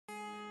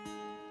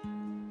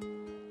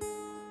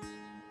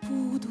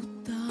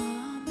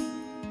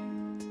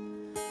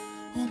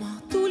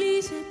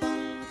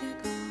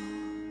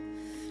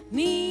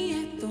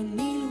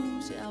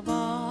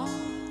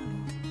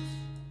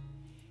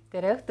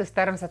Tere õhtust,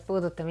 armsad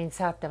Puuduta mind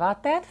saate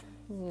vaatajad.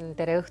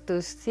 Tere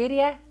õhtust,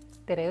 Sirje.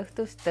 Tere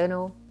õhtust,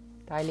 Tõnu,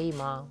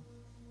 Talimaa.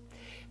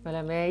 Me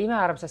oleme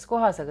imearmsas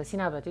kohas, aga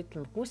sina pead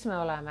ütlema, kus me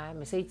oleme.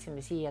 Me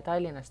sõitsime siia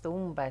Tallinnast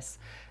umbes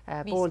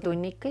pool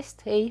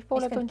tunnikest. Ei,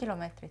 poole 50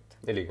 kilomeetrit.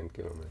 40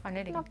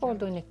 kilomeetrit. No, pool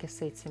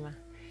tunnikest sõitsime.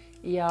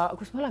 Ja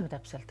kus me oleme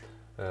täpselt?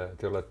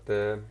 Te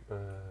olete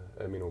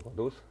minu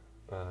kodus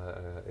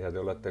ja te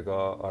olete ka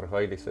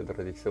arhailiste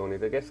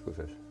traditsioonide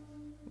keskuses.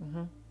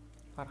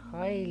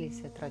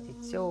 Arhailise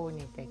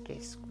traditsioonide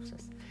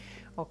keskuses.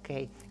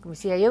 Okei, kui me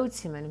siia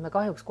jõudsime, nüüd me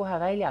kahjuks kohe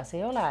väljas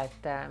ei ole,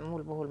 et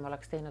muul puhul me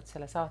oleks teinud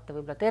selle saate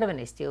võib-olla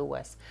tervenisti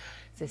jõues,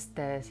 sest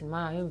siin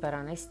maja ümber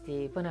on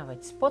hästi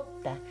põnevaid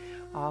spotte,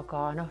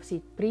 aga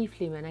siit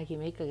briefli me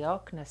nägime ikkagi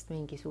aknast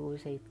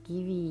mingisuguseid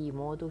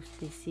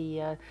kivimoodustisi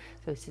ja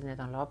sa ütlesid,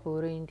 need on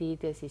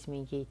labürindid ja siis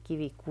mingeid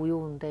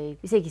kivikujundeid.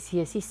 Isegi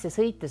siia sisse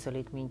sõites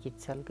olid mingid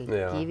seal kõik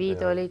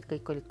kivid olid,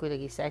 kõik olid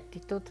kuidagi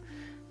sätitud,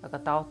 aga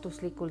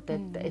taotluslikult,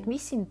 et mis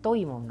siin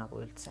toimub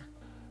nagu üldse?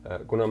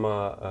 Kuna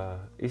ma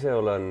ise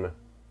olen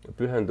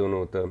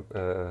pühendunud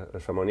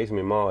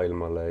šamanismi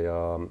maailmale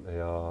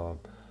ja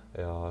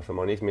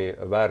šamanismi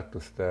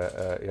väärtuste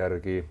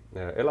järgi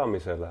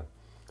elamisele,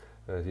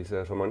 siis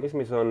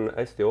šamanismis on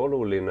hästi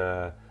oluline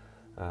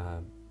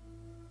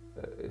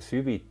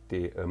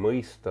süviti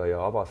mõista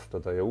ja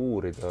avastada ja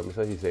uurida, mis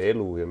asi see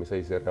elu ja mis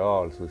asi see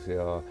reaalsus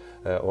ja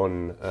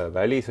on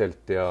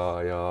väliselt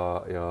ja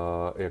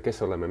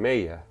kes oleme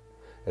meie.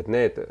 Et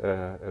need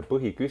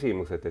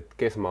põhiküsimused, et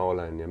kes ma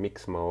olen ja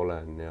miks ma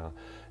olen ja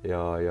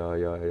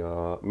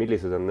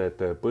millised on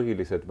need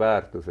põhilised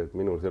väärtused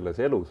minul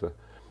selles elus,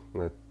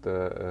 et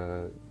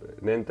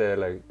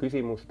nendele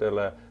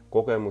küsimustele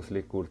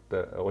kogemuslikult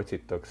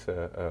otsitakse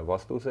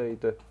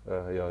vastuseid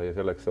ja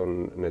selleks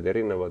on need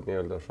erinevad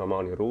nii-öelda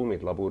šamaani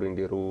ruumid,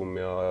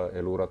 laburindiruum ja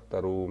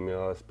elurattaruum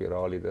ja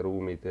spiraalide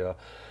ruumid ja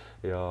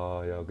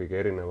kõige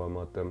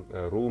erinevamad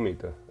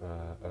ruumid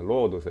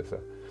looduses.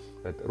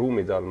 Et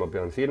ruumide all ma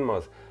pean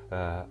silmas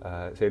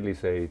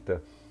selliseid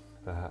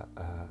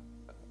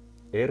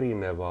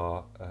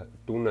erineva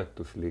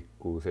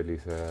tunnetusliku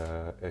sellise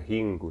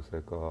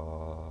hingusega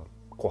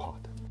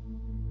kohad.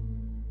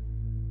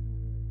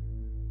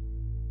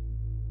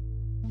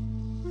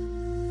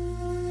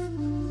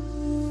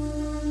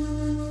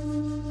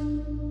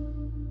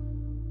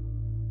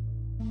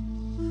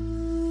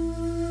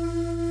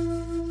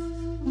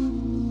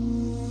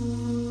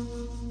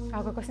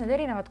 Aga kas need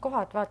erinevad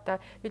kohad, vaata,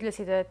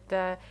 ütlesid, et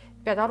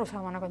pead aru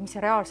saama, nagu, mis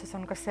see reaalsus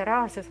on. Kas see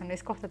reaalsus on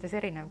neis kohtades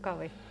erinev ka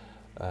või?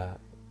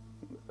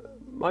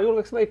 Ma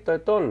julgeks väita,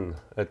 et on.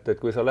 Et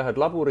kui sa lähed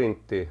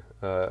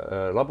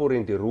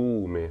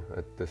laburindiruumi,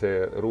 et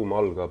see ruum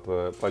algab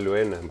palju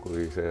ennem,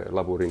 kui see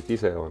labürint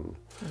ise on,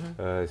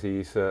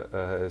 siis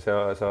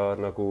sa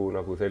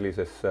nagu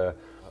sellisesse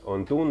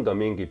on tunda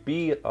mingi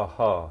piir,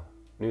 ahaa,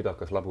 nüüd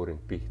hakkas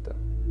labürint pihta.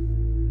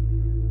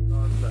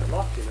 On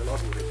lahtine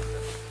labürint.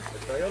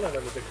 Ta ei ole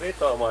nagu see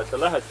Kreta oma, et sa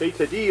lähed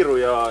 7 tiiru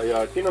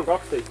ja siin on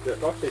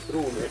 12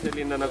 ruumi.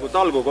 Selline nagu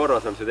talgu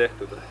korras on see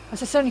tehtud.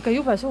 Sest see on ikka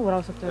jube suur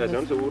ausalt öeldes. See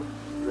on suur.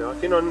 Ja,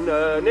 siin on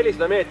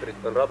 400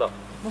 meetrit on rada.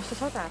 Musta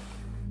sade.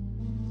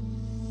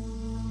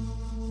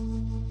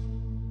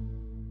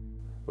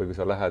 Või kui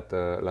sa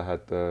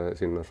lähed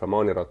sinna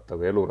šamaaniratta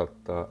või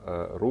eluratta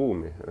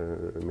ruumi,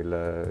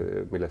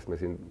 millest me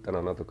siin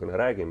täna natukene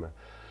räägime,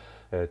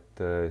 et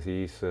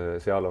siis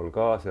seal on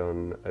ka, see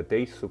on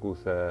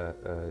teistsuguse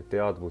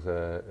teadvuse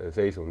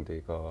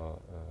seisundiga,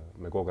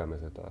 me kogeme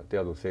seda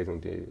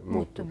teadvusseisundi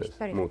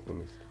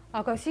muutumist.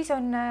 Aga siis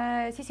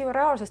ju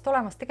reaalsust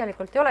olemas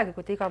tegelikult ei olegi,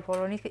 kui ta igal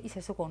pool on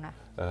isesugune.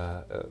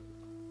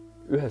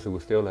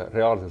 Ühesugust ei ole,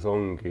 reaalsus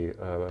ongi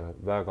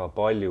väga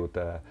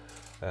paljude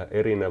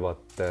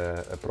erinevate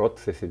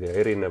protsesside ja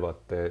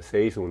erinevate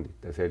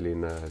seisundite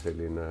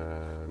selline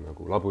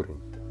nagu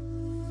labürint.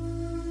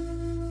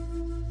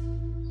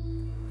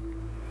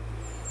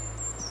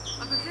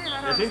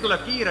 Ja siin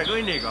tuleb kiire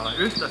kõnniga,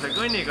 ühtlase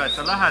kõnniga, et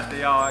sa lähed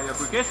ja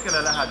kui keskele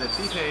lähed, et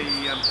siis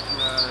ei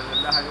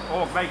lähe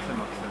hoog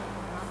väiksemaks.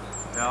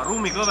 Ja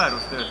ruumi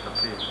kõverus töötab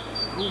siin.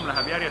 Ruum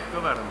läheb järjest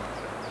kõverumaks.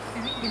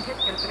 Mingil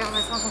hetkel peame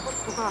saama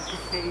kokku ka,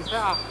 kes ei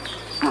saa.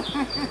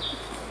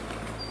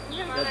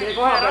 Ja tee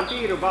koha peal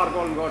tiiru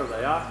 2-3 korda,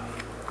 jah.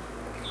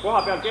 Koha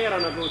peal keera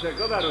nagu see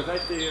kõverus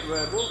hästi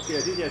punkti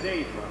ja siis jää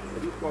seisma. Ja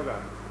siis koge.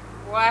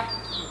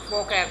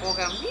 Koge.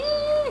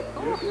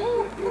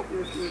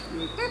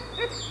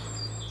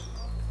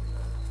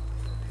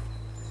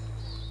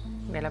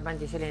 Meile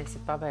pandi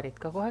sellised paberid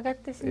ka kohe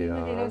kätte siin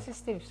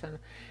ilusasti, mis on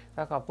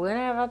väga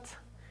põnevad.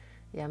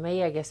 Ja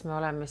meie, kes me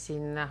oleme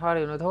siin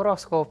harjunud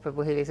horoskoope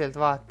põhiliselt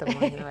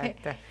vaatama,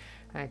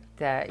 et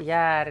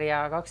jäär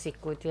ja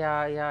kaksikud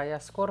ja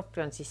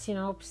skorpion, siis siin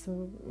on hoopis,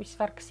 mis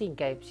värk siin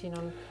käib? Siin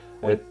on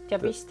hunt ja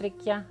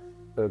pistrik ja...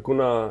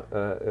 Kuna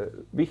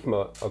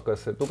vihma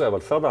hakkas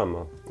tugevalt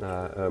sadama,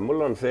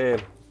 mul on see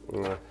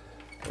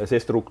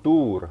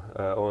struktuur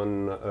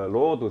on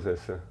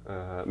looduses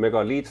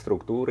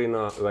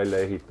megaliitstruktuurina välja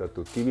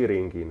ehitatud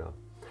kiviringina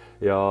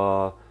ja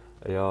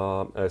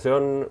ja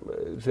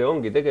see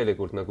ongi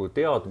tegelikult nagu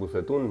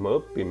teadvuse tundma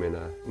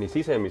õppimine, nii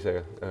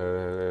sisemise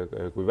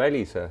kui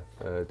välise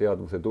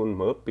teadvuse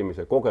tundma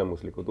õppimise,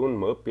 kogemusliku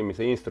tundma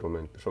õppimise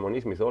instrument.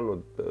 Šamanismis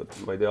olnud,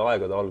 ma ei tea,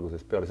 aegade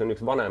algusest peale, see on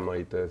üks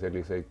vanemaid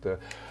selliseid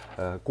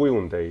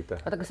kujundeid.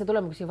 Oota, kas see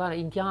tuleb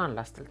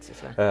indiaanlastelt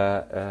siis või?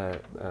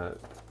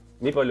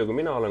 Nii palju, kui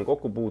mina olen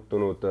kokku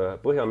puutunud,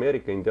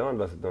 Põhja-Ameerika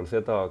indiaanlased on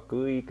seda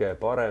kõige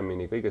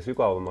paremini, kõige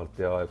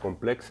sügavamalt ja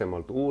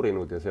komplekssemalt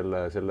uurinud ja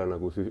selle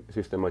nagu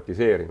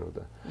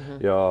süstematiseerinud.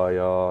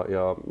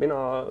 Ja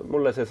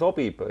mulle see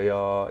sobib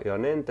ja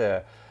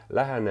nende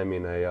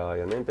lähenemine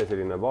ja nende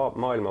selline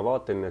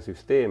maailmavaateline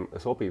süsteem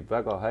sobib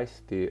väga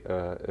hästi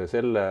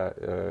selle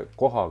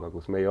kohaga,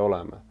 kus meie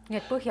oleme. Nii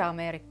et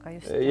Põhja-Ameerika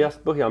just. Jah,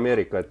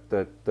 Põhja-Ameerika,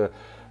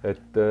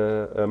 et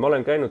ma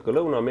olen käinud ka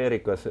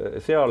Lõuna-Ameerikas,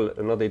 seal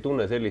nad ei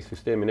tunne sellist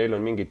süsteemi, neil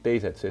on mingid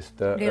teised, sest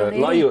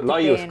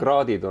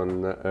laiuskraadid on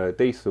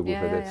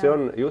teistsugused, et see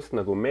on just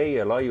nagu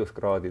meie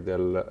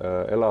laiuskraadidel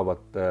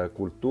elavate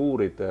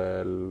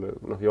kultuuridel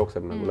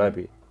jookseb nagu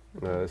läbi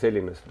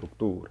selline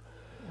struktuur.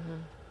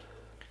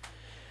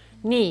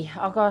 Nii,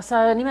 aga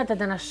sa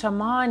nimetad ennast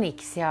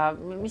šamaaniks ja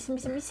mis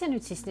see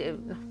nüüd siis,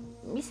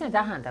 mis see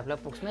tähendab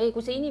lõpuks?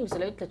 Kui sa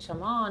inimesele ütled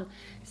šamaan,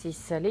 siis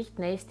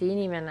lihtne Eesti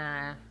inimene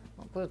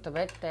kujutab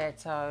ette, et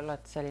sa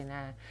oled selline,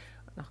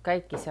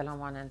 käidki seal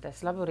oma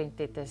nendes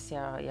labyrintides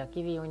ja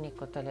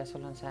kivihunikutel ja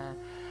sul on see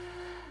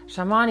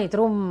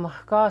šamaanitrumm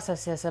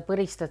kaasas ja sa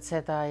põristad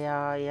seda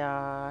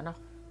ja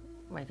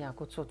ma ei tea,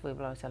 kutsud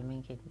võib-olla seal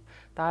mingeid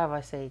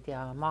taevaseid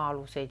ja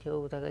maa-aluseid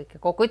jõuda kõike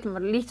kokku. Ütleme,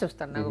 ma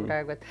lihtsustan nagu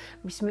praegu, et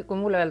kui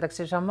mulle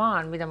öeldakse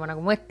šamaan, mida ma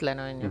nagu mõtlen,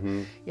 on ju,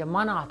 ja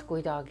manad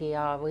kuidagi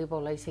ja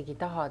võib-olla isegi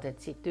tahad,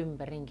 et siit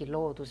ümberringi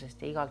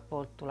loodusest ja igalt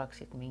poolt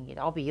tuleksid mingid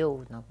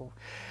abijõud nagu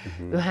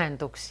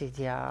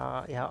ühenduksid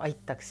ja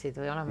aitaksid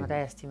või olen ma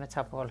täiesti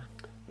metsa pool?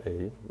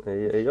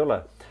 Ei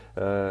ole.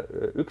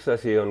 Üks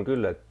asi on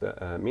küll, et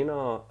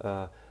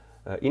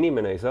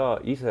inimene ei saa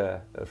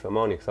ise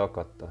šamaaniks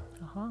hakata.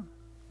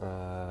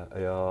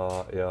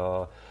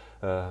 Ja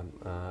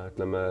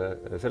ütleme,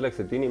 selleks,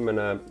 et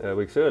inimene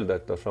võiks öelda,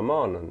 et ta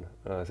šamaan on,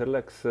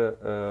 selleks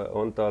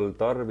on tal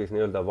tarvis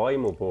nii-öelda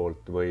vaimu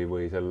poolt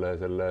või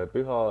selle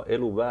püha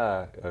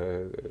eluväe,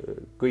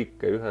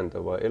 kõike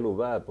ühendava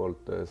eluväe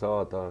poolt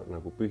saada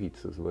nagu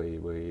pühitsus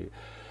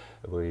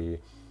või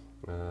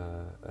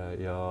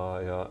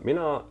ja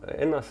mina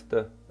ennast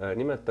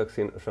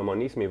nimetaksin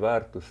šamanismi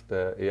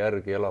väärtuste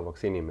järgi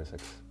elavaks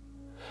inimeseks.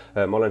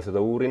 Ma olen seda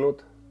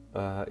uurinud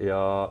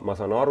ja ma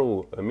saan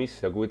aru, mis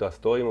ja kuidas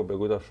toimub ja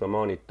kuidas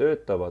šamaanid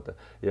töötavad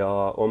ja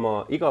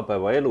oma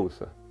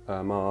igapäevaelus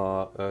ma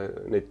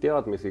neid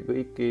teadmisi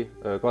kõiki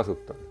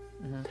kasutan.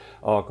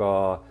 Aga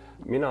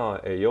mina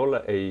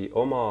ei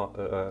oma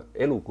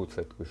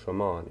elukutset kui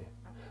šamaani,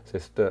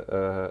 sest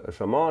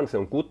šamaan, see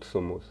on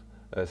kutsumus.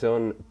 See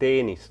on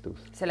teenistus.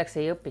 Selleks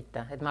ei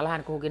õpita, et ma lähen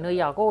kuhugi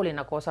nõiakooli,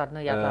 nagu osad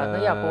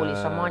nõiakooli,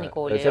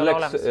 šamaanikooli ei ole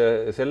olemas.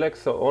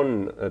 Selleks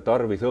on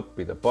tarvis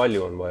õppida,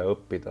 palju on vaja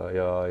õppida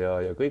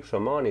ja kõik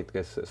šamaanid,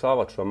 kes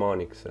saavad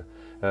šamaaniks,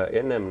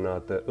 ennem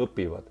nad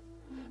õpivad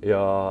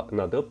ja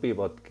nad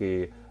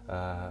õpivadki,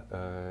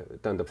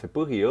 tähendab, see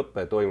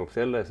põhiõpe toimub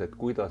selles, et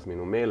kuidas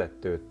minu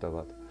meeled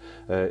töötavad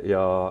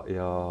ja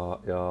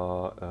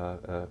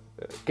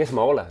kes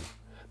ma olen,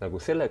 nagu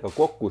sellega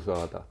kokku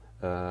saada.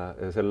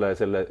 Selle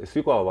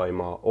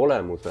sügavaima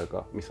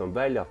olemusega, mis on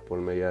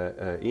väljapool meie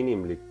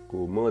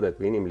inimlikku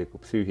mõõdet või inimlikku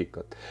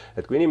psüühikat.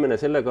 Et kui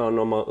inimene sellega on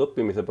oma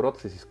õppimise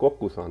protsessis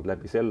kokku saanud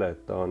läbi selle,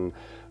 et ta on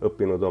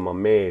õppinud oma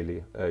meeli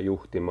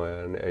juhtima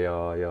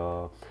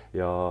ja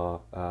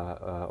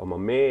oma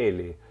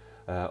meeli,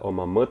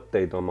 oma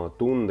mõtteid, oma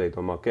tundeid,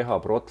 oma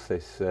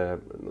kehaprotsesse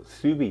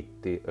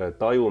süviti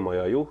tajuma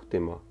ja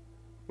juhtima,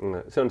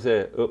 see on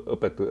see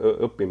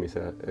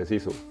õppimise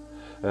sisu.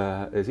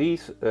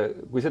 Siis,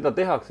 kui seda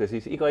tehakse,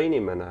 siis iga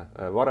inimene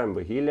varem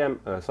või hiljem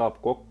saab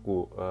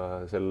kokku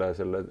selle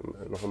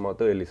oma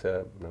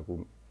tõelise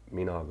nagu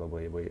minaga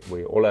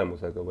või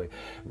olemusega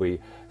või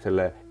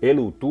selle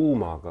elu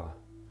tuumaga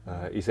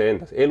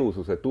iseendas,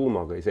 elususe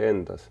tuumaga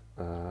iseendas,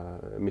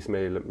 mis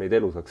meid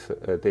elusaks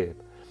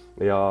teeb.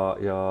 Ja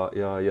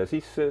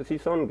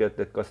siis ongi,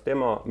 et kas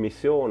tema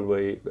missioon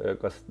või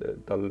kas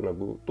tal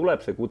nagu tuleb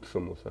see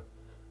kutsumus,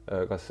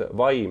 kas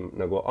vaim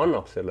nagu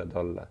annab selle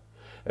talle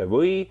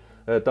või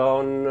ta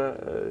on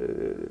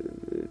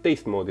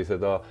teistmoodi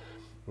seda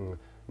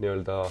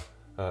nii-öelda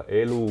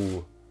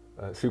elu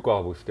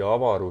sügavust ja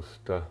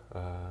avarust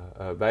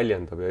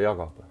väljendab ja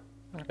jagab.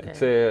 Okay. Et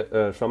see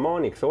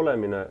šamaaniks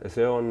olemine,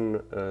 see on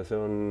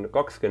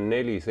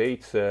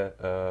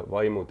 24/7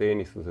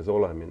 vaimuteenistuses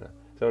olemine.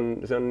 See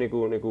on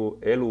nagu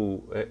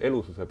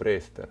elususe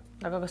preester.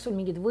 Aga kas sul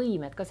mingid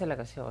võimed ka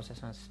sellega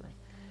seoses on?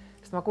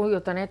 Sest ma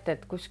kujutan ette,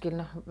 et kuskil,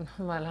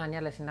 ma lähen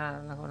jälle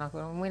sinna nagu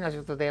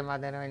muinasjutu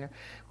teemadel,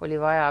 oli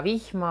vaja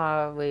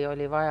vihma või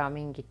oli vaja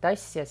mingit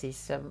asja,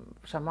 siis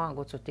šamaan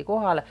kutsuti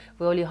kohale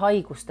või oli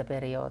haiguste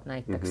periood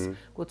näiteks,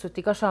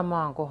 kutsuti ka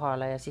šamaan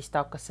kohale ja siis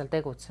ta hakkas seal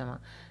tegutsema.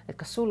 Et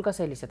kas sul ka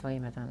sellised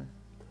võimed on?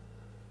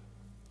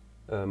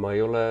 ma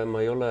ei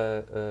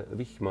ole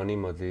vihma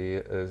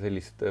niimoodi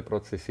sellist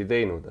protsessi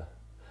teinud.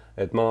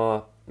 Et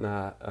ma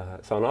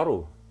saan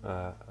aru,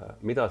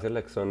 mida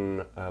selleks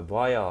on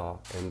vaja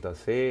enda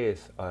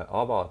sees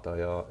avada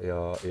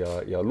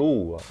ja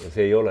luua ja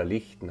see ei ole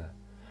lihtne.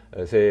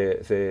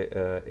 See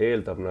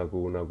eeldab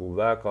nagu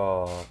väga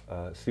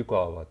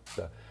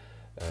sügavat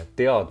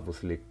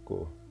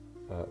teadvuslikku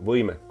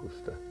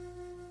võimekust.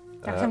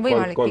 See on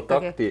võimalik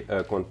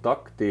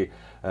kontakti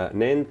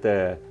nende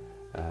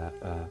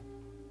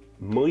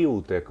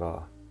mõjudega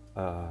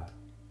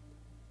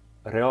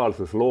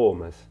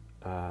reaalsusloomes,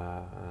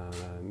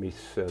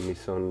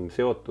 mis on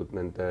seotud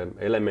nende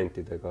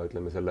elementidega,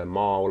 ütleme selle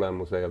maa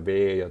olemuse ja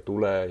vee ja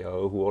tule ja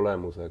õhu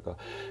olemusega,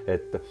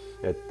 et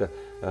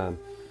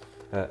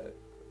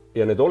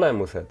ja need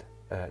olemused,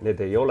 need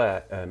ei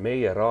ole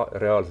meie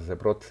reaalsuse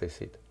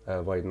protsessid,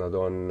 vaid nad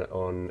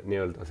on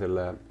nii-öelda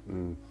selle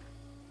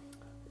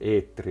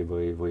eetri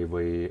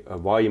või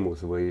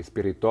vaimus või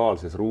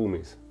spirituaalses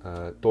ruumis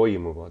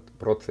toimuvad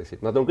protsessid.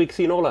 Nad on kõik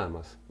siin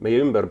olemas,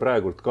 meie ümber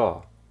praegult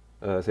ka,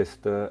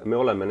 sest me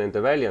oleme nende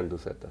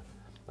väljendused.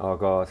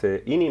 Aga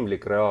see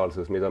inimlik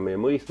reaalsus, mida meie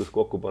mõistus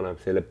kokku paneb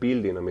selle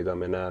pildina, mida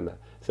me näeme,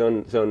 see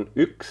on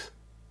üks.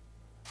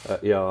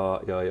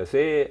 Ja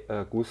see,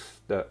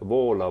 kust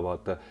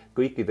voolavad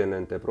kõikide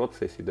nende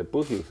protsesside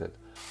põhjused,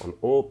 on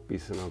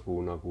hoopis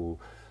nagu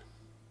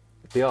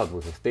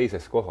teadvuses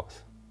teises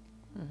kohas.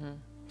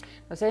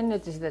 No sa enne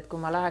ütlesid, et kui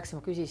ma läheksin,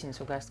 ma küsisin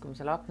su käest, kui me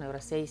selle akna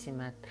juures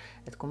seisime,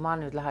 et kui ma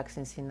nüüd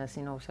läheksin sinna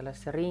sinu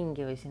sellesse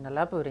ringi või sinna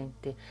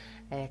labürinti,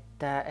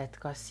 et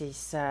kas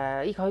siis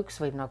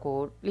igaüks võib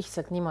nagu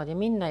lihtsalt niimoodi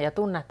minna ja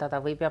tunnetada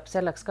või peab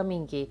selleks ka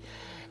mingi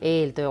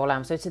eeltöö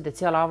olema. Sa ütlesid, et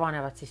seal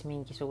avanevad siis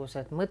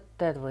mingisugused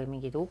mõtted või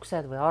mingid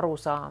uksed või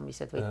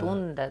arusaamised või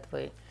tunded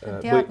või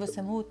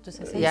teadvuse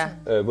muutuse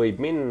seisund. Võib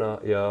minna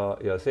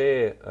ja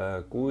see,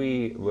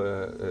 kui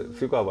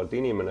sügavalt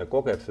inimene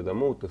kogeb seda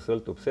muutust,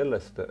 sõltub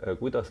sellest,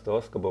 kuidas ta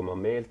oskab oma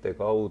meelte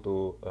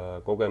kaudu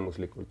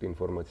kogemuslikult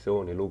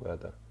informatsiooni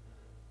lugeda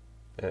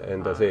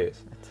enda sees.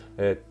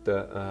 Et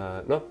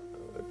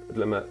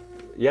ütleme,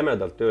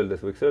 jämedalt öeldes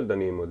võiks öelda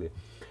niimoodi,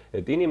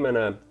 et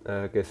inimene,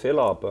 kes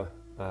elab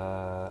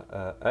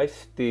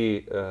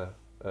hästi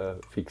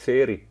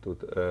fikseeritud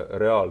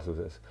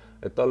reaalsuses,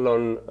 et ta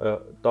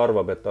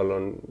arvab, et tal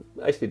on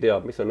hästi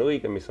teab, mis on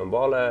õige, mis on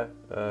vale,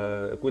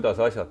 kuidas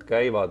asjad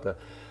käivad,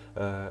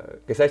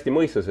 kes hästi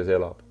mõistuses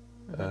elab,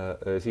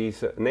 siis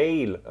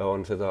neil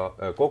on seda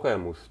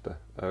kogemuse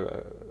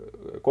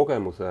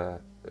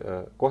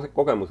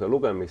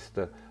lugemist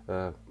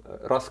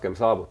raskem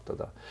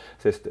saavutada,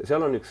 sest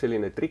seal on üks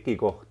selline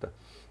trikikoht,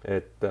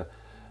 et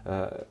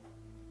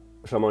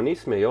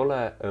šamanism ei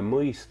ole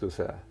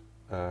mõistuse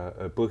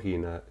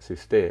põhine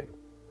süsteem,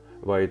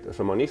 vaid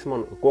šamanism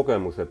on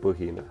kogemuse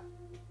põhine.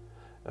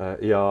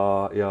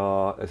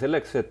 Ja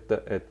selleks, et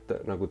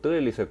nagu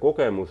tõelise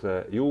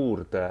kogemuse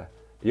juurde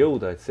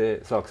jõuda, et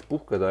see saaks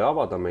puhkeda ja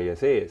avada meie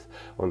sees,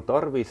 on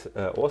tarvis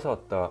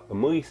osata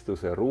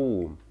mõistuse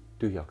ruum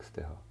tühjaks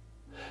teha.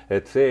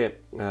 Et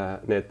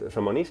need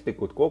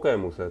šamanistlikud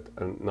kogemused,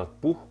 nad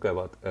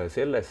puhkevad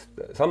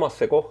sellest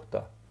samasse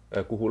kohta,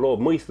 kuhu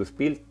loob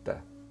mõistuspilte,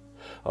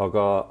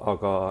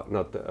 aga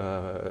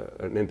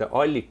nende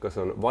allikas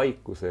on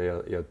vaikuse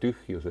ja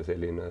tühjuse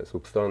selline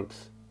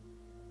substants.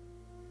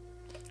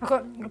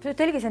 Aga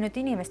telgi see nüüd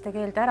inimeste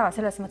keelde ära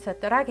selles mõttes,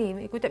 et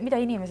räägi, mida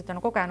inimesed on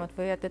kogenud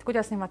või et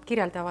kuidas nemad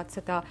kirjeldavad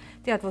seda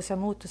teadvuse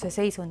muutuse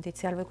seisundit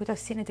seal või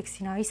kuidas näiteks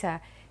sina ise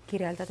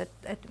kirjeldad,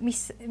 et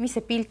mis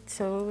see pilt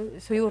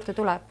su juurde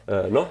tuleb?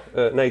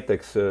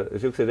 Näiteks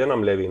sellised enam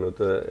levinud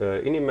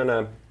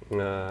inimene,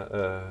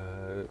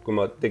 kui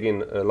ma tegin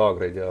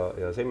laagreid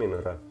ja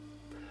seminare,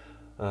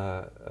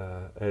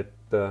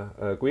 et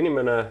kui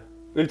inimene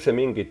üldse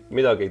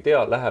midagi ei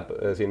tea, läheb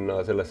sinna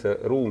sellesse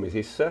ruumi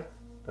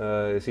sisse,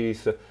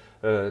 siis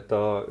ta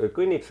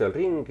kõnnib seal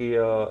ringi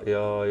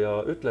ja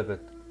ütleb,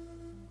 et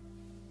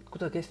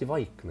kuidagi hästi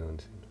vaikne on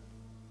siin.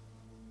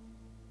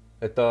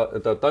 Et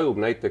ta tajub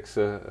näiteks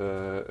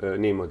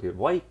niimoodi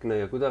vaikne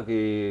ja kuidagi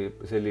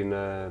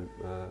selline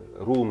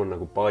ruum on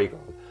nagu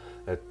paigal,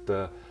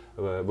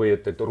 või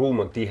et ruum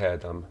on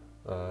tihedam.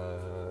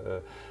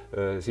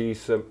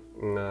 Siis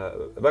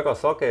väga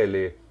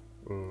sageli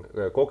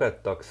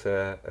kogetakse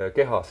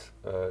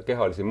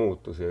kehalisi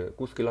muutusi,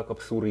 kuskil hakkab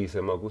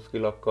surisema,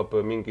 kuskil hakkab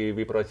mingi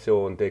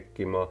vibratsioon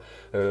tekkima,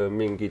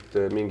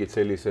 mingid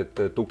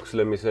sellised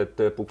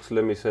tukslemised,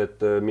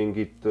 pukslemised,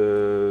 mingid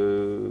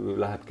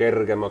läheb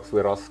kergemaks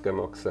või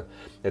raskemaks.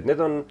 Et need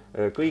on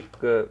kõik,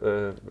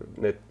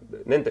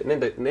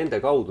 nende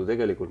kaudu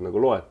tegelikult nagu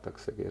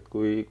loetaksegi, et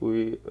kui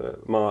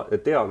ma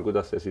tean,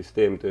 kuidas see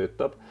süsteem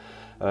töötab,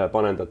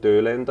 panen ta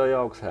tööle enda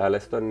jaoks,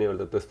 häälestan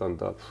nii-öelda, tõstan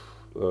ta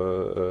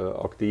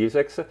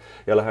aktiivseks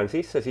ja lähen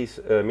sisse, siis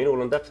minul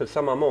on täpselt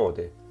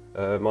samamoodi.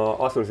 ma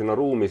astun sinna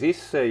ruumi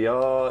sisse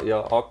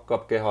ja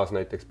hakkab kehas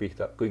näiteks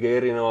pihta kõige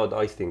erinevad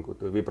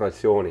aistingud või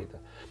vibratsioonid.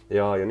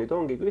 Ja nüüd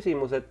ongi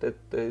küsimus, et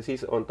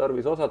siis on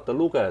tarvis osata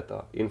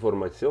lugeda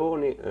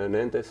informatsiooni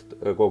nendest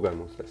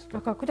kogemustest.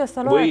 Aga kuidas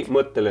sa loed? Või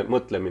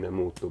mõtlemine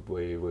muutub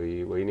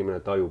või inimene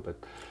tajub,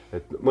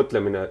 et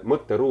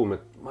mõtteruum,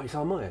 et ma ei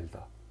saa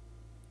mõelda.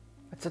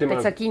 Et sa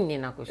täitsa kinni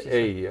nagu siis?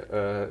 Ei,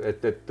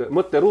 et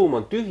mõtteruum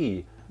on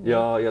tühi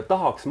ja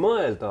tahaks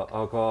mõelda,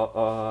 aga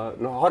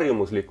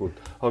harjumuslikult,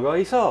 aga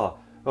ei saa,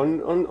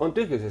 on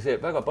tühjus ja see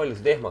väga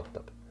paljusid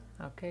ehmatab.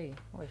 Okei,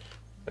 oi.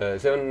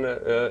 See on,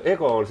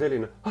 ego on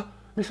selline,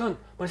 mis on,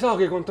 ma ei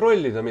saagi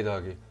kontrollida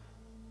midagi.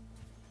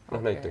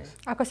 Näiteks.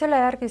 Aga selle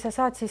järgi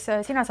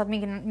sina saad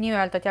mingi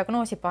nii-öelda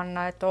diagnoosi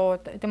panna, et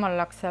temal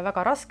läks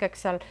väga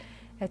raskeks seal,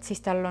 et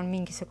siis tal on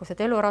mingisugused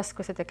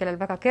eluraskused ja kellel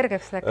väga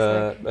kergeks läks.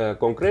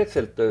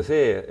 Konkreetselt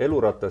see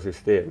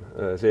eluratasüsteem,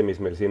 see, mis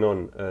meil siin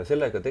on,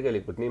 sellega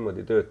tegelikult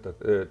niimoodi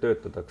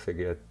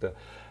töötataksegi,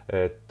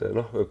 et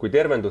kui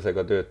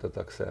tervendusega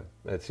töötatakse,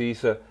 et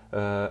siis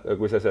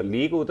kui sa seal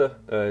liigud,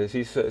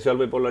 siis seal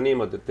võib olla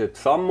niimoodi, et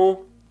sammu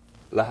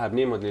läheb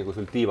niimoodi, nagu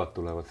sul tiivad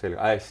tulevad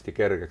selga, hästi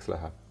kergeks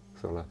läheb,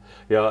 eks ole.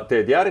 Ja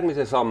teed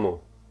järgmise sammu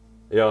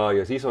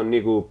ja siis on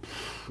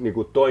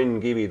nagu tonn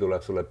kivi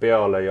tuleb sulle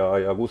peale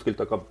ja kuskilt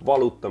hakkab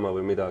valutama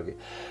või midagi.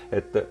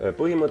 Et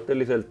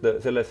põhimõtteliselt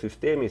selles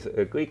süsteemis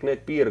kõik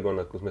need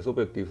piirkonnad, kus me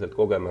subjektiivselt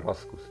kogeme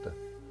raskust,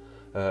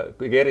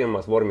 kõige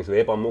erinevamas vormis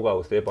või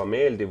ebamugavust,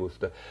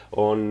 ebameeldivust,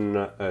 on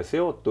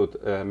seotud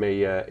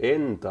meie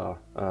enda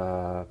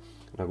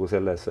nagu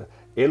selles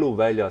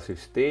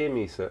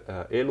eluväljasüsteemis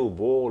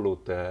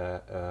eluvoolude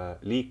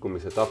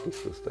liikumise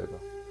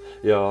takistustega.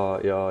 Ja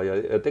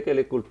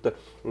tegelikult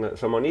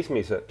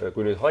šamanismis,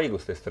 kui nüüd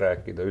haigustest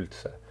rääkida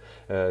üldse,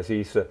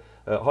 siis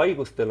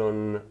haigustel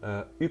on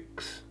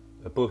üks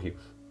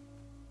põhjus.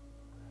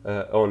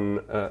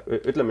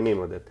 Ütleme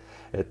niimoodi,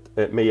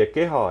 et meie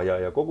keha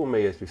ja kogu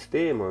meie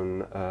süsteem on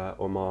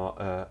oma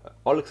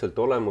algselt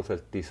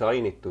olemuselt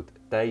disainitud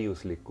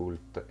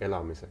täiuslikult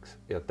elamiseks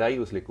ja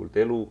täiuslikult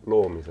elu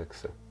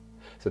loomiseks.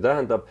 See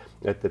tähendab,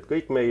 et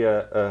kõik meie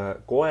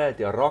koed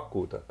ja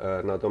rakud,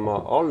 nad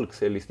oma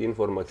sellist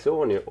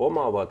informatsiooni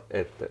omavad,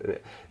 et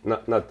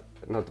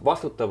nad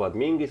vastutavad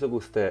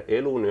mingisuguste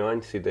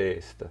elunüansside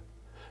eest.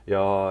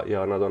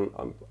 Ja nad on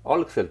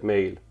algselt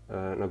meil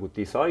nagu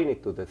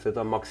disainitud, et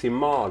seda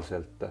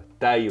maksimaalselt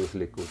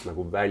täiuslikult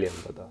nagu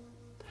väljendada.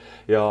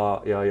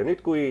 Ja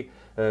nüüd,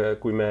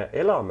 kui me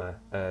elame,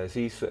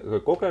 siis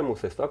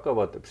kogemusest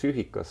hakkavad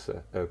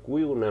psüühikasse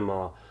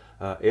kujunema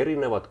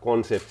erinevad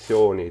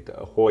kontseptsioonid,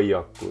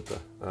 hoiakud,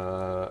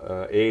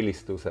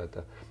 eelistused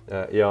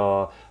ja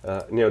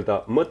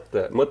nii-öelda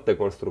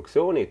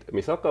mõttekonstruktsioonid,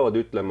 mis hakkavad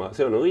ütlema,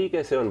 see on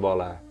õige, see on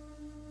vale.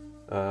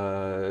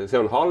 See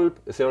on halb,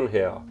 see on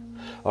hea.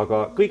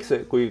 Aga kõik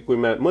see, kui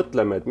me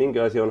mõtleme, et mingi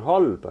asi on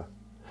halb,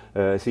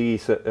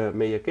 siis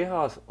meie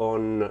kehas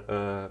on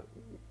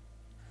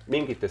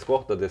mingites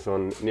kohtades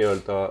on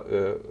nii-öelda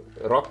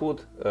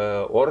rakud,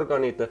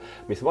 organid,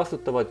 mis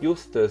vastutavad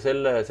just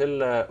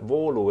selle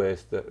voolu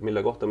eest,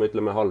 mille kohta me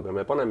ütleme halba.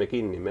 Me paneme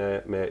kinni,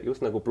 me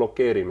just nagu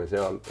blokeerime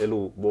seal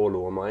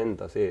eluvoolu oma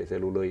enda sees,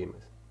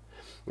 elulõimes.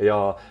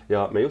 Ja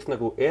me just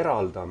nagu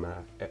eraldame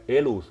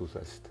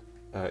elususest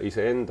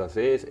iseenda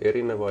sees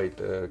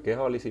erinevaid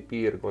kehalisi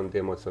piirkondi,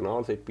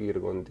 emotsionaalseid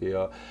piirkondi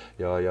ja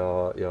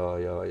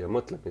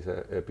mõtlemise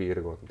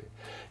piirkondi.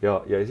 Ja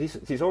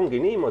siis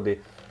ongi niimoodi,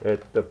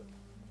 et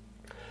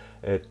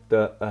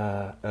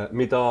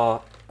mida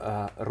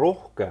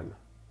rohkem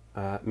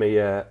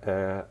meie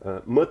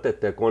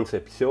mõtete,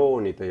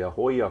 kontseptsioonide ja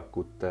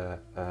hoiakute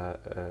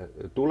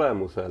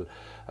tulemusel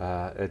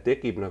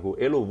tekib nagu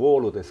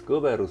eluvooludes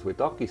kõverus või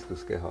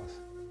takistus kehas,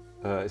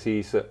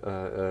 siis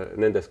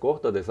nendes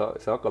kohtades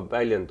see hakkab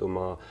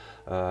väljenduma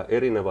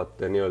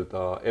erinevate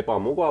nii-öelda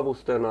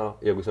ebamugavustena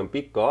ja kui see on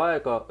pikka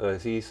aega,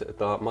 siis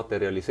ta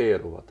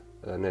materialiseeruvad.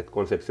 Need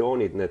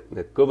kontseptsioonid,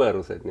 need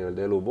kõverused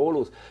nii-öelda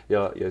eluvoolus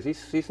ja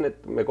siis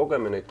me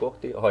kogeme neid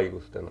kohti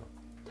haigustena.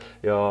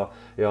 Ja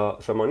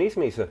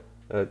šamanismis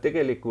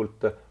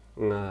tegelikult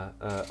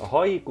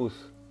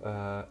haigus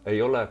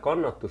ei ole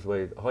kannatus,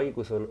 vaid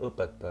haigus on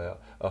õpetaja.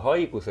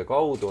 Haiguse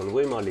kaudu on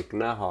võimalik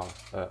näha,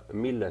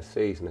 milles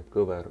seisneb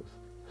kõverus,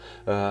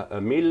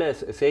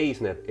 milles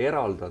seisneb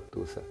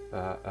eraldatus,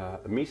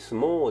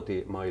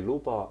 mismoodi ma ei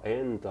luba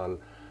endal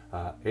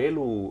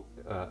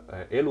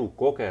elu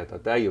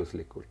kogeda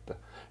täiuslikult.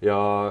 Ja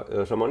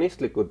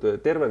šamanistlikud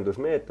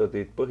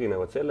tervendusmeetodid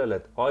põhinevad sellele,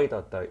 et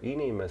aidata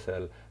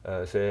inimesel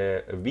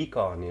see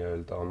viga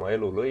nii-öelda oma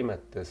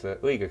elulõimetes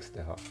õigeks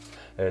teha.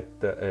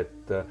 Et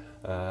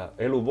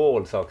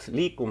eluvool saaks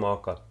liikuma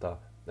hakata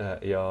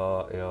ja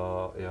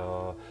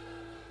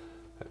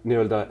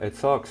nii-öelda, et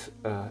saaks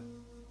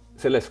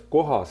selles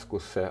kohas,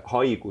 kus see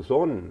haigus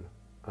on,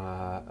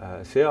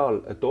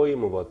 seal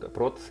toimuvad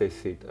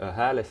protsessid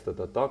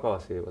häälestada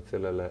tagasi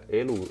sellele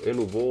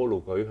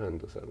eluvooluga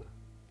ühendusele.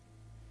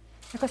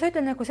 Aga sa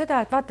ütled nagu seda,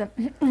 et vaata,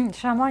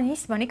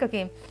 šamanism on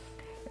ikkagi,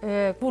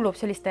 kuulub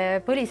selliste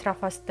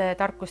põlisrahvaste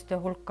tarkuste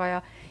hulka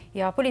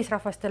ja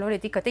põlisrahvastel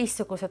olid ikka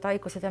teistsugused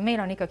haigused ja meil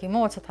on ikkagi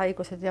moodsad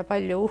haigused ja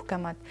palju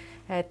uhkemad.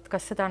 Et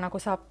kas seda nagu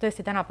saab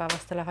tõesti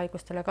tänapäevastele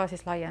haigustele ka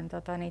siis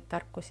laiendada neid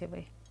tarkusi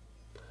või?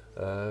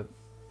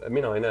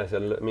 Mina ei näe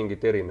seal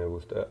mingit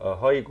erinevust.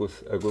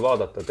 Haigus, kui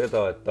vaadata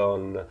teda, et ta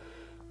on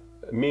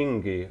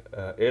mingi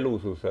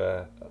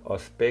elususe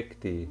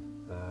aspekti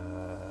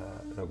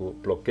nagu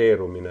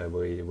blokeerumine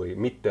või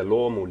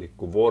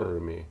mitteloomuliku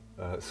vormi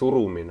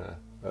surumine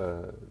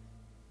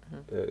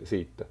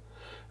siit.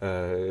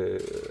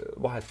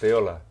 Vahet ei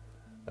ole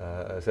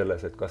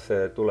selles, et kas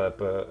see tuleb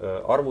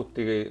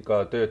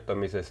arvutiga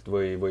töötamisest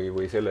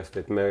või sellest,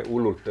 et me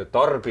hullult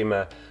tarbime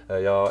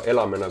ja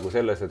elame nagu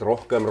selles, et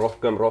rohkem,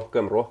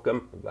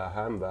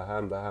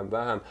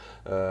 vähem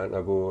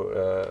nagu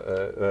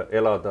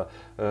elada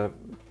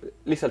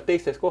lihtsalt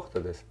teistes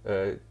kohtades.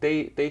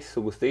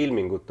 Teistsuguste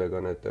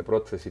ilmingutega need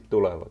protsessid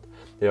tulevad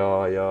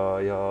ja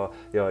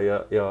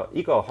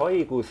iga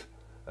haigus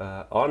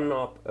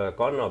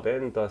kannab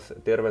endas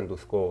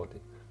tervenduskoodi.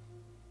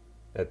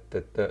 Et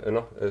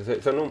noh,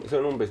 see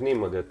on umbes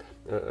niimoodi, et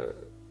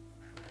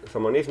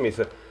šamanismis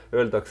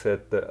öeldakse,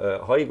 et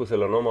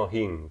haigusel on oma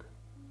hing.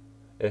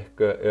 Ehk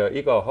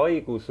iga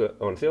haigus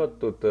on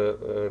seotud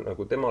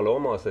nagu temale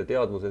omase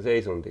teadvuse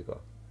seisundiga.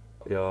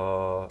 Ja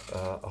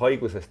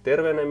haigusest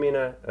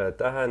tervenemine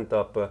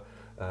tähendab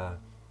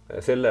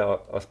selle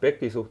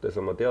aspekti suhtes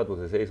oma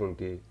teadvuse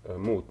seisundi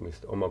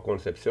muutmist, oma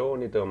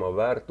kontseptsioonide, oma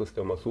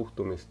väärtuste, oma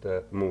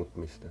suhtumiste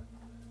muutmist.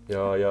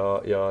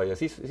 Ja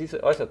siis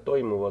asjad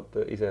toimuvad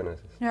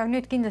iseenesest. Ja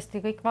nüüd kindlasti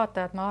kõik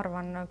vaatajad, ma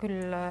arvan,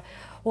 küll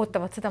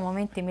ootavad seda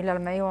momenti, millal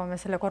me jõuame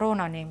selle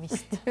koroonani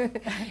vist.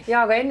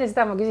 Ja, aga enne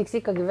seda ma küsiks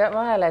ikkagi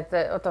vahele, et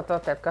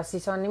oot, et kas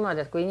siis on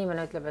niimoodi, et kui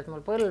inimene ütleb, et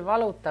mul põlv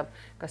valutab,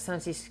 kas see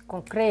on siis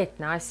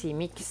konkreetne asi,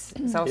 miks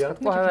sa oskad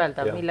kohe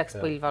öelda, milleks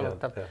põlv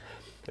valutab?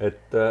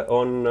 Et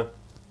on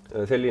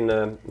selline,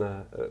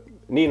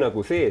 nii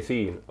nagu see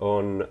siin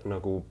on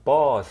nagu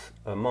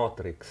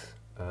baasmaatriks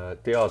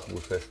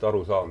teadvusest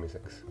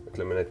arusaamiseks,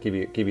 ütleme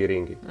need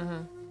kiviringid.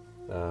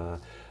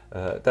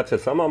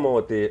 Täpselt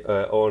samamoodi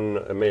on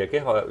meie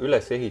keha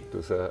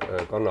ülesehitus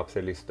kannab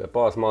sellist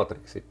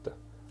baasmaatriksit.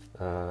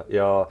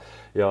 Ja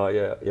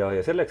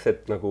selleks,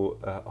 et nagu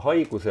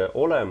haiguse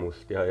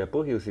olemust ja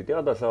põhjusi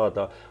teada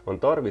saada, on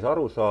tarvis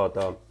aru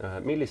saada,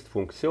 millist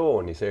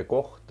funktsiooni see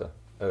koht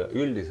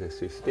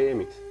üldises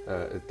süsteemis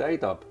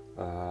täidab,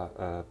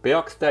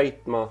 peaks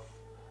täitma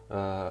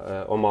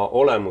oma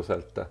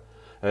olemuselt.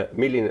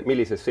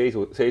 Millises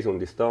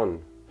seisundis ta on.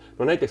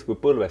 No näiteks kui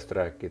põlvest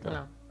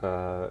rääkida,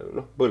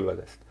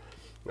 põlvedest,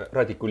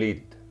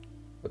 radikuliidid.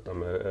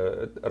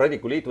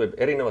 Radikuliid võib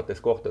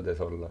erinevates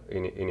kohtades olla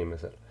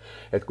inimesel.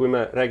 Et kui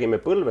me räägime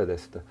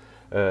põlvedest,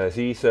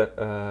 siis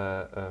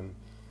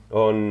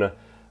on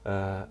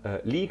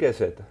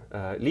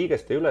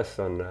liigeste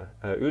ülesanne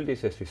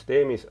üldises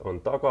süsteemis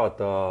on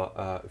tagada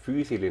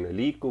füüsiline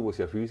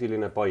liikuvus ja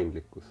füüsiline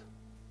paindlikkus.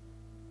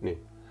 Nii.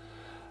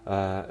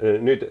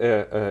 Nüüd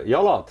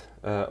jalad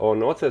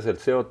on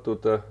otseselt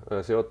seotud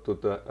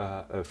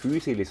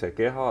füüsilise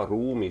keha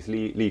ruumis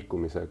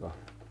liikumisega,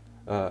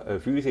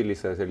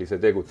 füüsilise sellise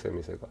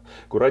tegutsemisega.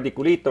 Kui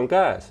radikuliit on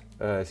käes,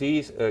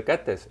 siis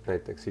kätes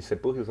näiteks, siis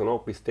see põhjus on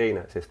hoopis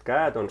teine, sest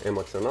käed on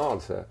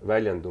emotsionaalse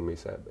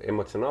väljendumise,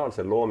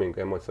 emotsionaalse loomingu,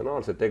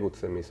 emotsionaalse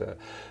tegutsemise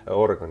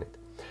organid.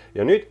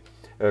 Ja nüüd,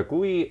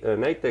 kui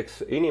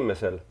näiteks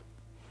inimesel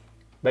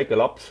väike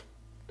laps,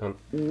 ta on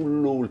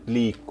hullult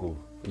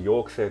liikuv,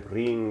 jookseb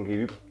ringi,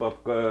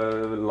 hüppab,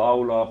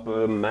 laulab,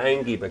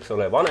 mängib, eks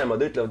ole.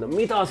 Vanemad ütlevad,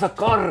 mida sa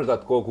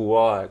kargad kogu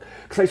aeg?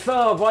 Kas sa ei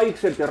saa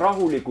vaikselt ja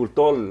rahulikult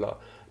olla?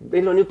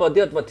 Meil on juba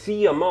teadvad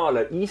siia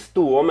maale,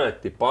 istu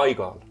ometi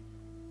paigal.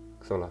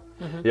 Eks ole?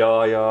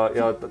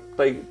 Ja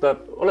ta,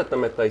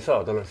 oletame, et ta ei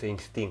saa, tal on see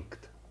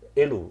instinkt.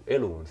 Elu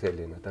on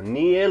selline, ta on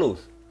nii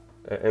elus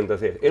enda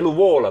sees. Elu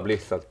voolab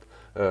lihtsalt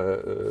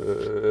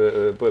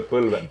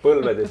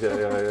põlvedes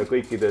ja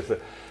kõikides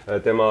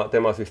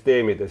tema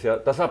süsteemides ja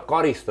ta saab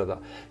karistada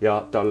ja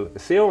tal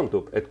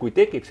seondub, et kui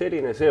tekib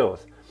selline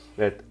seos,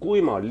 et kui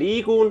ma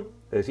liigun,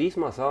 siis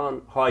ma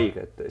saan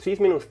haiget,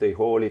 siis minust ei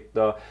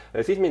hoolita,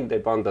 siis mind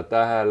ei panda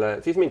tähele,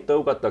 siis mind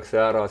tõugatakse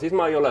ära, siis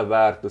ma ei ole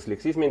väärtuslik,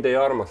 siis mind ei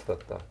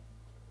armastata.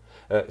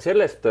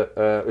 Sellest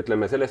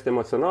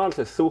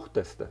emotsionaalsest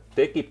suhtest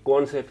tekib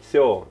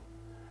kontseptsioon,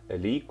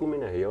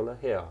 liikumine ei ole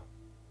hea.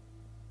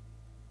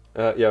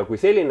 Ja kui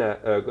selline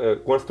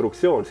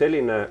konstruktsioon,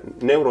 selline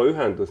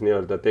neuroühendus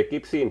nii-öelda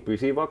tekib siin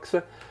püsivaks,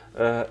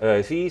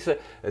 siis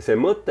see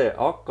mõte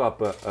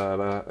hakkab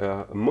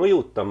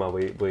mõjutama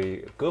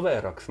või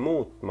kõveraks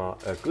muutma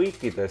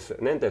kõikides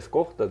nendes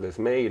kohtades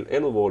meil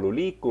eluvoolu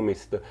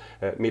liikumist,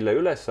 mille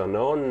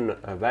ülesanne on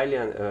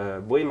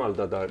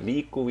võimaldada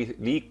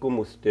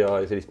liikumust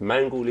ja sellist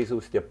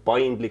mängulisust ja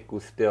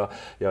paindlikkust ja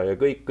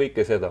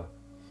kõike seda.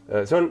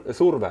 See on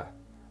surve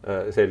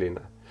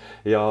selline.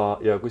 Ja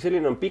kui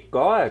selline on pikka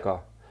aega,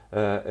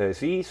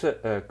 siis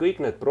kõik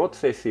need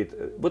protsessid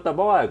võtab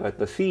aega, et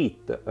ta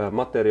siit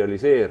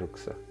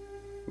materialiseeruks.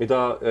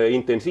 mida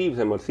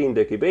intensiivsemalt siin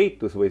tekib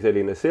eitus või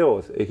selline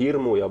seos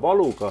hirmu ja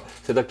valuga,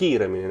 seda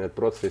kiiremini need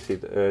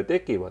protsessid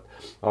tekivad.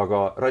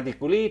 Aga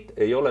radikuliit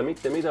ei ole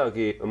mitte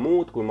midagi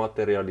muud kui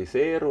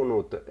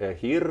materialiseerunud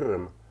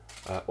hirm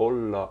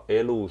olla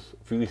elus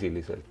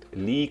füüsiliselt,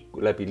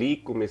 läbi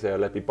liikumise ja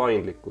läbi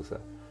paindlikkuse.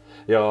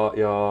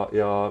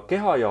 Ja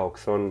keha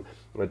jaoks on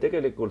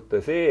tegelikult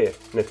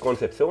need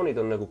kontseptsioonid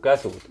on nagu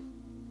käsud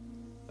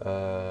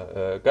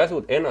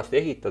ennast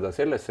ehitada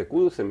sellesse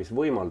kujusse, mis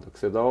võimaldaks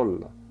seda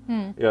olla.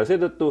 Ja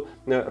seetõttu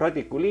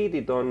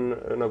radikuliidid on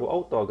nagu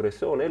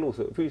autoagressioon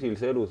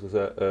füüsilise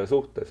elususe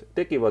suhtes.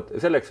 Tekivad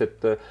selleks,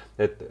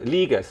 et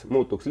liiges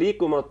muutuks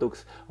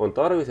liikumatuks, on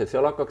tarvis, et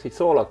seal hakkaksid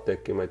soolad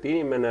tekkima, et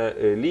inimene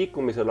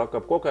liikumisel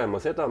hakkab kogema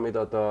seda,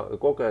 mida ta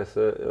koges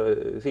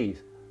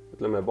siis.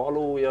 Ütleme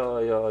valu ja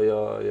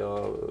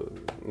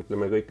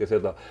ütleme kõike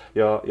seda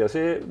ja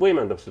see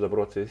võimendab seda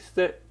protsessi,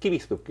 see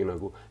kivistubki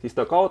nagu, siis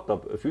ta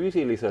kaotab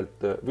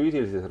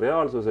füüsilises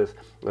reaalsuses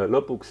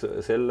lõpuks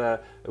selle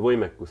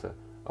võimekuse,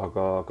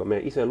 aga me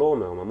ise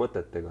loome oma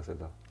mõtetega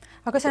seda.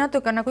 Aga see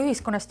natuke nagu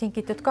ühiskonnast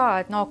tingitud ka,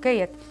 et no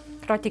okei, et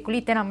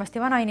radikuliit enamasti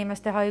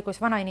vanainimeste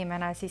haigus,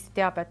 vanainimene siis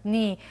teab, et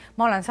nii,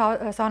 ma olen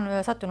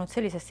sattunud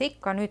sellisesse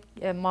ikka, nüüd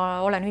ma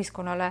olen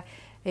ühiskonnale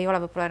ei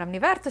ole võib-olla enam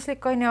nii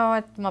väärtuslik, on ju,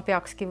 et ma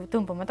peakski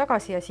tõmbuma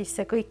tagasi ja siis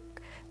see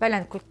kõik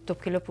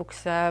väljendkutubki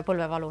lõpuks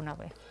põlvevaluna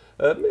või?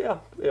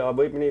 Ja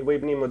võib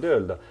niimoodi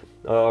öelda,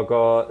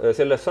 aga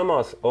selles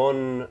samas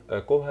on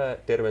kohe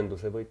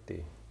tervenduse võti.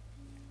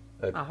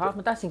 Aha,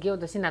 ma tahtsingi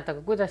jõuda sinna, et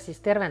aga kuidas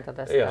siis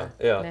tervendada seda?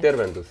 Ja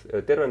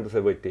tervenduse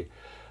võti.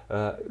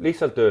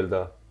 Lihtsalt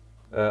öelda,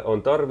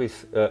 on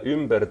tarvis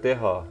ümber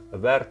teha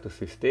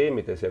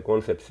väärtussüsteemides ja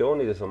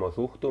kontseptsioonides oma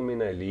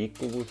suhtumine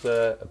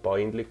liikuvuse,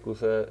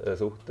 paindlikkuse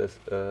suhtes,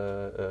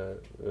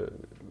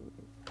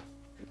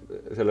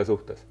 selle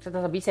suhtes.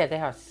 Seda saab ise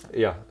teha siis?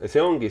 Jah,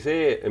 see ongi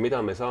see, mida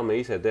me saame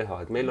ise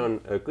teha, et meil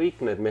on kõik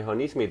need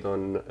mehhanismid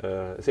on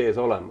sees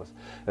olemas,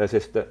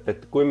 sest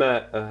et kui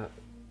me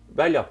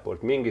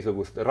väljapoolt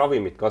mingisugust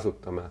ravimit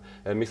kasutame,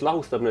 mis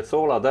lahustab need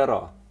soolad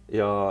ära,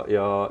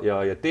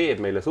 ja teeb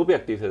meile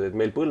subjektiivselt, et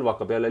meil põlv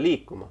hakkab jälle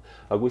liikuma.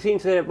 Aga kui siin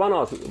see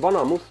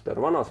vana muster,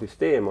 vana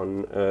süsteem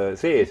on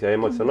sees ja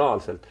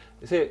emotsionaalselt,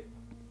 see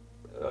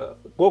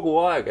kogu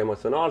aeg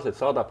emotsionaalselt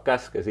saadab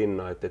käske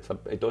sinna, et sa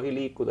ei tohi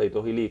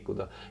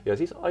liikuda ja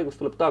siis haigus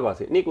tuleb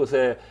tagasi. Nii kui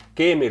see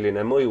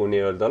keemiline mõju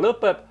nii-öelda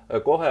lõpeb,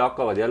 kohe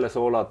hakkavad jälle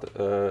soolad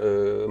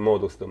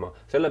moodustuma.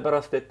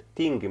 Sellepärast, et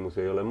tingimus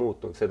ei ole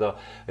muutunud. Seda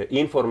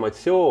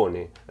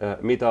informatsiooni,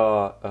 mida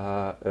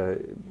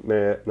me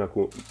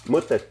nagu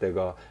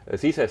mõtetega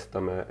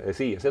sisestame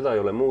siia, seda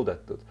ei ole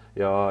muudetud.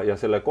 Ja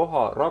selle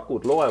koha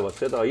rakud loevad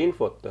seda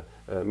infot,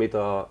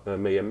 mida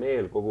meie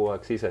meel kogu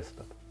aeg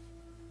sisestab.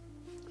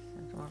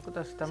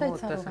 Kuidas seda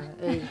muutas?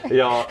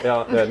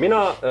 Ja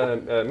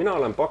mina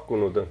olen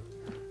pakkunud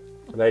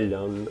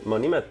välja, ma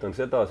nimetan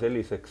seda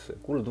selliseks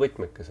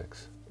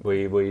kuldvõtmekeseks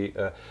või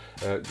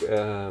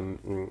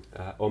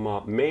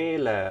oma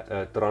meele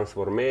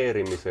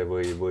transformeerimise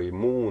või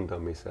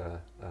muundamise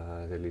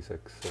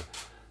selliseks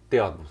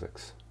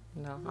teadvuseks.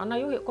 No, anna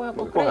kohe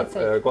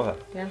konkreetselt. Kohe.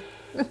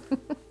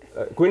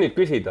 Kui nüüd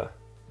küsida,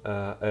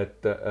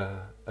 et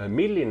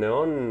milline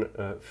on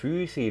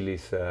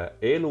füüsilise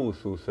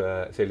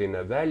elususe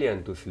selline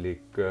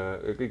väljenduslik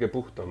kõige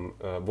puhtam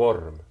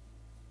vorm?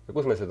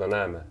 Kus me seda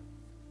näeme?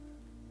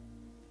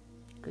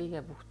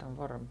 Kõige puhtam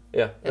vorm?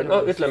 Jah,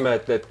 no ütleme,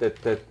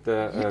 et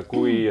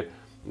kui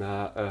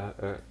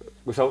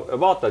sa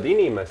vaatad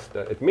inimest,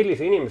 et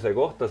millise inimese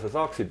kohta sa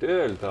saaksid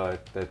öelda,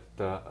 et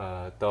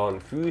ta on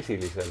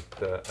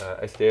füüsiliselt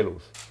hästi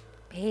elus?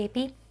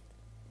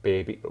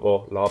 Beebi,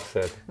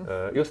 lapsed,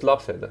 just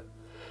lapsed.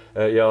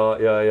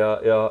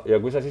 Ja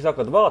kui sa siis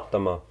hakkad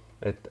vaatama,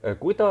 et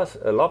kuidas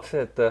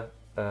lapsed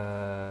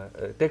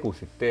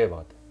tegusid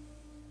teevad,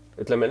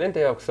 ütleme, nende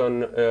jaoks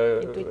on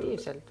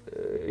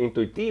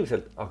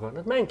intuitiivselt, aga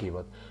nad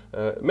mängivad.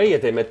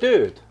 Meie teeme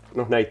tööd,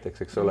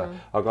 näiteks, eks ole,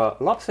 aga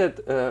lapsed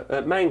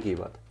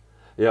mängivad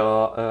ja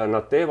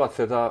nad teevad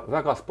seda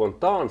väga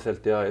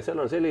spontaanselt ja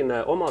seal on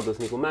selline omadus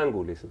nagu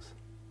mängulisus.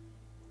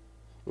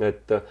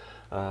 Et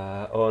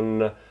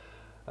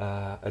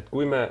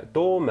kui me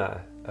toome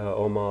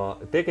oma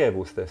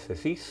tegevustesse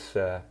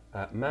sisse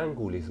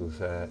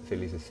mängulisuse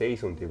sellise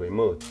seisundi või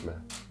mõõtme,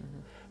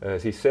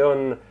 siis see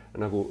on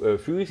nagu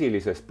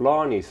füüsilises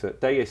plaanis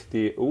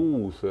täiesti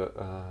uus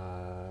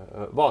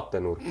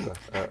vaatenurk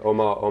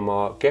oma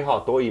keha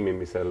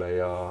toimimisele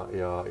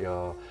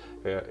ja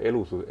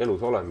elus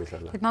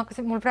olemisele. Et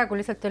mul praegu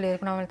lihtsalt oli,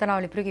 kuna meil täna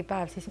oli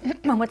prügipäev, siis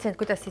ma mõtlesin, et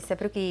kuidas siis see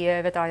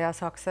prügivedaja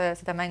saaks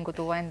seda mängu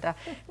tuua enda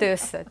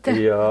töösse.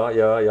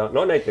 Ja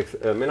no näiteks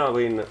mina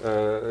võin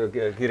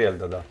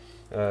kirjeldada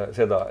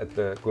seda, et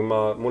kui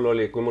mul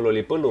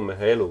oli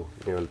põllumehe elu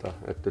nii-öelda,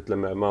 et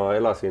ütleme, ma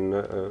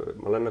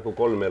olen nagu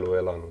 3 elu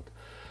elanud,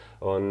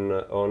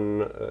 on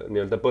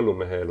nii-öelda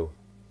põllumehe elu.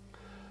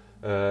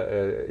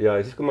 Ja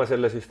siis, kui ma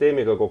selle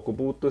süsteemiga kokku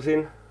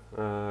puutusin,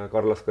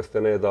 Carlos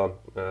Castaneda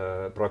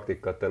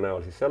praktikate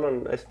näol, siis seal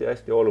on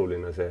hästi-hästi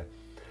oluline see.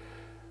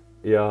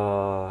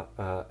 ja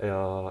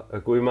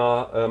kui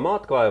ma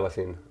maad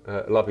kaevasin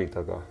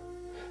labidaga,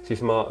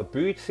 siis ma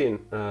püüdsin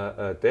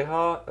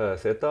teha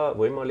seda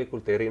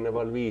võimalikult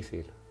erineval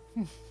viisil.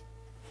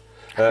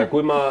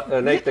 Kui ma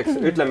näiteks,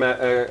 ütleme,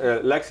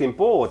 läksin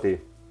poodi,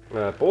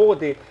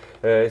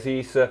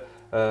 siis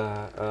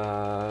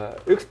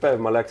üks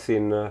päev ma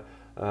läksin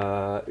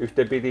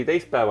ühtepidi,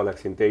 teist päeva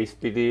läksin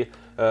teistpidi.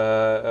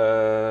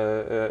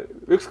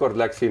 Ükskord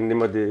läksin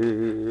niimoodi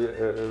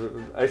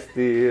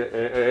hästi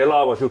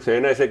elava siukse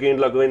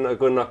enesekindla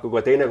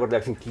kõnnakuga, teinekord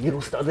läksin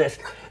kiirustades,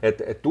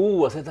 et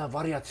tuua seda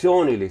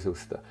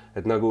variatsioonilisust,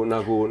 et nagu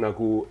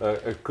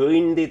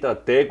kõndida,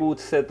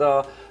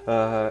 tegutseda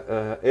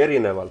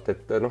erinevalt,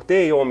 et noh,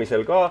 tee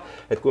joomisel ka,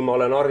 et kui ma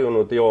olen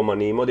harjunud jooma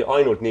niimoodi,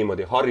 ainult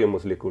niimoodi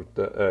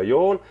harjumuslikult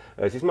joon,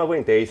 siis ma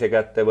võin teise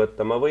kätte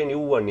võtta, ma võin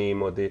juua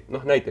niimoodi,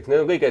 noh näiteks,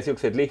 need on kõige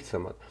siuksed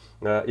lihtsamad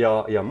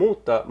ja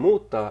muuta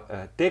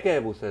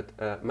tegevused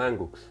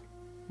mänguks.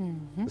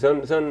 See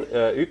on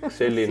üks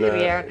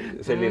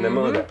selline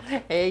mõõde.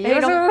 Ei,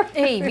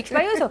 miks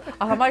ma ei usu,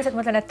 aga ma lihtsalt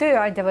mõtlen, et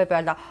tööandja võib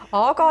öelda,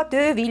 aga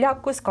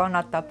tööviljakus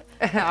kannatab.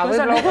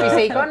 Võib-olla hoopis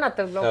ei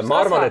kannata. Ma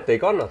arvan, et ei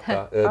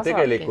kannata.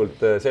 Tegelikult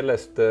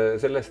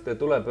sellest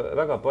tuleb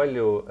väga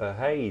palju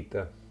häid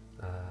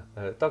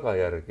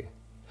tagajärgi.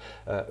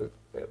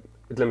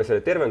 Ütleme,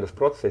 selle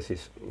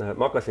tervendusprotsessis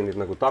ma hakkasin nüüd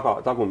nagu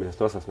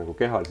tagumisest osast nagu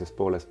kehalisest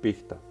poolest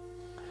pihta.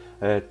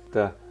 Et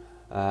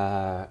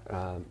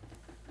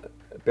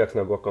peaks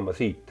nagu hakkama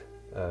siit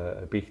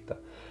pihta.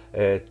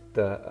 Et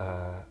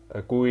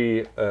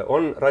kui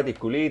on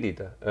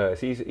radikuliidid,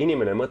 siis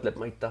inimene mõtleb,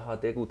 ma ei taha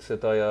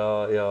tegutseda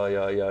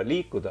ja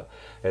liikuda.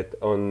 Et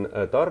on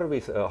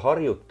tarvis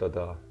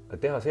harjutada,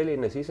 teha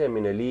selline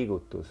sisemine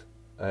liigutus,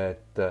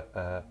 et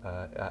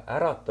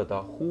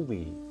äratada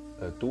huvi,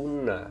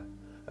 tunne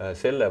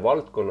selle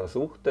valdkonna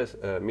suhtes,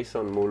 mis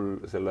on mul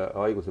selle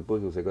haiguse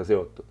põhjusega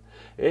seotud.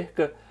 Ehk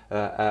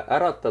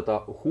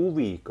äratada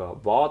huviga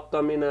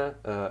vaatamine,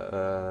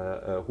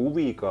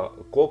 huviga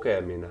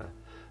kogemine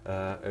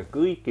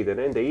kõikide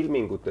nende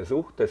ilmingute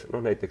suhtes,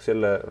 noh näiteks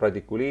selle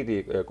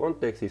radikuliidi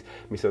kontekstis,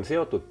 mis on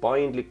seotud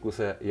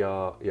paindlikkuse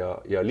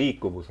ja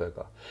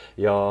liikuvusega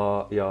ja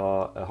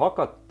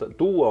hakata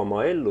tuua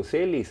oma ellu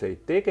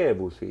selliseid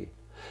tegevusi,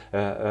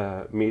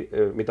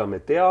 mida me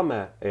teame,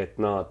 et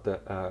nad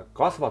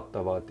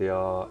kasvatavad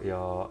ja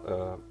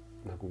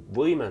nagu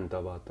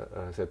võimendavad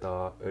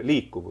seda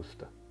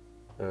liikuvust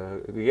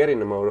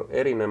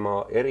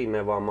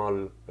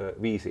erinevamal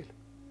viisil.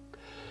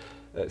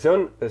 See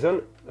on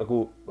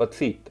nagu, vaat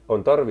siit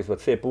on tarvis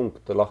see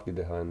punkt lahti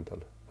teha endal.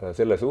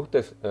 Selle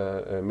suhtes,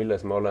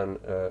 milles ma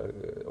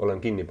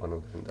olen kinni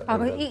pannud.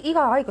 Aga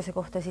iga haiguse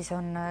kohta siis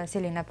on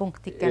selline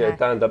punkt ikkene?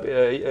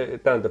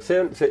 Tähendab,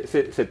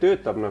 see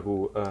töötab nagu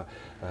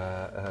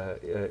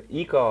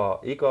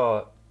iga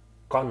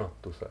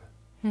kannatuse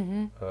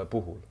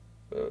puhul.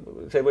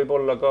 See võib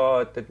olla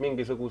ka, et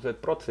mingisugused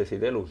protsessid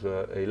elus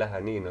ei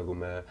lähe nii, nagu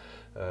me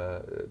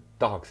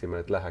tahaksime,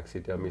 et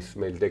läheksid ja mis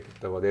meil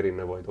tekitavad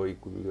erinevaid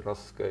kui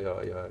raske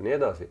ja nii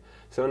edasi.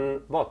 See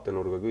on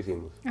vaatenurga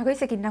küsimus. Aga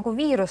isegi nagu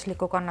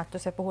viirusliku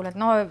kannatuse puhul, et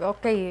no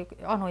okei,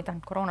 Anu ei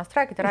tahtnud koroonast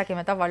rääkida,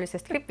 räägime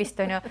tavalisest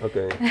gripist, on ju.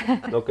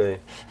 Okei.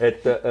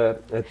 Et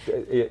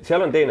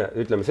seal on teine,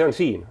 ütleme, see on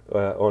siin,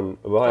 on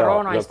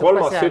vaja,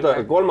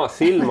 kolmas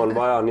silm on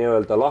vaja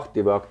nii-öelda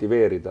lahti või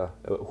aktiveerida,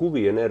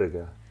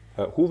 huvienergia.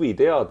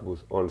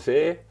 Huviteadvus on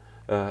see,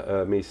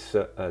 mis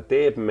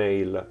teeb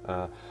meil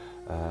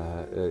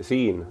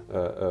siin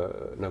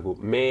nagu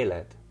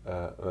meeled,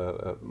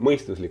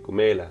 mõistusliku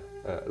meele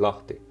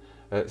lahti.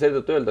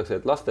 Seetõttu öeldakse,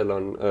 et lastel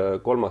on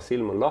kolmas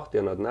silm on lahti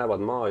ja nad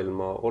näevad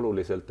maailma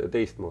oluliselt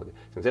teistmoodi.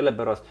 See on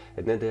sellepärast,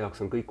 et nende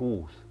jaoks on kõik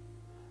uus.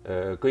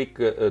 Kõik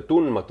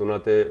tundmatu,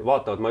 nad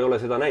vaatavad, ma ei ole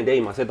seda näinud,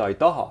 ei, ma seda ei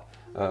taha,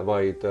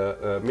 vaid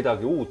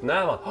midagi uut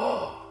näevad.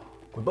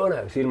 Kui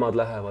põnev, silmad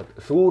lähevad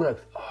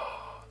suureks,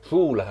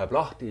 suu läheb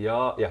lahti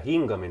ja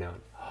hingamine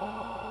on.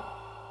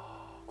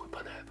 Kui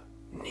põnev,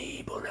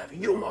 nii põnev,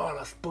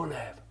 jumalast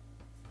põnev.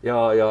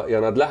 Ja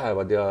nad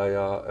lähevad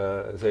ja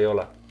see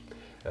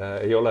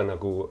ei ole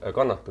nagu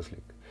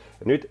kannatuslik.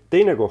 Nüüd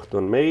teine koht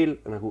on meil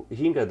nagu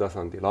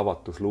hingetasandil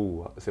avatus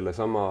luua selle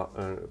sama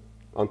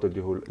antud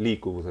juhul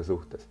liikuvuse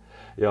suhtes.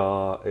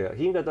 Ja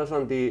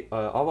hingetasandi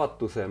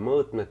avatuse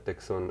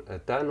mõõtmeteks on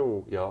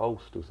tänu ja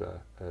austuse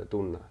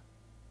tunne.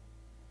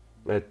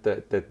 Et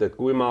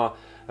kui ma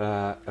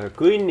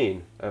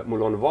kõnnin,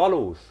 mul on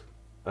valus,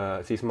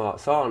 siis ma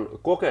saan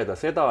kogeda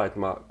seda, et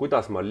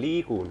kuidas ma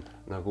liigun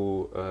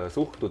nagu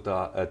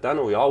suhtuda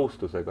tänu ja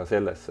austusega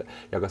sellesse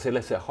ja ka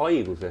sellesse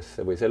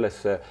haigusesse või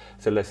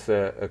sellesse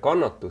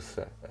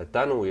kannatusse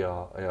tänu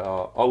ja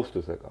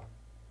austusega.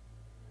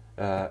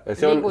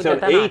 See on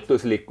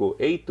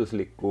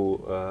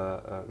eitusliku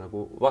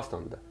nagu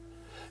vastande.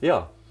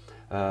 Ja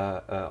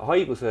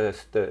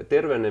haigusest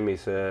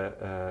tervenemise,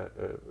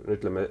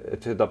 ütleme,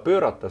 et seda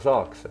pöörata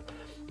saaks,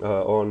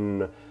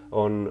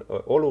 on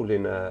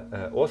oluline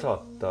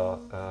osata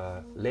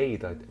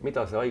leida, et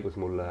mida see haigus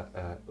mulle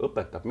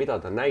õpetab, mida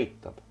ta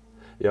näitab.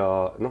 ja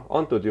noh,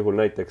 antud juhul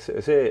näiteks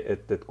see,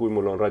 et kui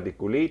mul on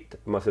radikuliit,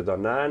 ma seda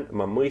näen,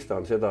 ma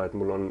mõistan seda, et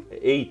mul on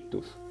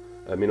eitus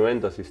minu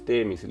enda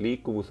süsteemis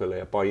liikuvusele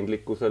ja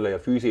paindlikkusele ja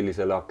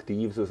füüsilisele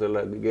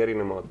aktiivsusele kõige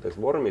erinevates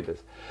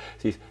vormides,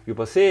 siis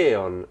juba see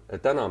on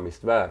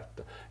tänamist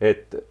väärt,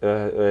 et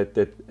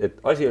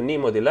asi on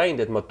niimoodi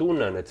läinud, et ma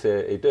tunnen, et see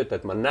ei tööta,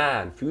 et ma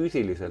näen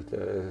füüsiliselt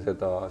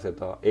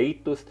seda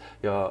eitust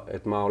ja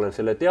et ma olen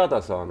selle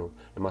teada saanud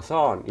ja ma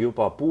saan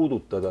juba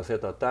puudutada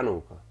seda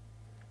tänuga,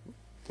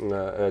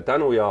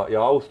 tänu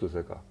ja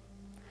austusega.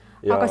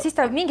 Ja aga siis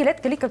ta mingil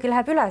hetkel ikkagi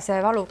läheb üle see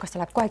valu, kas ta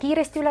läheb kohe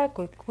kiiresti üle,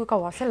 kui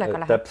kaua sellega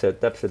läheb?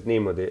 Täpselt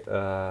niimoodi.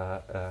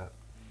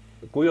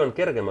 Kui on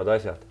kergemad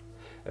asjad,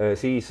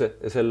 siis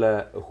selle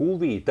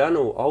huvi,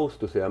 tänu,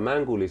 austuse ja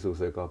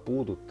mängulisusega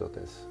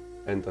puudutades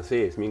enda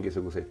sees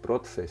mingisuguseid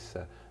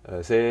protsesse,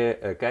 see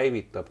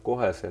käivitab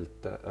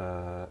koheselt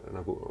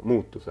nagu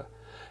muutuse.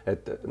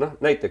 Et noh,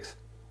 näiteks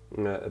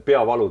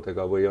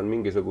peavaludega või on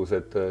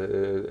mingisugused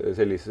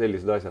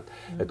sellised asjad,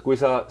 et kui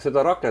sa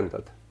seda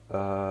rakendad,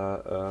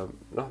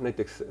 noh,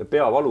 näiteks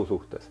peavalu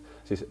suhtes,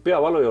 siis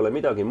peavalu ei ole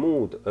midagi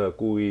muud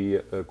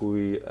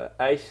kui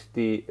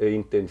hästi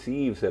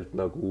intensiivselt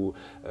nagu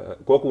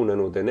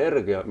kogunenud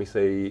energia, mis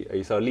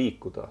ei saa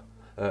liikuda.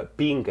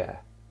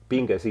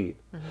 Pinge siin.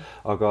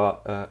 Aga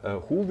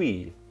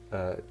huvi,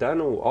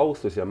 tänu,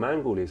 austus ja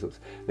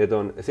mängulisus, need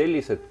on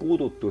sellised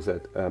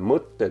puudutused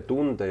mõtte,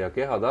 tunde ja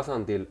keha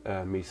tasandil,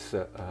 mis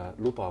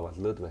lubavad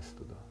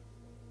lõdvestuda.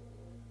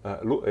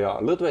 Ja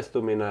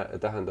lõdvestumine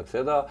tähendab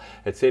seda,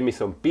 et see, mis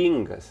on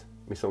pinges,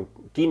 mis on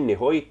kinni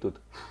hoitud,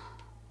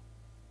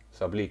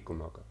 saab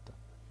liikuma hakata.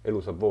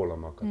 Elu saab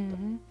voolama hakata.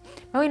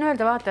 Ma võin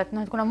öelda, vaata,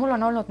 et kuna mul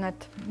on olnud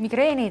need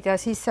migreenid ja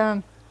siis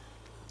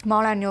ma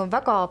olen ju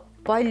väga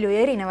palju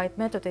erinevaid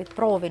meetodeid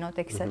proovinud,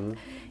 eks,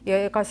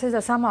 ja ka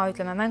seda sama,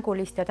 ütleme,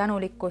 mängulist ja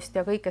tänulikkust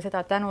ja kõike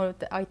seda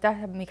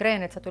aitäh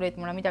migreen, et sa tulid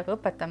mulle midagi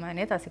õpetama ja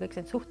nii edasi, kõik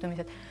need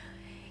suhtumised.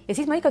 Ja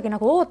siis ma ikkagi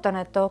nagu ootan,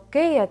 et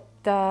okei,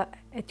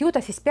 et ju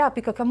ta siis peab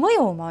ikkagi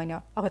mõjuma, on ju,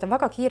 aga ta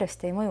väga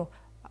kiiresti ei mõju.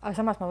 Aga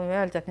samas ma võin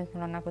öelda, et nüüd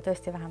mul on nagu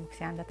tõesti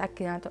vähemaks jäänud, et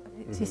äkki nad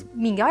siis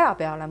mingi aja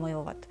peale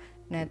mõjuvad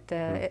need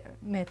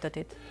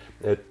meetodid.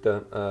 Et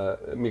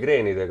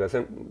migreenidega,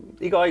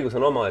 iga haigus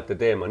on omaette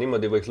teema,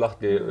 niimoodi võiks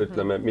lahti,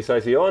 ütleme, mis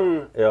asi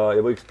on ja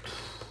võiks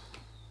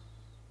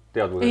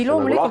teadvusesse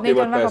nagu lahti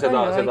võtta ja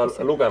seda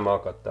lugema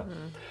hakata.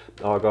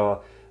 Aga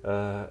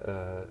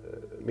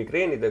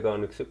migreenidega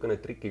on üks niisugune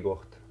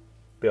trikikoht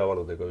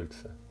peavaludega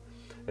üldse.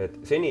 Et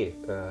seni,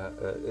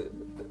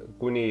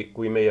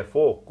 kui meie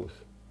fookus,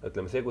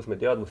 ütleme see, kus me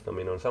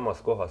teadvustamine on samas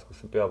kohas,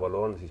 kus see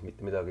peavalu on, siis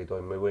mitte midagi ei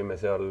toimu. Me võime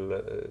seal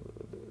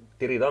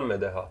tiritamme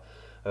teha,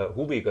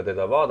 huviga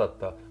teda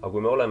vaadata, aga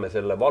kui me oleme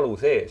selle valu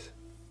sees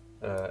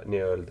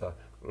nii-öelda,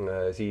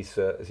 siis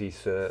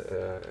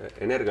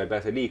energia ei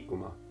pääse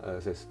liikuma,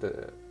 sest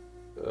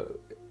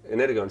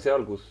energia on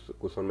seal,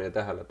 kus on meie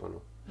tähelepanu.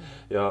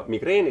 Ja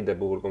migreenide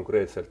puhul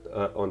konkreetselt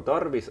on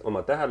tarvis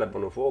oma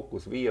tähelepanu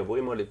fookus viia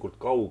võimalikult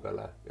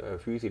kaugele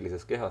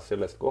füüsilises kehas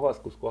sellest kohast,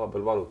 kus koha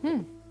peal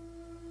valutab.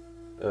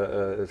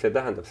 See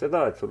tähendab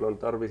seda, et sul on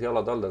tarvis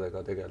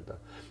jalataldadega tegeleda.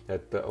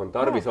 Et on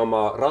tarvis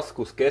oma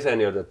raskuskese,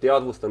 nii-öelda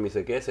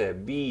teadvustamise kese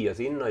viia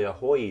sinna ja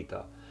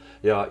hoida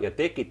ja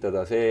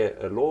tekitada see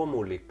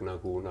loomulik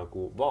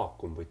nagu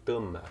vaakum või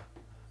tõmme.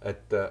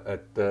 Et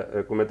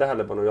kui me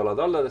tähelepanu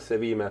jalataldadesse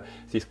viime,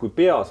 siis kui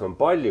peas on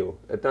palju,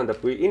 et tähendab,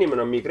 kui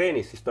inimene on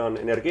migreenis, siis ta on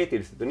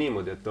energeetiliselt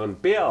niimoodi, et ta on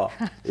pea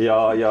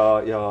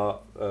ja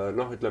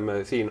noh, ütleme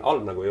siin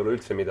all nagu ei ole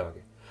üldse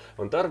midagi.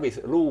 On tarvis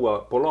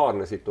luua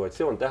polaarne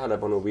situatsioon,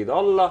 tähelepanu viida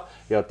alla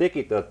ja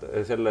tekitad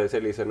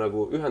sellise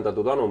nagu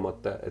ühendatud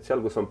anumate, et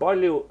seal, kus on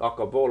palju,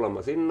 hakkab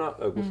voolama sinna,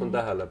 kus on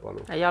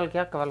tähelepanu. Jalg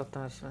ei hakka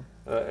valutama siis või?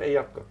 Ei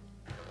hakka.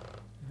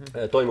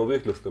 Toimub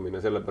ühtlustumine,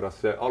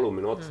 sellepärast see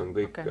alumine ots on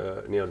kõik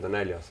nii-öelda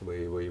näljas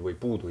või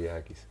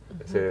puudujäägis.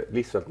 See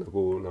lihtsalt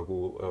nagu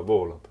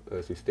voolab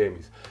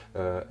süsteemis.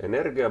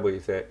 Energia või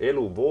see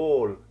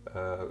eluvool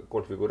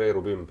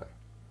konfigureerub ümber,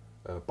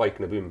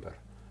 paikneb ümber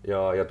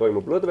ja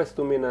toimub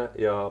lõdvestumine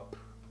ja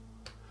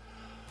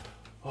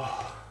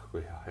kui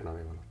hea, enam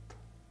ei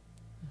valuta.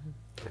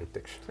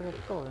 Näiteks. See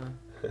võib proovima.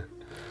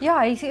 Ja,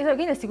 ei,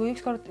 kindlasti kui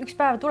üks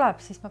päev tuleb,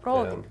 siis ma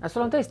proovin. Aga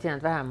sul on tõesti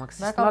jäänud vähemaks,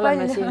 sest me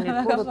oleme siin nüüd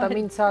puuduta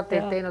mind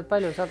saateid teinud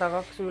palju,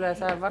 102 üle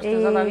 100, varsti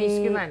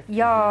 150.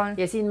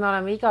 Ja siin me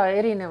oleme iga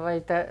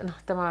erinevaid,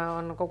 noh, tema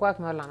on kogu aeg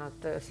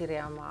möllanud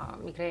Sirje oma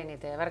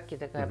migreenide ja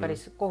värkidega ja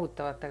päris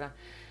kohutavatega.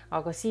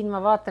 Aga siin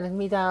ma vaatan, et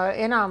mida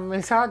enam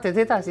saated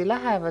edasi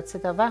lähevad,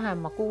 seda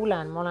vähem ma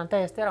kuulen, ma olen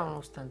täiesti ära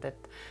unustanud,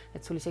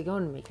 et sul isegi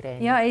on migreen.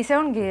 Ja ei, see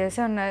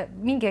on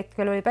mingi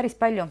hetkel oli päris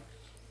palju.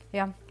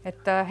 Jah,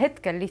 et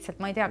hetkel lihtsalt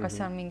ma ei tea, kas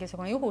see on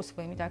mingisugune juhus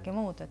või midagi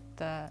muud,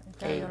 et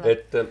ei ole.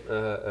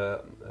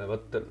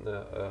 Võt,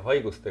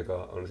 haigustega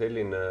on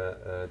selline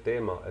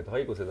teema, et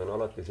haigused on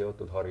alati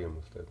seotud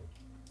harjumustega,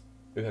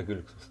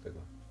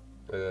 ühekülgsustega.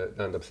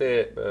 tähendab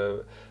see,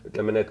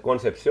 ütleme, need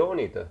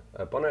kontseptsioonid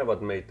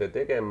panevad meid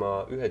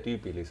tegema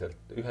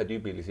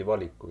ühetüübilisi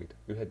valikuid,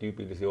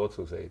 ühetüübilisi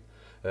otsuseid.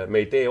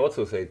 Me ei tee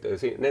otsuseid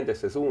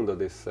nendesse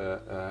suundadesse,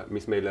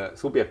 mis meile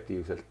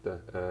subjektiivselt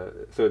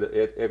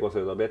ego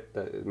söödab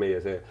ette, meie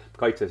see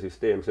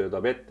kaitsesüsteem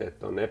söödab ette,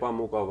 et on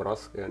ebamugav,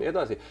 raske ja nii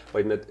edasi,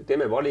 vaid me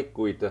teeme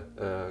valikuid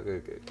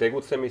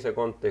tegutsemise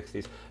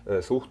kontekstis,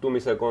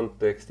 suhtumise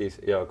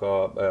kontekstis ja ka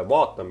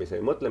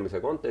vaatamise ja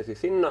mõtlemise kontekstis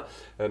sinna,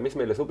 mis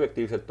meile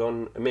subjektiivselt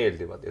on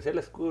meeldivad ja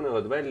sellest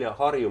kujunevad välja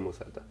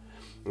harjumused.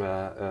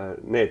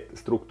 Need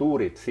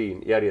struktuurid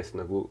siin järjest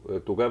nagu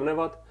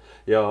tugevnevad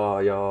ja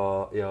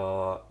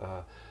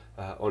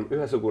on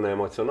ühesugune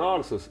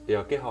emotsionaalsus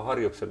ja keha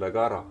harjub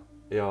sellega ära.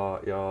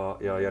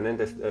 Ja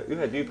nendest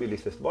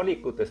ühetüübilistest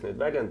valikutest need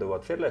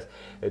väljenduvad selles,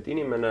 et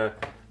inimene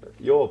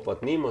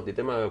joobvad niimoodi,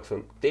 tema jaoks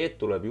on teed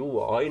tuleb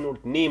juua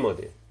ainult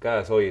niimoodi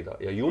käes hoida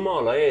ja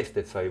jumala eest,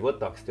 et sa ei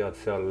võtaks tead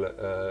seal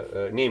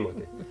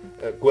niimoodi.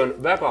 Kui on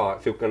väga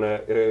siukene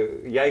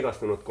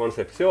jäigastunud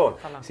kontseptsioon,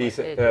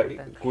 siis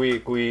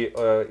kui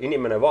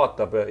inimene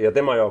vaatab ja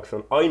tema jaoks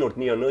on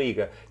ainult nii on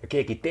õige ja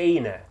keegi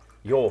teine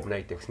joob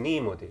näiteks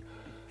niimoodi,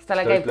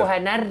 talle käib kohe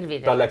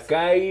närvidele. Talle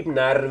käib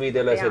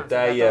närvidele see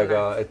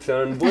täiega, et see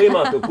on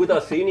võimatu,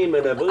 kuidas see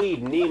inimene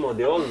võib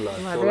niimoodi olla,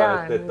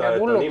 et ta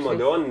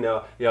niimoodi on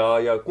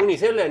ja kuni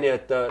selleni,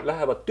 et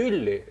lähevad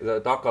tülli,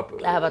 ta hakkab...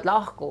 Lähevad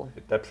lahku.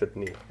 Täpselt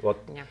nii, vot.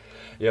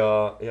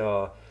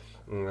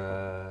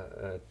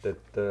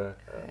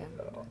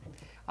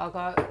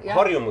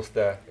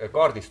 Harjumuste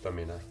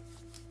kaardistamine.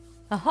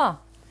 Ahaa.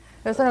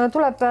 Ühesõnaga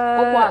tuleb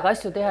kogu aeg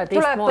asju teha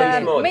teistmoodi.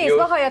 Tuleb mees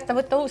maha jätta,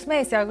 võtta uus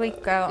mees ja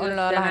kõik on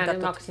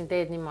lahendatud. Ma hakkasin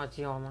teed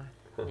niimoodi jooma.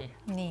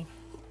 Nii.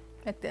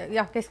 Et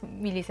jah, kes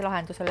millise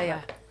lahenduse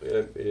leiab?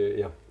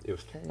 Jah,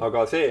 just.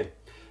 Aga see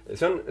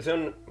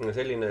on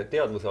selline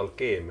teadvuse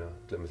alkeemia,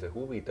 ütleme see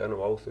huvi, tänu,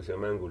 austus ja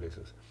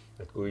mängulisus.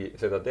 Et kui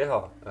seda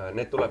teha,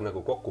 need tuleb nagu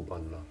kokku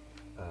panna.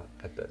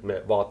 Et me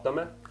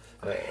vaatame,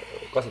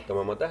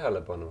 kasutame oma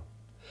tähelepanu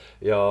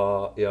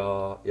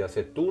ja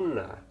see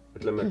tunne,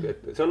 ütleme,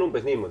 et see on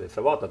umbes niimoodi, et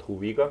sa vaatad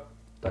huviga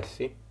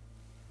tassi,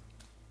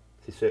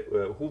 siis see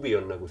huvi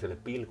on nagu selle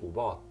pilgu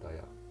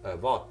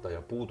vaataja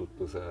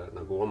puudutuse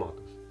nagu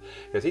omadus.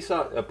 Ja siis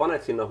sa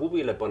paned sinna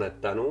huvile, paned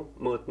tänu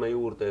mõõtme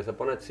juurde ja sa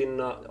paned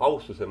sinna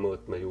austuse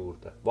mõõtme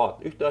juurde.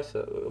 Ühte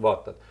asja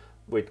vaatad,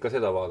 võid ka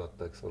seda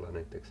vaadata, eks ole,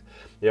 näiteks.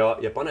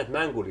 Ja paned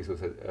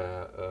mängulisuse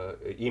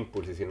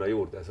impulsi sinna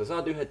juurde ja sa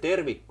saad ühe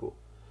terviku,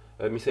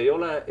 mis ei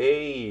ole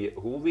ei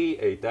huvi,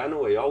 ei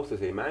tänu, ei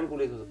austus, ei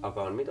mängulisus,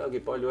 aga on midagi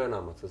palju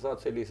enamat. Sa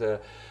saad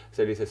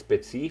sellise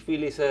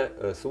spetsiifilise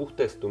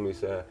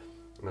suhtestumise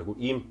nagu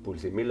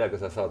impulsi, millega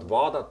sa saad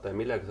vaadata ja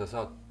millega sa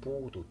saad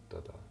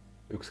puudutada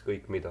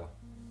ükskõik mida.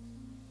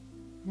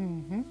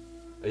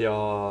 Ja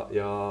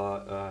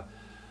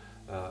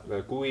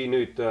kui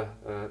nüüd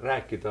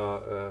rääkida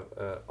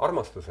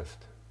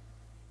armastusest,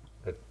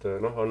 et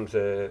on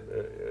see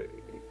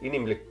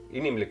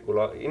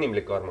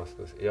inimlik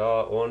armastus ja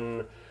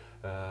on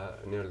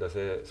nii-öelda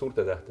see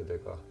suurte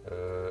tähtedega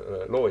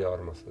looja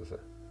armastuse,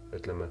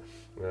 ütleme,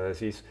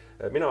 siis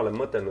mina olen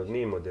mõtelnud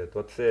niimoodi, et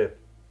võt see,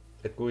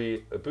 et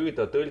kui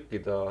püüda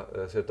tõlkida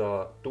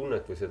seda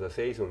tunnet või seda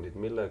seisundit,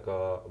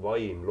 millega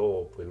vaim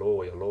loob või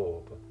looja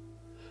loob,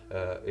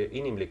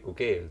 inimlikku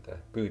keelde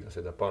püüda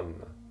seda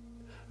panna,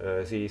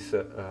 siis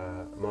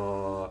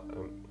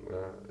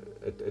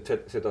et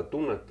seda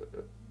tunnet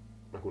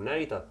nagu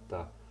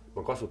näidata,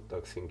 ma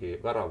kasutaksingi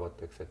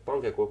väravateks, et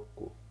pange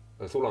kokku,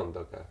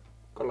 sulandage,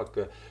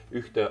 kallake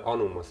ühte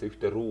anumasse,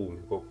 ühte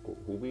ruumi kokku,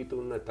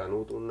 huvitunne,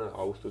 tänutunne,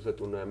 austuse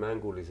tunne,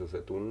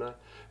 mängulisuse tunne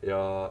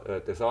ja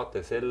te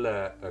saate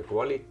selle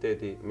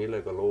kvaliteedi,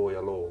 millega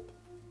looja loob,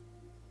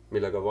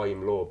 millega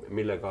vaim loob,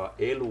 millega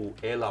elu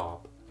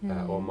elab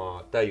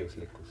oma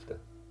täiuslikkust.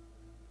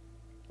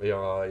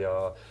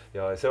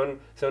 Ja see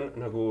on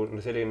nagu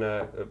selline,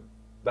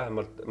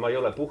 vähemalt ma ei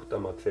ole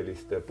puhtamat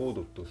sellist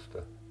puudutust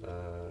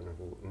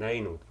nagu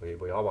näinud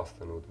või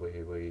avastanud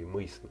või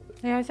mõistnud.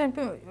 Ja see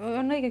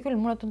on õige küll,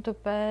 mulle tundub,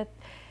 et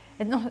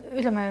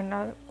ütleme,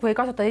 kui ei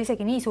kasuta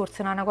isegi nii suurt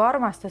sõna nagu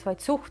armastus, vaid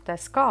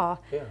suhtes ka.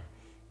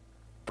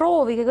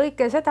 Proovige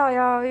kõike seda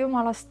ja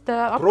jumalast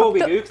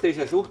proovige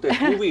üksteise suhtes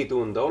huvi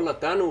tunda, olla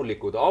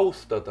tänulikud,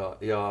 austada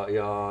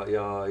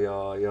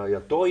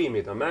ja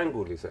toimida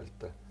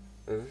mänguliselt.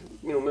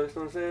 Minu meelest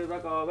on see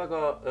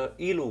väga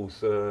ilus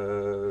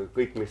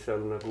kõik, mis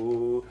seal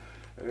nagu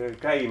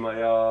käima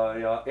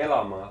ja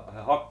elama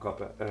hakkab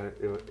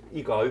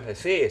iga ühe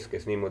sees,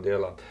 kes niimoodi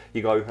elab,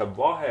 iga ühe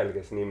vahel,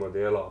 kes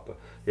niimoodi elab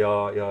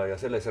ja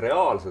selles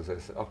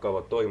reaalsuses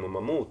hakkavad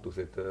toimuma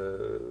muutused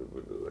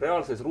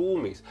reaalses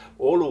ruumis,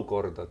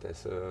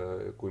 olukordades,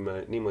 kui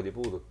me niimoodi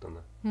puudutame.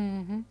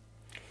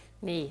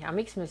 Nii, aga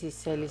miks me siis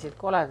selliseid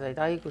koledaid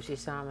haigusi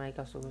saame,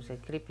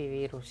 igasuguseid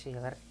gripiviirusi ja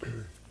värki?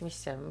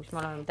 Mis ma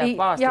olen midagi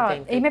pahasti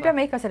teinud? Ei, me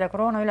peame ikka selle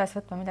koroona üles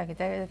võtma, midagi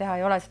teha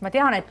ei ole, sest ma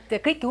tean, et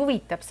kõiki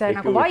huvitab see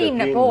nagu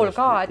vaimne pool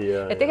ka,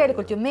 et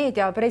tegelikult ju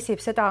meedia pressib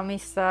seda,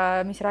 mis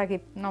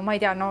räägib, ma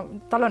ei tea,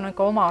 tal on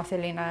ikka oma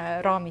selline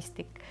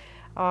raamistik.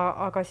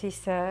 aga siis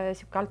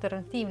sihuke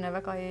alternatiivne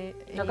väga ei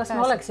no kas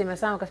me oleksime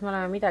saanud, kas me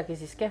oleme midagi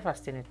siis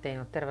kehvasti nüüd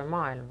teinud, terve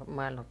maailm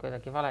mõelnud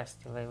kuidagi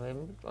valesti või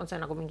on see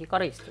nagu mingi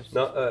karistus?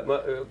 No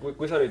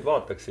kui sa nüüd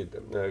vaataksid,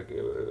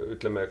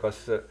 ütleme,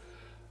 kas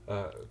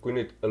kui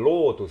nüüd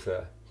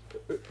looduse,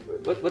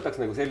 võtaks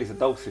nagu sellise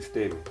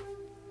taustsüsteemi,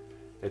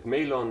 et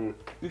meil on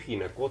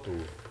ühine kodu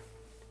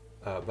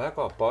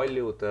väga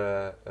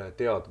paljude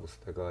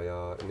teadvustega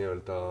ja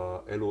nii-öelda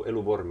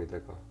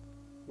eluvormidega.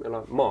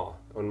 Maa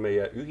on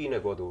meie ühine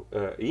kodu,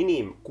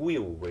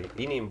 inimkuju või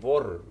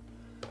inimvorm,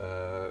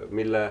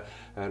 mille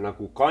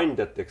nagu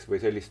kandjateks või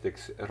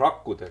sellisteks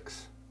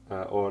rakkudeks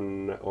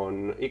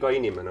on iga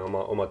inimene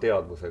oma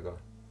teadvusega.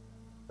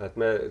 Et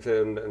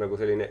see on nagu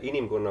selline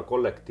inimkonna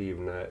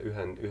kollektiivne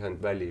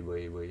ühendväli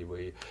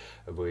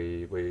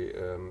või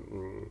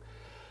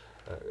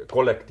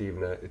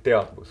kollektiivne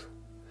teadvus.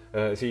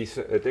 Siis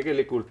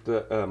tegelikult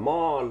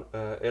maal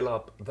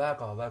elab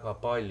väga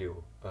palju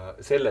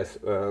selles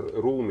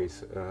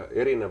ruumis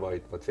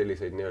erinevaid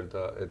selliseid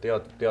nii-öelda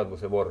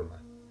teadvuse vorme.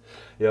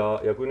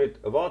 Ja kui nüüd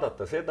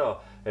vaadata seda,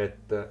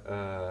 et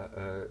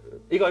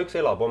igaüks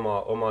elab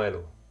oma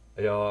elu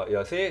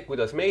ja see,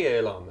 kuidas meie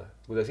elame,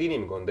 kuidas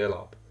inimkond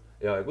elab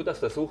ja kuidas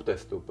ta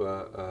suhtestub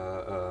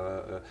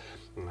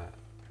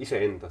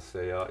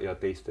iseendasse ja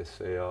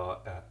teistesse ja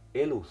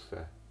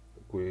elusse,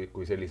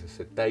 kui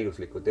sellisesse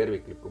täiuslikku,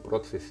 terviklikku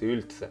protsessi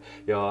üldse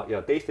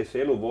ja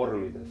teistesse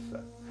eluvormidesse.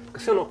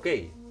 Kas see on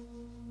okei?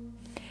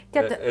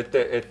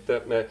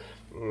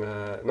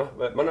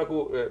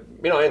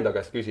 Mina enda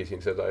käest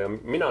küsisin seda ja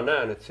mina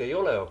näen, et see ei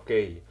ole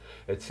okei.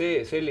 Et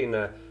see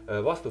selline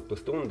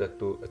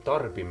vastutustundetu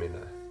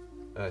tarbimine,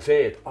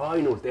 see, et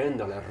ainult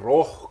endale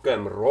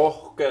rohkem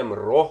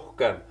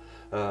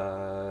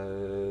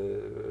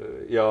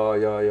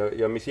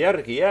ja mis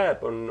järgi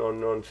jääb,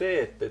 on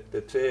see,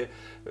 et see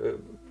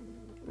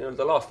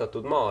nii-öelda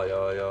laastatud maa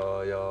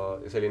ja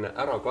selline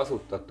ära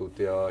kasutatud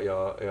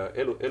ja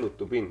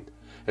elutu pind.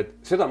 Et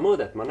seda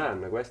mõõdet ma näen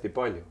nagu hästi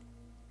palju.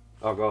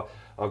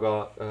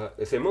 Aga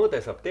see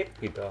mõõde saab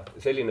tekkida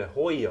selline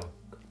hoiak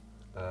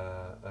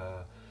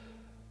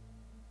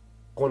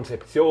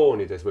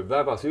kontseptsioonides või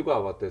väga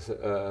sügavates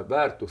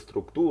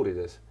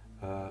väärtusstruktuurides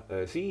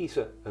siis,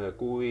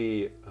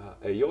 kui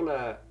ei ole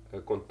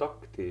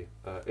kontakti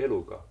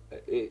eluga.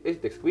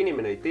 Esiteks, kui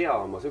inimene ei tea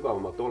oma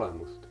sügavamat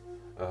olemust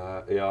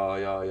ja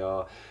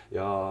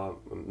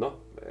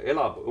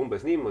elab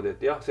umbes niimoodi,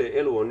 et jah, see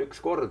elu on üks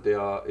kord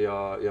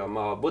ja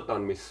ma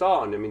võtan, mis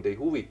saan ja mind ei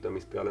huvita,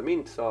 mis peale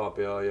mind saab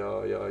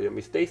ja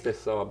mis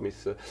teistest saab,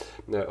 mis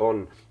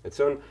on. Et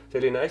see on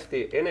selline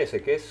hästi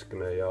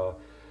enesekeskne ja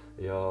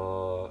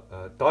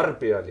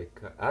tarbijalik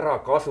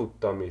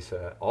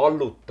ärakasutamise,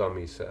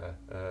 allutamise,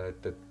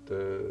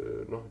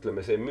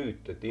 ütleme see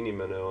müüt, et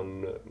inimene on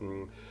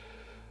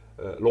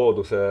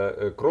looduse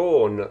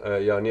kroon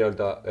ja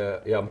nii-öelda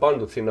ja on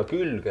pandud sinna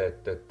külge,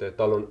 et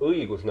tal on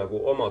õigus nagu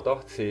oma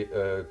tahtsi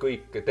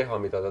kõik teha,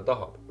 mida ta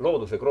tahab.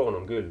 Looduse kroon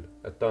on küll,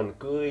 et ta on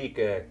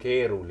kõige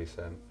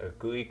keerulisem,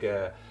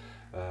 kõige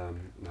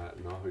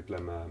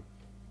ütleme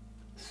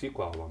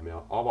sügavam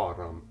ja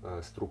avaram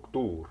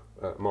struktuur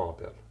maa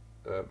peal.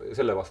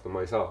 Selle vastu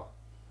ma ei saa.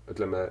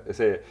 Ütleme,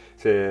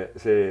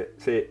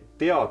 see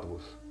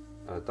teadvus,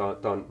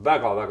 ta on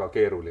väga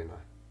keeruline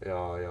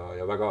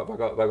ja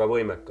väga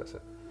võimekas.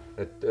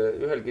 Et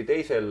ühelgi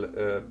teisel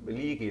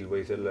liigil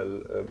või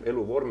sellel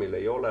eluvormil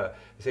ei ole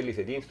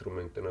selliseid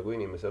instrumente, nagu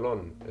inimesel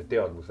on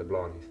teadvuse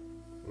plaanis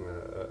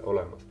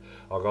olemas.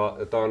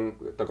 Aga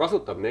ta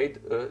kasutab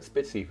neid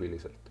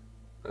spetsiifiliselt.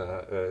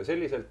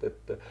 Selliselt,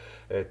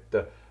 et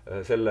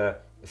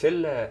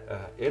selle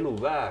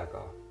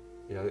eluväega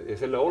ja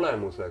selle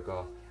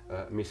olemusega,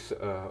 mis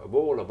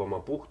voolab oma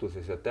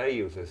puhtuses ja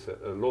täiuses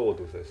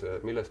looduses,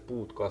 millest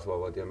puud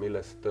kasvavad ja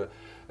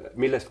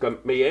millest ka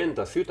meie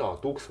enda süda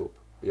tuksub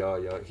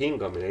ja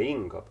hingamine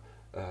hingab.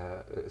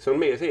 See on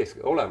meie sees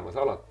olemas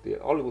alati,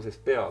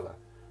 algusest peale,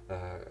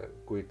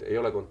 kuid ei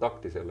ole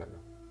kontakti sellega.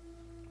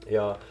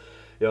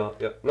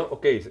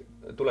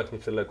 Tuleks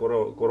nüüd selle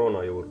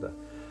koroona juurde.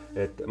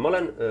 Et ma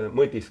olen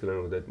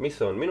mõtisklenud, et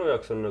mis on, minu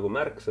jaoks on nagu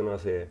märksõna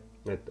see,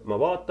 et ma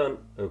vaatan,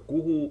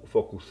 kuhu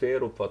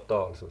fokusseerub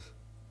fataalsus.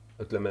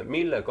 Ütleme,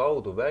 mille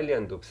kaudu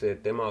väljendub see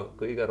tema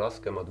kõige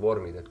raskemad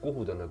vormid, et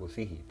kuhu ta nagu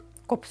sihib.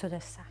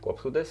 Kopsudesse.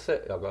 Kopsudesse,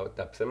 aga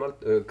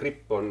täpsemalt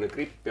gripp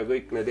ja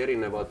kõik need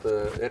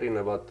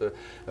erinevad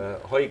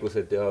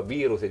haigused ja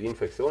viirused,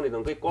 infektsioonid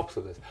on kõik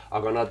kopsudes.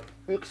 Aga nad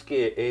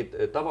ükski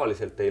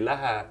tavaliselt ei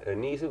lähe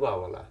nii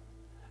sügavale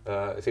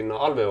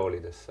sinna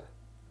alveoolidesse.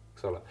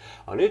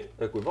 Aga nüüd,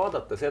 kui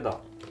vaadata seda,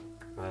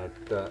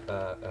 et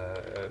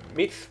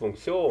mis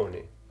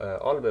funktsiooni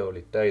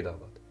alveoolid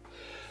täidavad.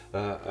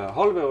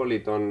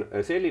 Alveoolid on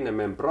selline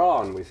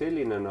membraan või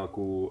selline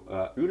nagu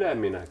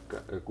üleminek,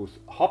 kus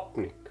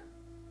hapnik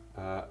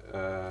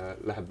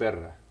läheb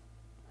verre.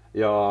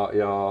 Ja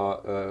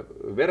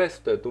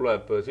verest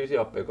tuleb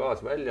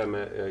süsihappegaas välja,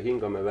 me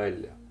hingame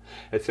välja.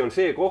 Et see on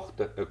see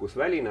koht, kus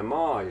väline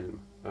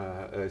maailm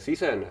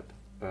siseneb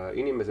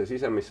inimese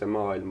sisemisse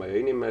maailma ja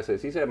inimese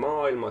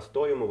sisemaailmas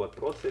toimuvad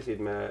protsessid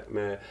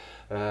me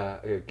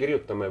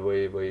kirjutame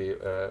või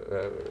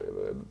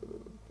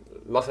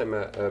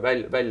laseme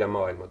välja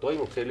maailma,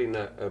 toimub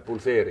selline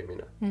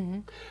pulseerimine.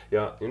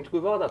 Ja nüüd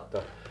kui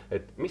vaadata,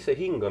 et mis see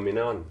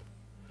hingamine on,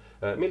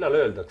 millal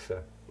öeldakse,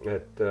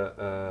 et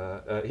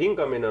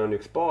hingamine on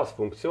üks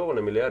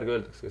baasfunktsioone, mille järgi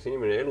öeldakse, kas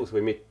inimene elus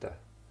või mitte.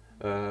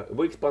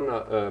 Võiks panna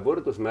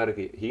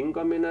võrdusmärgi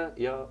hingamine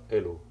ja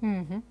elu.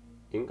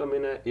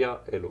 Hingamine ja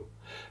elu.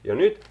 Ja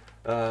nüüd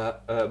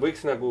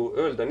võiks nagu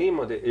öelda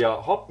niimoodi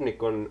ja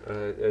hapnik on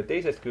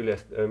teisest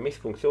küljest, mis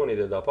funktsiooni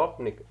teeb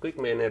hapnik, kõik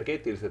meie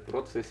energeetilised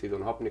protsessid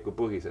on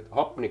hapnikupõhised.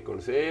 Hapnik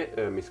on see,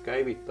 mis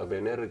käivitab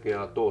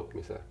energia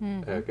tootmise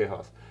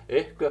kehas.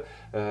 Ehk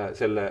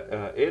selle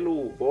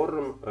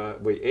eluvorm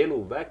või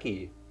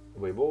eluvägi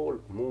või vool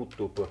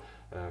muutub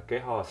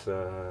kehas,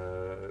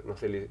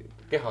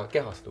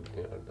 kehastub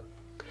nii-öelda.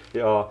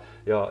 Ja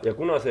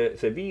kuna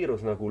see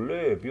viirus nagu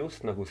lööb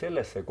just nagu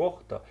sellesse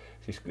kohta,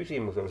 siis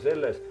küsimus on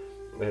selles,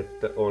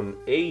 et on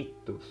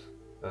eitus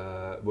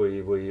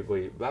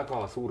või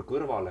väga suur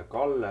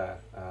kõrvalekalle,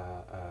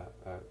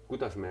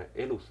 kuidas me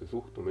elusse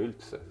suhtume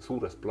üldse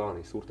suures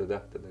plaanis, suurte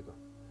tähtedega.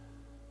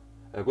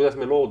 Kuidas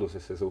me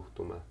loodusesse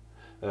suhtume,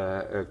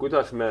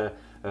 kuidas me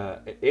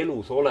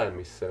elus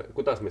olemisse,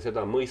 kuidas me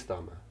seda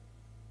mõistame.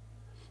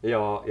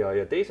 Ja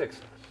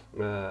teiseks,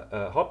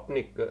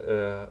 hapnik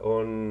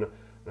on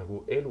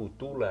nagu elu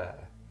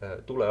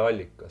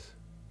tuleallikas.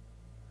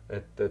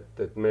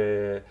 Et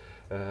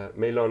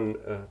meil on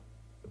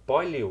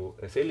palju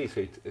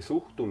selliseid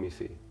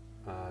suhtumisi,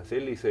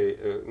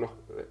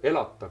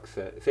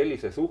 elatakse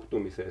sellise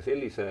suhtumise,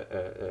 sellise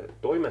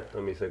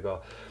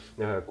toimetamisega,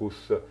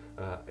 kus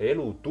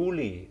elu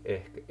tuli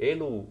ehk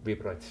elu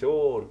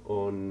vibratsioon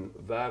on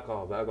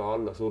väga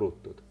alla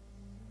surutud.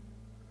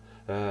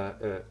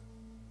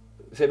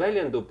 See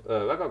väljendub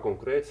väga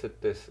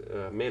konkreetsetes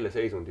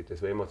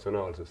meeleseisundites või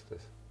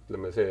emotsionaalsustes.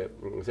 Ütleme see,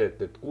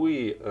 et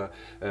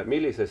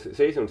millises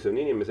seisundis on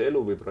inimese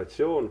elu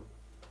vibratsioon,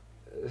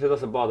 seda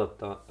saab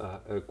vaadata,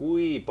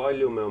 kui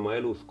palju me oma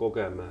elus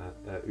kogeme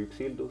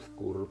üksildust,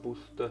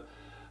 kurbust,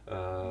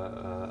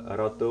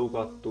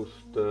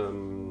 äratõugatust,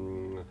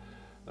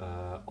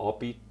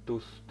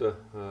 abitust,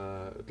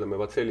 ütleme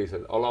vaat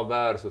sellisel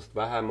alaväärsust,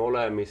 vähem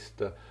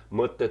olemist,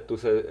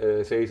 mõttetuse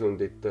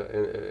seisundit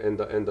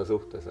enda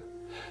suhtes.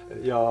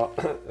 Ja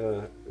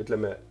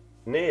ütleme,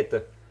 need,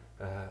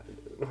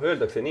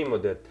 öeldakse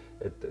niimoodi,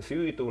 et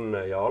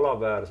süütunne ja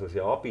alaväärsus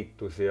ja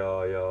abitus ja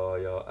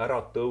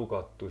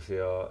äratõugatus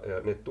ja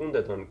need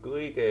tunded on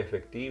kõige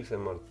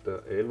efektiivsemalt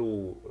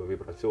elu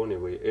vibratsiooni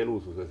või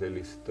elususe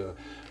sellist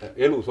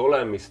elus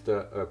olemist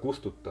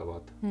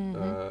kustutavad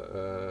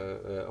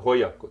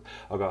hoiakud.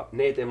 Aga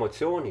need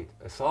emotsioonid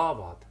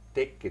saavad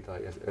tekkida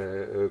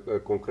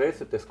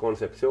konkreetsetest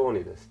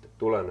kontseptsioonidest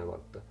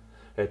tulenevalt.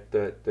 Et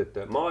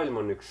maailm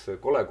on üks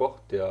kole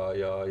koht ja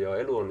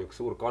elu on üks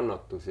suur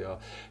kannatus ja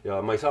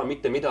ma ei saa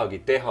mitte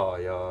midagi teha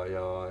ja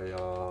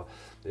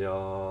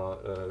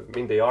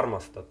mind ei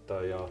armastata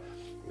ja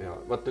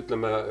vaat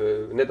ütleme,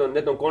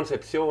 need on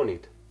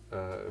kontseptsioonid,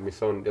 mis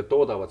on ja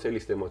toodavad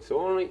sellist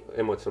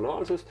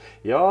emotsionaalsust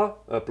ja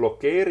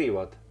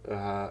blokeerivad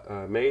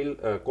meil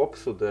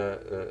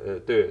kopsude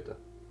tööd.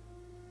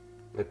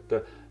 Et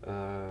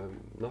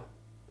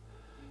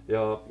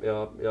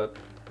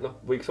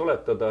võiks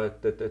oletada,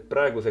 et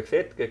praeguseks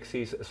hetkeks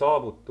siis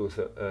saavutus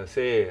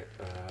see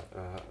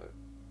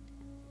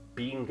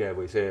pinge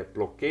või see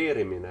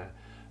blokeerimine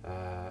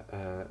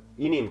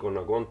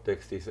inimkonna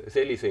kontekstis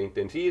sellise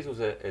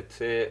intensiivsuse, et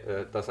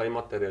ta sai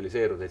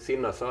materialiseeruda, et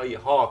sinna sai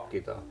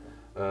haakida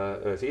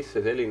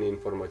sisse selline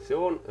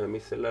informatsioon,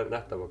 mis selle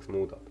nähtavaks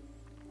muudab.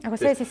 Aga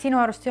see siis sinu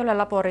arust ei ole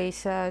laboris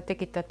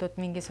tekitatud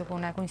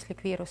mingisugune kunstlik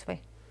viirus või?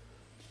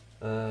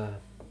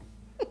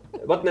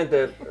 Vaat nende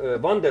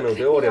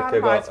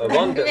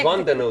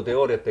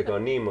vandenõuteooriatega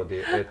on niimoodi,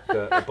 et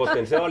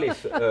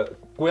potentsiaalis,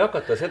 kui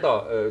hakata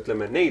seda,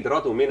 ütleme, neid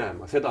radu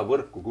minema, seda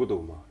võrku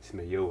kuduma, siis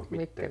me ei jõua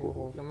mitte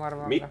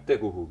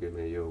kuhugi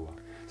me ei jõua.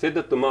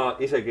 Seetõttu ma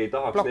isegi ei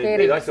tahaks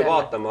neid asju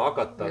vaatama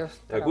hakata,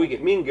 kuigi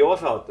mingi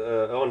osad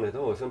on, et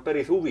see on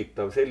päris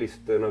huvitav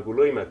sellist nagu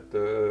lõimet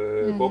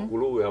kokku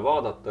luua ja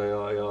vaadata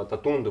ja ta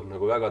tundub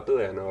nagu väga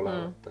tõene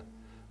olevat.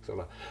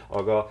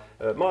 Aga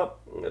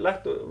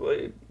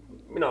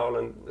mina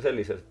olen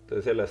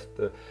sellest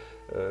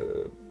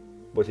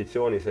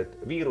positioonis, et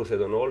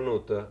viirused on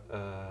olnud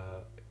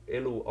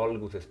elu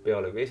algusest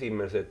peale, kui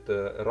esimesed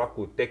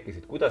rakud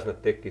tekkisid, kuidas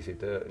nad tekkisid,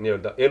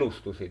 nii-öelda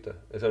elustusid,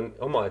 see on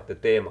omaette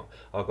teema,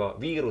 aga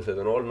viirused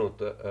on olnud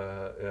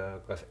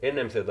kas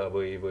ennem seda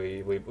või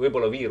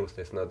võib-olla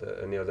viirustest nad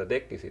nii-öelda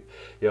tekkisid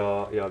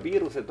ja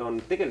viirused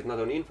on, tegelikult nad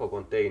on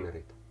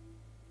infokonteinerid.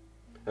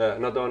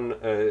 Nad on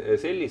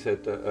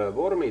sellised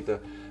vormid,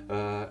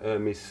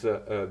 mis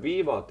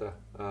viivad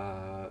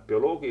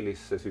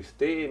bioloogilisse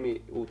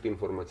süsteemi uut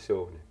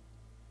informatsiooni.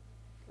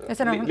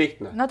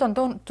 Lihtne. Nad on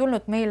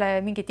tulnud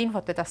meile mingit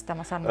infot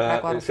edastama saanud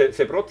praegu aru.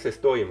 See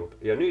protsess toimub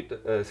ja nüüd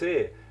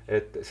see,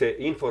 et see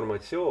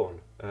informatsioon,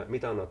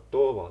 mida nad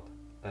toovad,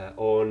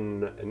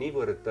 on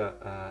niivõrd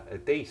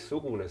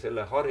teistsugune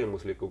selle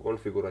harjumusliku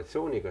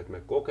konfiguratsiooniga, et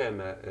me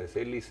kogeme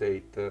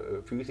selliseid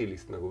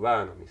füüsilist nagu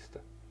väänamist.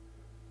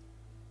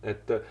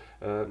 Et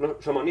noh,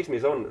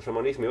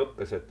 šamanismi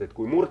õppes, et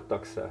kui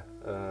murtakse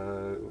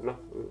noh,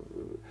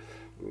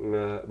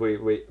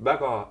 või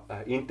väga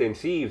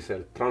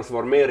intensiivselt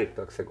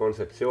transformeeritakse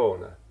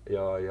kontseptsioone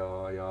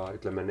ja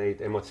ütleme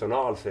neid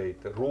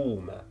emotsionaalseid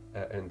ruume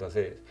enda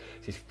sees,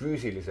 siis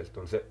füüsiliselt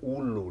on see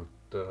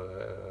hullult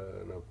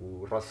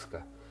nagu raske.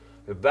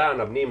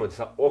 Väänab niimoodi,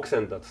 sa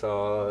oksendad, sa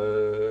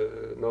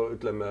no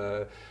ütleme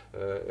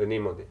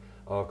niimoodi,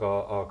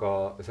 aga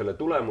selle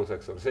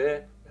tulemuseks on see,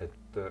 et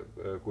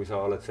kui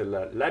sa oled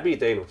selle läbi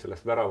teinud,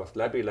 sellest väravast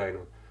läbi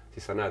läinud,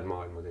 siis sa näed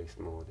maailma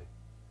teistmoodi.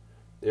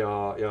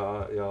 Ja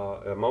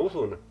ma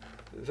usun,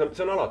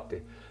 see on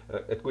alati,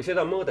 et kui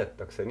seda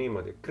mõõdetakse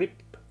niimoodi,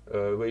 gripp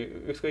või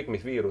ükskõik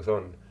mis viirus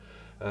on,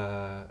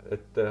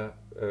 et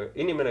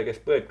inimene, kes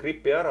põeb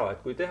grippi ära,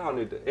 et kui teha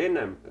nüüd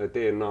ennem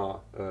DNA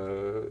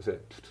see,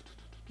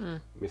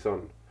 mis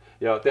on,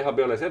 ja teha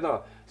peale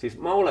seda, siis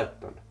ma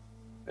oletan,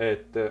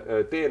 et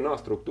DNA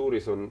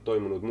struktuuris on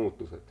toimunud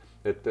muutused.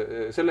 Et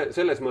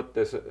selles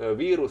mõttes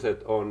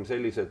viirused on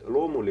sellised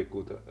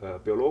loomulikud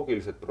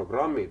bioloogilised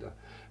programmid,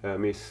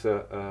 mis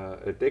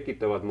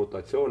tekitavad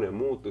mutatsioone ja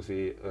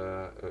muutusi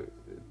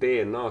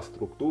DNA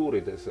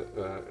struktuurides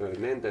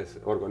nendes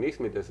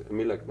organismides,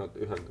 millega nad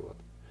ühenduvad.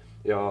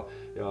 Ja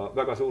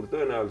väga suur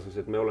tõenäosus,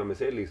 et me oleme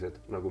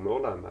sellised, nagu me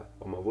oleme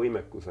oma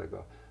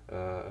võimekusega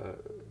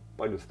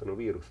paljustanud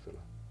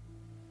viirustele.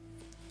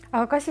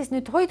 Aga kas siis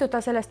nüüd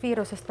hoiduda sellest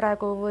viirusest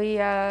praegu või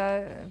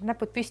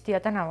näpud püsti ja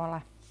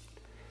tänavale?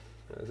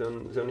 See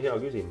on hea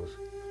küsimus.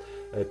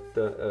 Et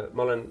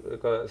ma olen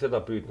ka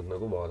seda püüdnud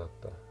nagu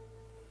vaadata.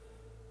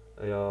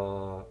 Ja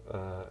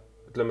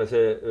ütleme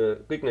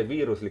kõik need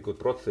viiruslikud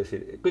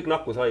protsessid, kõik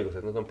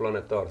nakkushaigused, nad on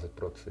planetaarsed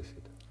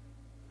protsessid.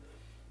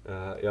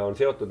 Ja on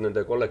seotud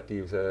nende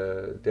kollektiivse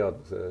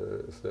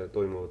teadvuses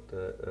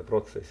toimuvate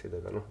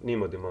protsessidega. Noh,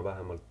 niimoodi ma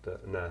vähemalt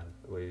näen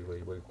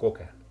või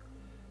kogen.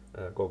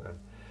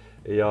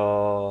 Ja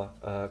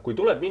kui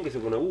tuleb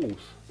mingisugune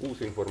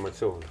uus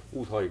informatsioon,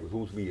 uus haigus,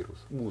 uus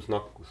viirus, uus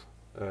nakkus,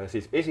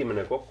 siis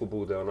esimene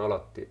kokkupuude on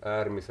alati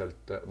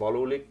äärmiselt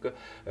valulik,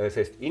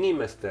 sest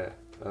inimeste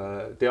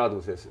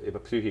teadvuses ja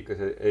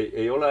psüühikas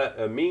ei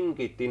ole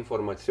mingit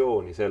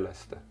informatsiooni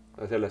sellest,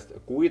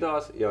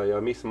 kuidas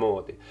ja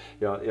mismoodi.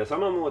 Ja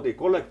samamoodi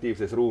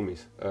kollektiivses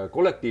ruumis,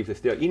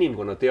 kollektiivsest ja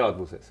inimkonna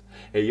teadvuses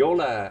ei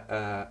ole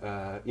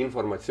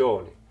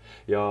informatsiooni.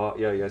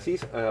 Ja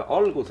siis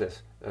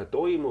alguses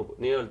toimub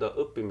nii-öelda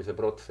õppimise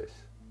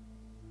protsess.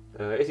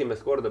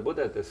 Esimest korda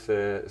põdedes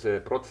see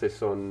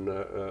protsess on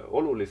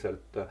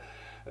oluliselt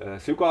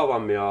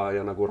sügavam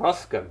ja nagu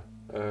raskem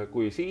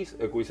kui siis,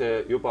 kui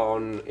see juba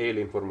on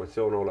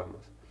eelinformatsioon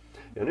olemas.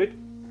 Ja nüüd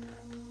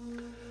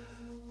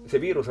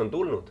see viirus on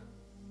tulnud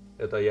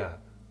ja ta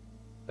jääb.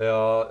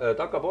 Ja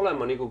ta hakkab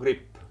olema nagu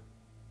gripp.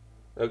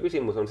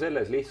 Küsimus on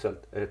selles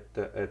lihtsalt, et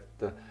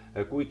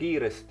kui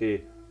kiiresti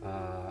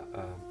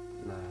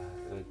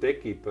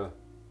tekib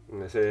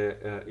see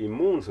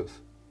immuunsus.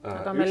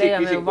 Aga me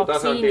leiame ju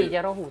vaktsiinid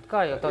ja rohud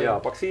ka ju toimub. Ja,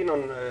 vaktsiin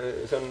on,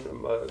 see on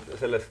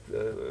sellest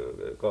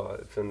ka,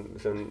 see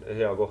on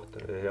hea koht,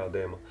 hea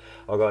teema.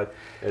 Aga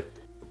et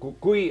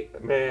kui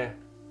me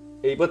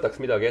ei võtaks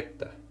midagi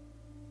ette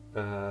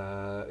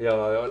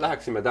ja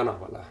läheksime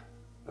tänavale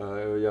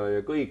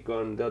ja kõik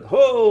on tead,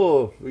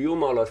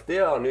 jumalast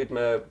hea, nüüd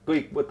me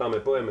kõik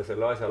põeme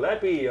selle asja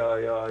läbi ja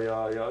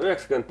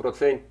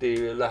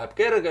 90% läheb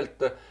kergelt,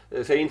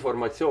 see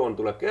informatsioon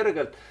tuleb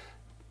kergelt,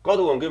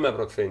 kadu on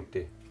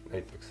 10%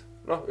 näiteks,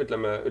 noh,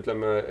 ütleme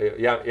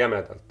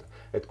jämedalt,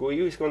 et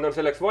kui ühiskond on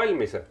selleks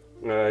valmis,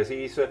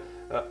 siis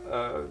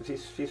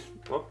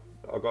noh,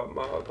 aga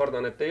ma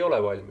kardan, et ei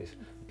ole valmis,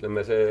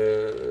 ütleme see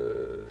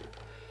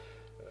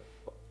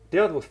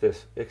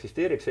teadvustes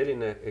eksisteerib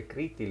selline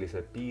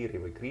kriitilise piiri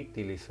või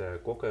kriitilise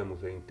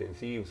kogemuse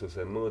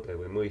intensiivsuse mõõde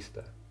või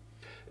mõiste.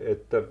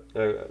 Et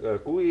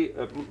kui,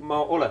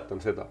 ma oletan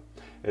seda,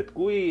 et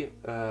kui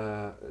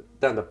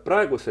tähendab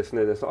praegusest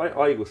nendest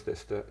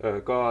haigustest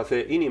ka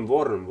see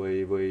inimvorm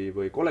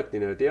või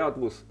kollektiivne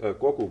teadvus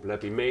kogub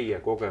läbi meie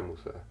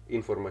kogemuse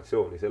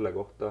informatsiooni selle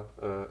kohta,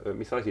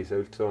 mis asi see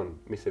üldse on,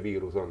 mis see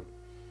viirus on.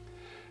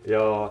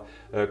 Ja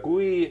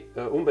kui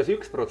umbes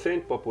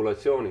 1%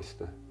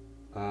 populatsioonist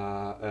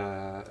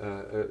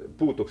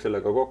puutub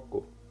sellega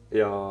kokku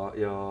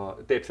ja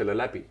teeb selle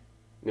läbi,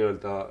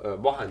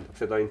 nii-öelda vahendab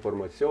seda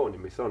informatsiooni,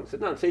 mis on,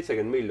 seda on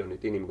 70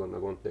 miljonit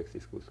inimkonna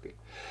kontekstis kuskil.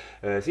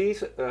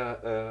 Siis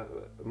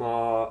ma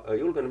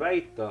julgen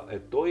väita,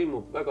 et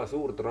toimub väga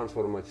suur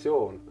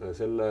transformatsioon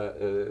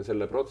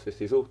selle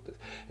protsessi suhtes.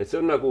 Et see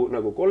on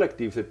nagu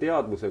kollektiivse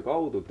teadvuse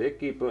kaudu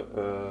tekib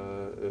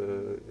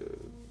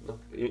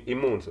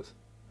immuunsus.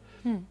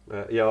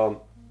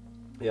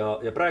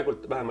 Ja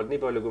praegult vähemalt nii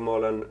palju, kui ma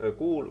olen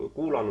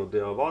kuulanud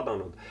ja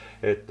vaadanud,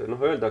 et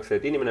noh, öeldakse,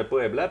 et inimene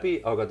põeb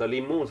läbi, aga tal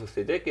immuunsust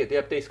ei teki, et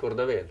jääb teist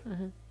korda veel.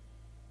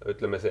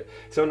 ütleme see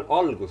on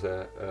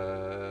alguse,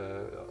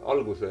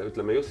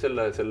 ütleme just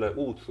selle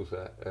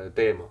uudsuse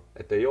teema,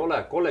 et ei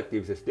ole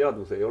kollektiivses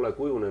teadvus ei ole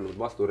kujunenud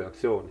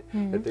vastureaktsiooni,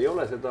 et ei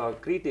ole seda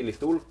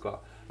kriitilist hulka,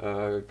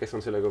 kes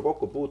on sellega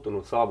kokku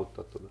puutunud,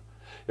 saavutatud.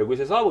 Ja kui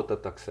see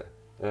saavutatakse,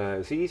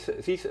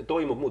 siis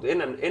toimub muud.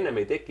 Ennem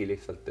ei teki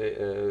lihtsalt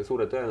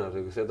suure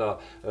tõenäosusega seda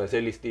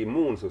sellist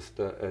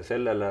immuunsust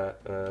sellele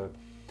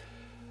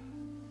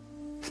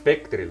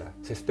spektrile,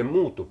 sest see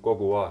muutub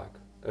kogu aeg.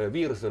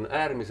 Viirused on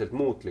äärmiselt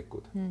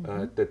muutlikud.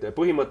 Et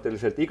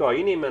põhimõtteliselt iga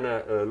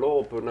inimene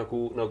loob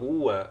nagu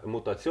uue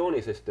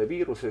mutatsiooni, sest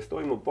viiruses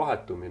toimub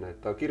vahetumine, et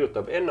ta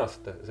kirjutab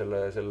ennast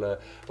selle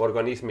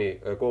organismi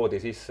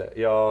koodi sisse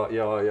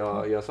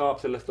ja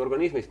saab sellest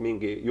organismist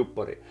mingi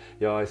juppari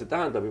ja see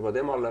tähendab juba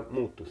temale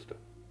muutust.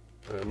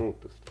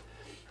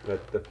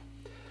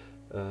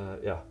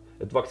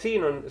 Et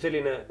vaktsiin on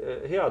selline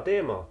hea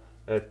teema,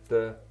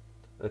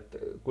 et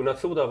kui nad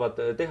suudavad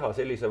teha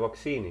sellise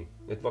vaktsiini,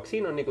 et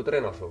vaktsiin on nagu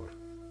trenasoor.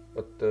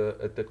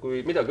 Et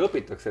kui midagi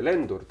õpitakse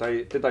lendur,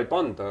 teda ei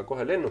panda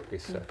kohe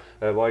lennukisse,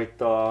 vaid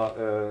ta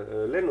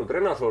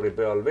lennutrenasoori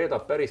peal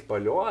veedab päris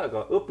palju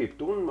aega, õpib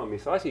tundma,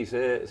 mis asi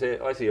see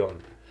asi on.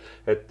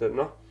 Et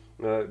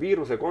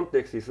viiruse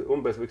kontekstis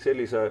umbes võiks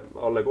sellise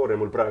allegooria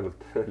mul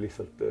praegult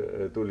lihtsalt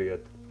tuli,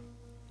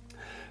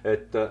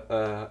 et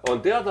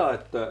on teada,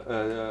 et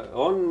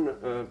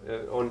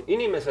on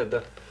inimesed,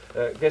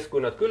 kes kui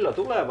nad külla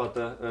tulevad,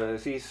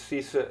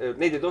 siis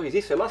neid ei tohi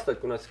sisse lasta, et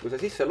kui sa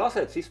sisse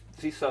lased,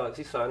 siis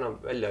sa enam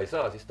välja ei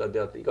saa, siis ta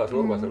tead, igas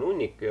nurgas on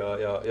hunnik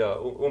ja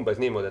umbes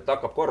niimoodi, et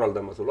hakkab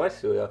korraldama sul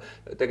asju ja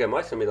tegema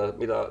asju,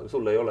 mida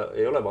sul ei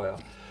ole vaja.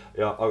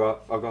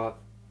 Aga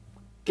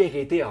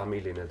keegi ei tea,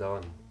 milline ta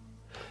on.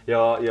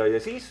 Ja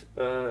siis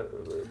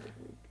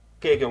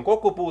keegi on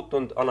kokku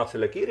puutunud, annab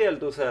selle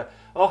kirjelduse,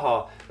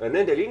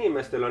 nendel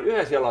inimestel on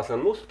ühes jalas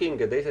on must king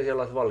ja teises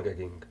jalas valge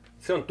king.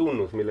 See on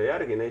tunnus, mille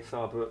järgi neid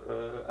saab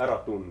ära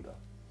tunda.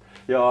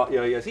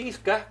 Ja siis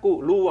kähku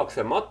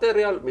luuakse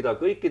materjal, mida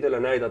kõikidele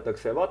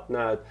näidatakse.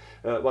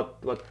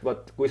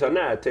 Kui sa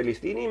näed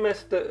sellist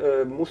inimest,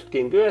 must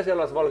king ühes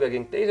jalas, valge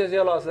king teises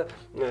jalas,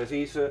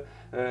 siis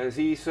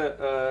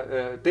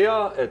tea,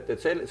 et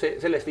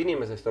sellest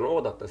inimesest on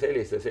oodata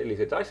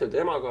selliseid asju,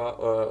 temaga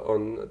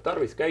on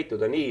tarvis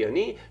käituda nii ja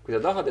nii, kui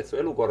sa tahad, et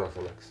su elu korras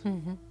oleks.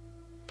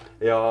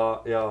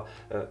 Ja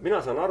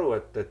mina saan aru,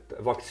 et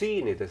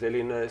vaktsiinide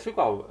selline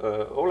sügav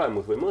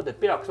olemus või mõõde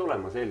peaks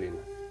olema selline,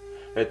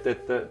 et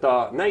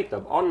ta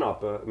näitab,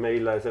 annab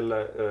meile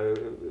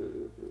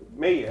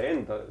meie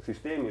enda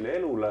süsteemile,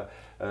 elule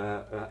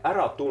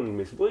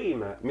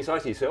äratundmisvõime, mis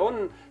asi see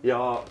on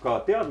ja ka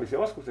teadmise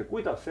ja oskuse,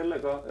 kuidas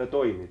sellega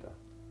toimida.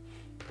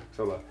 Eks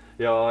ole?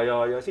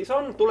 Ja siis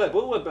tuleb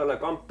õue peale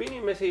kamp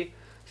inimesi,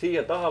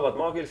 siia tahavad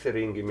maagilise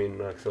ringi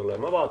minna, eks ole.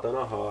 Ma vaatan,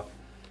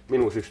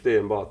 minu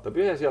süsteem vaatab,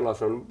 ühes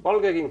jalas on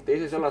valge king,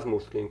 teises jalas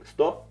must king.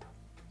 Stopp.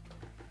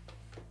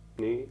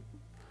 Nii.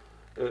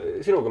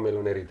 Sinuga meil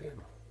on eri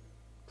teema,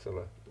 eks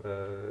ole,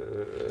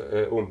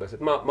 umbes.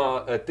 Et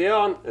ma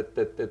tean,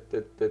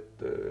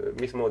 et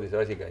mismoodi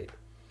see asi käib.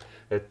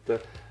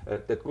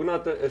 Et kui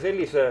nad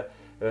sellise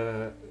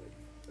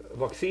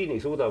vaktsiini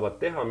suudavad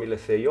teha,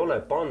 millesse ei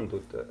ole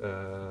pandud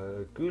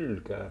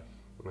külge,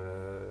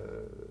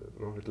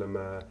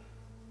 ütleme,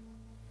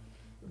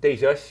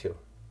 teisi asju,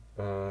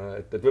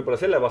 et võib-olla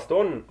selle vastu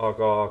on,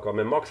 aga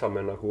me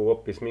maksame nagu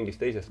hoopis mingist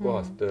teisest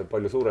kohast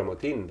palju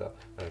suuremat hinda,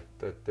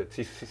 et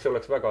siis see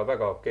oleks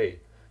väga okei.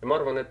 Ja ma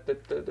arvan, et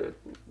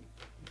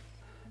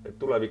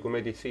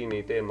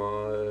tulevikumeditsiini teema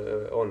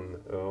on,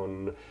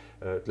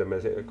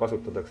 ütleme,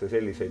 kasutatakse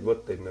selliseid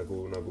võtteid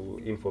nagu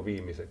info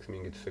viimiseks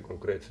mingitesse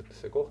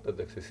konkreetsetesse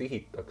kohtadeks ja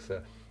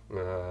sihitakse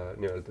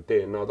nii-öelda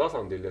DNA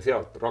tasandil ja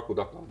sealt rakud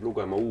hakkavad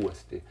lugema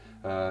uuesti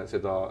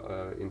seda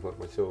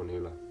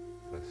informatsiooni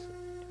üles.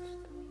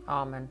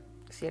 Aamen.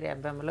 Sirje,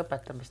 peame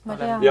lõpetamist.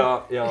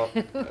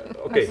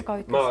 Okei,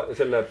 ma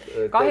selle...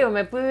 Kahju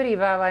me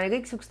pööripäevani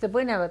kõik suguste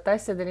põnevate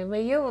asjadeni me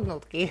ei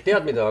jõudnudki.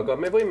 Tead mida, aga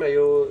me võime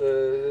ju,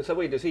 sa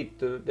võid ju siit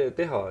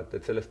teha,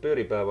 et sellest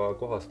pööripäeva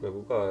kohast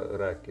nagu ka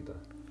rääkida.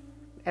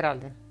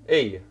 Eraldi?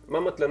 Ei, ma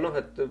mõtlen,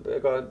 et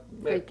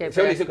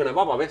see oli selline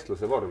vaba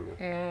vestluse vorm.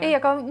 Ei,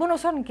 aga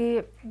mõnus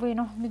ongi, või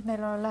nüüd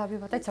meil läheb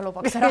juba täitsa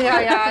lubaks ära.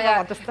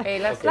 Ei,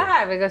 las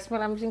läheb, kas me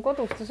oleme siin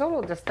kodustes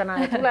oludes täna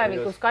ja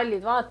tulevikus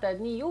kallid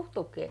vaatajad, nii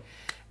juhtubki,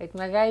 et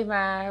me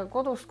käime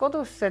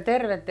kodusse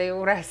tervete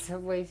juures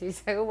või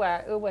siis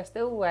õuest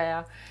õue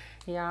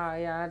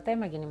ja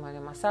teemegi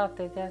niimoodi oma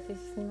saateid ja siis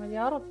niimoodi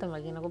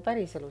arutamegi nagu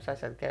päriselus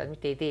asjad käivad,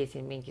 mitte ei tee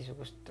siin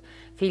mingisugust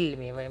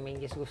filmi või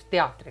mingisugust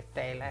teatrit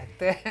teile.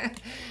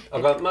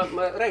 Aga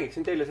ma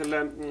räägiksin teile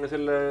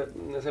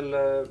selle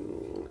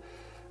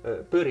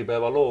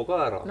pööripäeva loo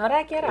ka ära. No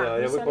räägi ära.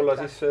 Ja võib-olla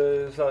siis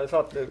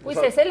saate... Kui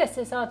see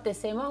sellesse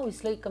saatesse ei mahu,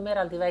 siis lõikame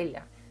eraldi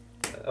välja.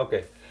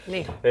 Okei.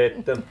 Nii.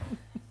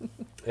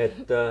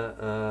 Et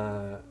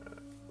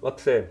vaat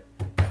see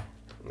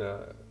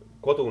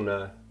kodune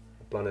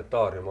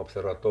planetaarium,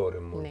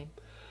 observatoorium mul.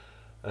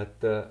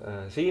 Et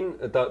siin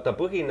ta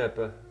põhineb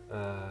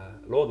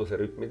looduse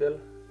rütmidel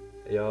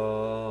ja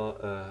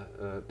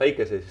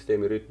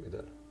päikesesüsteemi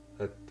rütmidel.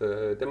 Et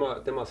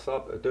temast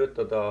saab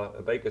töötada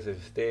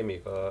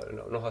päikesesüsteemiga,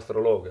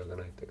 astroloogiaga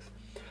näiteks.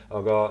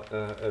 Aga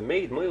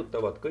meid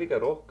mõjutavad kõige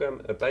rohkem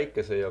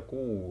päikese ja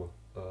kuu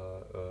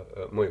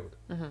mõjud.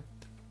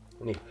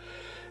 Nii.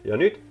 Ja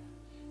nüüd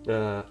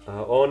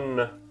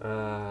on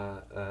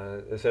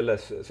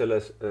selles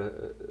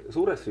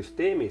suures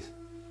süsteemis,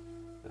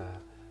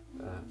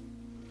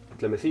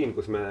 ütleme siin,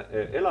 kus me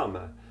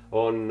elame,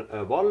 on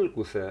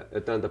valguse,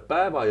 tähendab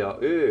päeva ja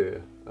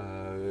öö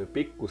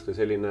pikkuste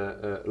selline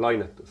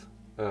lainetus,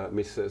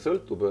 mis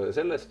sõltub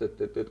sellest,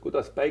 et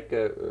kuidas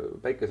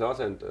päikese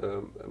asend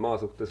maa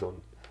suhtes on.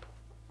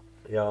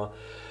 Ja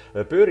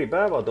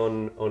pööripäevad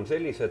on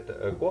sellised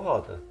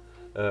kohad,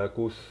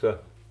 kus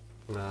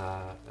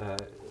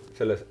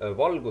selles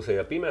valguse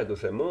ja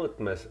pimeduse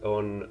mõõtmes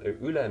on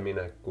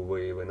ülemineku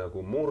või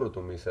nagu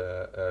murdumise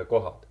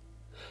kohad.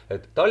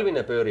 Et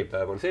talvine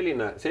pööripäev on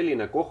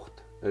selline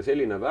koht,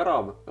 selline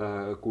värav,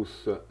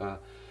 kus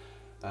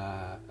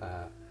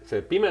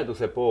see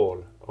pimeduse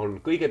pool on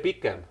kõige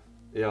pikem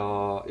ja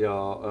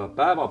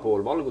päeva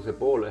pool, valguse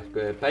pool ehk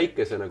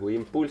päikese nagu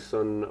impulss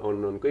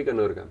on kõige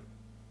nõrgem.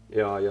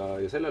 Ja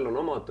sellel on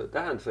omad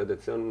tähendused, et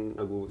see on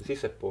nagu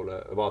sissepoole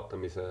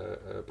vaatamise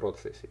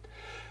protsessid.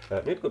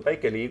 Nüüd, kui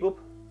päike liigub,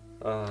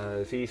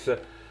 siis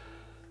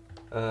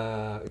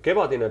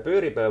kevadine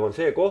pööripäev on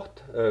see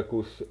koht,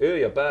 kus öö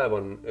ja päev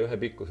on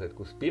ühepikkused,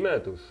 kus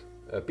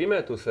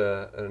pimeduse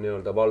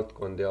nii-öelda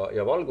valdkond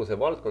ja valguse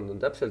valdkond on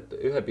täpselt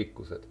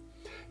ühepikkused.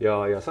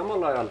 Ja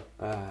samal ajal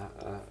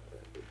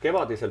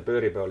kevadisel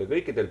pööripäeval ja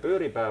kõikidel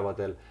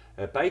pööripäevadel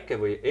päike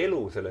või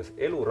elu selles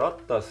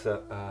elurattas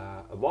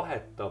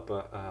vahetab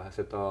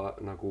seda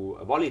nagu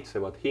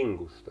valitsevat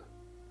hingust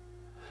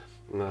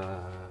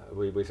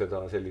või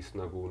seda sellist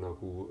nagu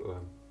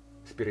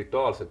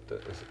spirituaalset,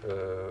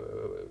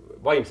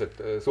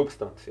 vaimset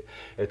substantsi.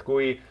 Et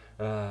kui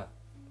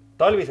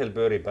talvisel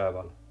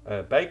pööripäeval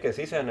päike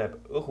siseneb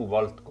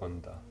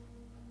õhuvaldkonda,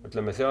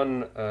 ütleme, see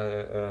on,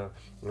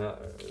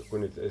 kui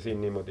nüüd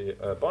siin niimoodi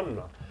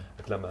panna,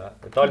 ütleme,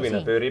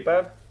 talvine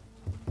pööripäev,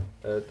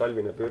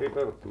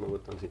 ma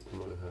võtan siit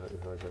ühe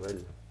asja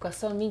välja.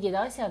 Kas on mingid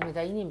asjad,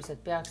 mida inimesed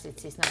peaksid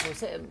siis nagu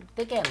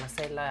tegema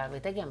sel ajal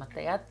või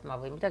tegemata jätma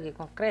või midagi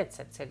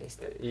konkreetset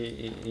sellist?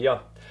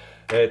 Jah,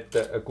 et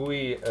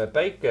kui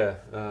päike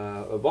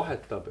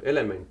vahetab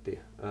elementi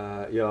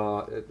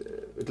ja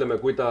ütleme,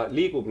 kui ta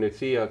liigub nüüd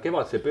siia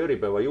kevadse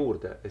pööripäeva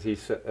juurde,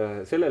 siis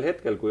sellel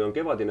hetkel, kui on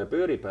kevadine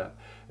pööripäev,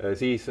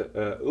 siis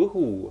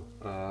õhu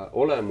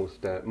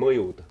olemuste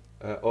mõjud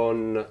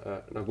on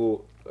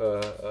nagu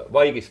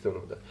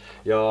vaigistunud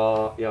ja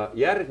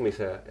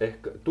järgmise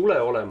ehk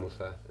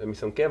tuleolemuse,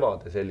 mis on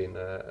kevade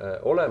selline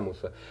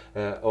olemus,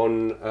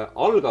 on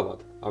algavad,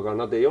 aga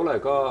nad ei ole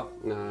ka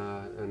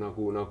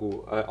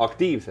nagu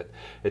aktiivsed.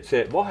 Et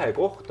see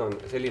vahekoht on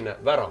selline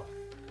värav.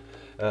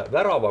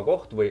 Värava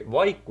koht või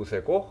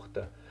vaikuse koht,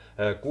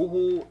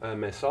 kuhu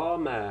me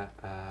saame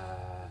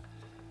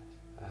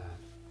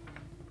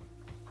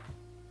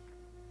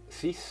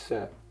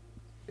sisse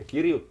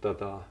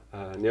kirjutada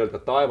nii-öelda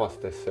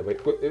taevastesse või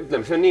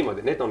ütleme, see on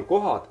niimoodi, need on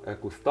kohad,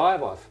 kus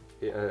taevad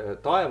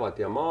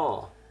ja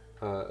maa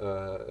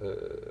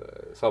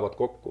saavad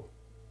kokku,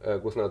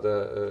 kus nad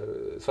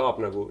saab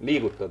nagu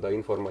liigutada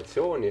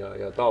informatsiooni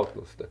ja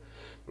taotlust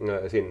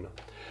sinna.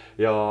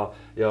 Ja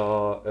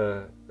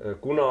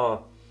kuna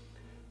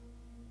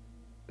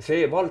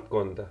see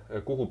valdkond,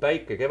 kuhu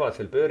päike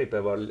kevadsel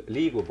pööripäeval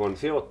liigub, on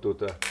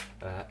seotud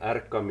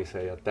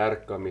ärkamise ja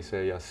tärkamise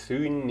ja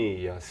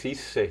sünni ja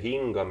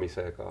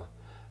sissehingamisega,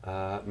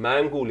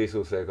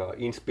 mängulisusega,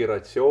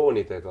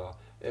 inspiratsioonidega,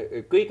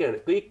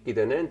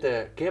 kõikide nende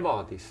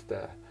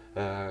kevadiste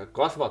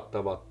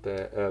kasvatavate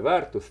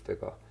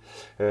väärtustega,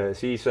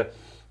 siis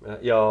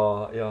ja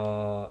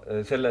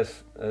selles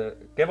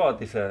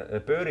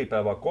kevadise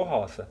pööripäeva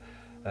kohas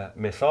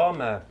me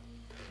saame,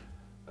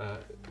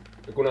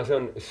 kuna see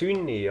on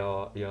sünni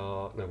ja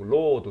nagu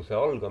looduse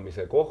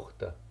algamise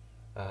koht,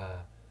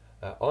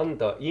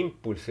 anda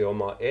impulsi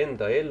oma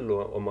enda ellu,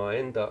 oma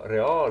enda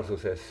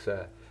reaalsusesse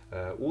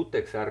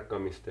uuteks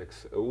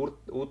ärkamisteks,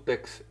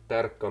 uuteks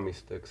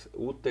tärkamisteks,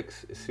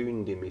 uuteks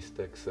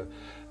sündimisteks,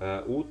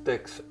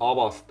 uuteks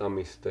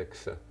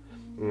avastamisteks.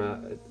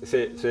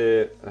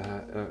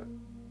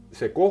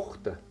 See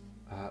koht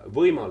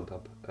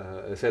võimaldab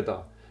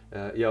seda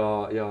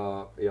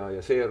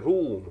ja see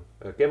ruum,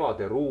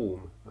 kevade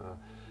ruum,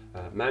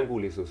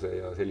 mängulisuse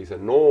ja sellise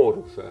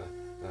nooruse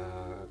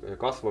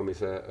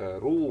kasvamise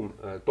ruum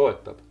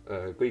toetab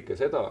kõike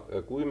seda,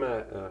 kui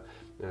me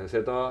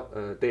seda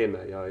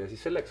teeme ja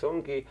siis selleks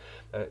ongi,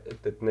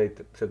 et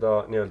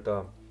seda nii-öelda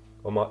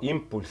oma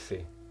impulssi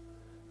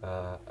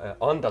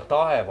anda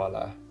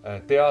taevale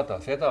teada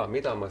seda,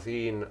 mida ma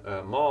siin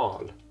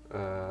maal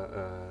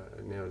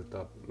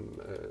nii-öelda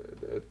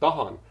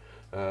tahan,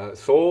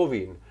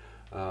 soovin,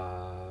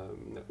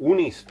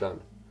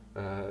 unistan,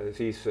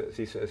 siis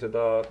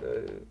seda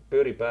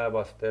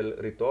pööripäevastel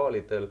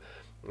rituaalidel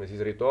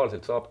siis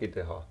rituaalselt saabki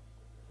teha.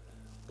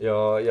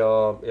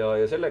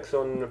 ja selleks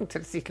on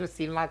ilus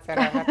silmad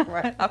särevad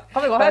kohe.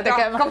 Hakkame kohe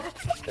tegema.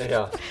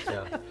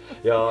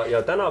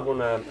 ja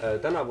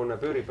tänavune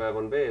pööripäev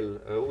on veel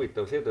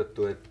huvitav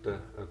seetõttu, et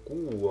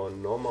kuu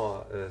on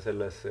oma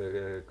selles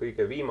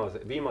kõige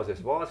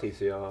viimases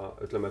faasis ja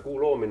ütleme,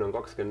 kuu loomine on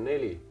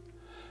 24.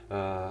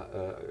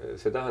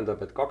 See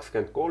tähendab, et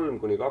 23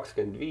 kuni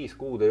 25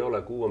 kuud ei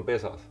ole, kuu on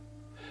pesas.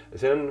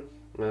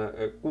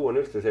 Kuu on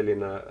üldse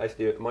selline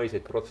hästi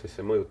maiseid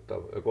protsesse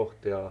mõjutav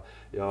koht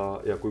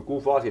ja kui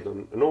kuufaasid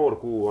on, noor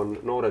kuu on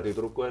noore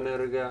tüdruku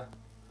energia,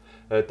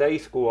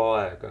 täiskuu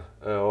aeg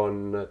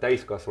on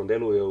täiskasvanud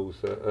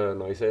elujõus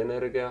naise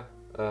energia,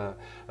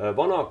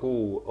 vana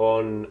kuu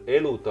on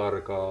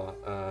elutarga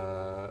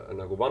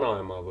nagu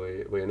vanaema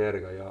või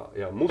energia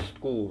ja must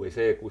kuu või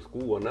see, kus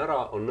kuu on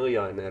ära, on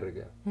nõia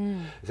energia.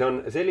 See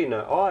on selline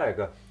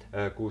aeg,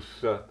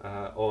 kus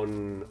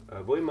on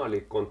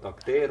võimalik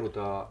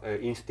kontakteeruda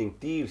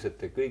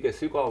instinktiivsete, kõige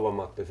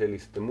sügavamate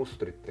selliste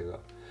mustritega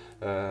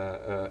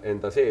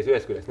enda sees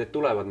ühest küljest. Need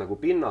tulevad nagu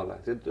pinnale.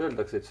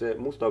 Öeldakse, et see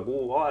musta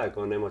kuu aeg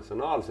on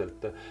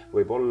emotsionaalselt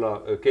võib olla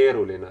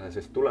keeruline,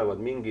 sest tulevad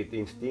mingid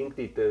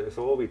instinktid,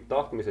 soovid,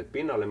 tahtmised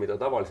pinnale, mida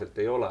tavaliselt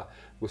ei ole.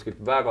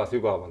 Kuskilt väga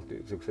sügavalt,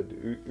 sellised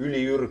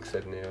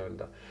üliürgsed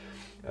nii-öelda.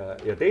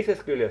 Ja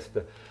teisest küljest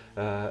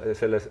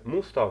selles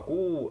musta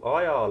kuu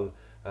ajal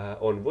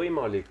on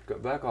võimalik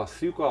väga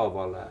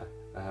sügavale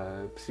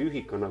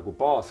psüühika nagu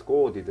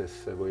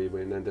baaskoodidesse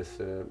või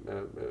nendesse,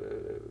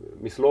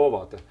 mis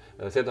loovad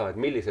seda, et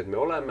millised me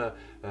oleme,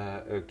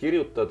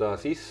 kirjutada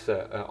sisse,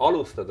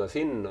 alustada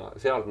sinna,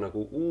 sealt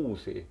nagu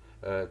uusi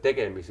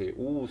tegemisi,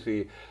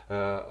 uusi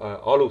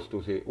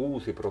alustusi,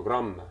 uusi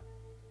programme.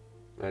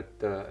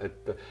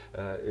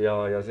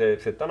 Ja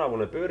see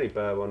tänavune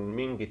pööripäev on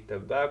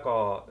mingite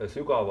väga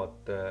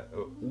sügavate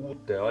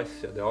uute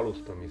asjade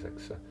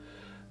alustamiseks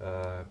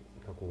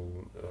nagu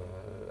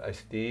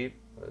hästi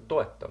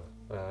toetav,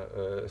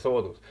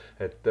 soodus,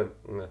 et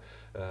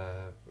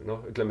noh,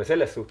 ütleme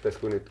selles suhtes,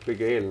 kui nüüd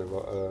kõige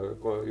eelneva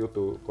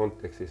jutu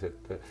kontekstis,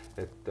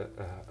 et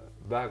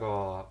väga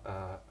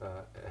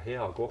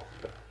hea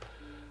koht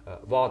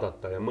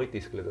vaadata ja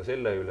mõtiskleda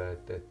selle üle,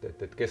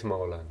 et kes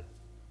ma olen,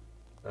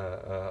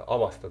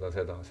 avastada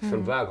seda, sest see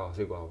on väga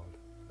sügaval,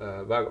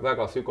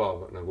 väga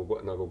sügav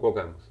nagu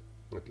kogemus.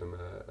 Ütleme,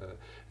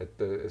 et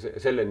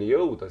selleni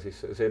jõuda, siis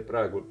see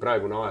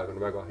praegune aeg on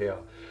väga hea.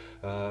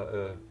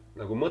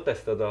 Nagu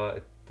mõtestada,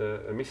 et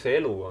mis see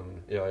elu on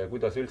ja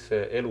kuidas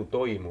üldse elu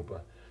toimub.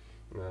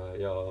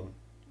 Ja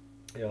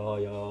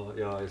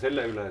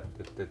selle üle,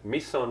 et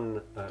mis on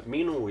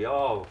minu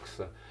jaoks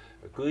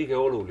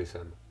kõige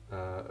olulisem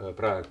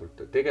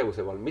praegult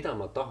tegevuse vahel, mida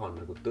ma tahan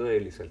nagu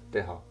tõeliselt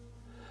teha.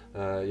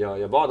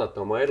 Ja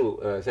vaadata oma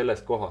elu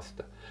sellest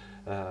kohast.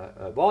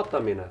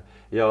 Vaatamine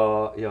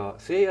ja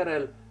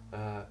seejärel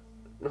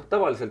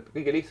tavaliselt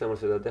kõige lihtsam on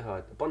seda teha,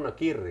 et panna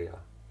kirja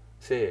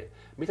see,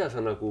 mida sa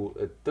nagu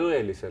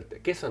tõeliselt,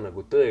 kes sa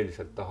nagu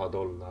tõeliselt tahad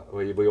olla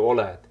või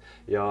oled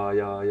ja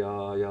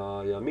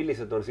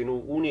millised on sinu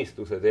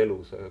unistused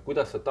elus,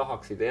 kuidas sa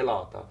tahaksid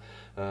elada,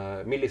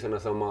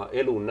 millisena sa oma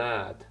elu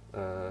näed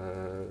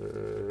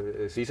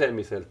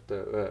sisemiselt,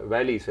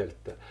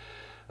 väliselt.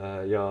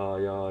 Ja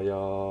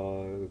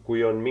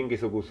kui on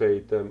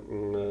mingisuguseid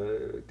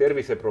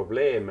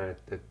terviseprobleeme,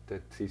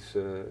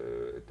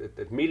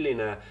 et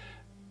milline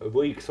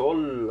võiks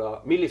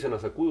olla,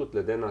 millisena sa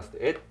kujutled ennast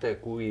ette,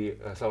 kui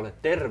sa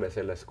oled terve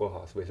selles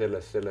kohas või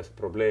sellest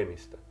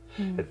probleemist.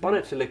 Et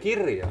paned selle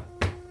kirja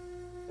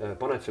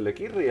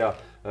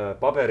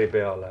paberi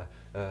peale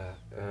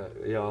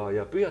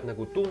ja püüad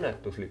nagu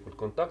tunnetuslikult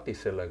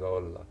kontaktis sellega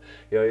olla.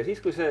 Ja siis,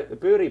 kui see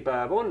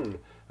pööripäev on,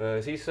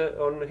 siis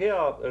on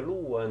hea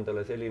luua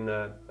endale selline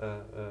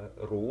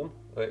ruum,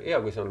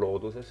 hea kui see on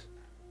looduses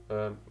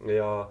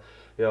ja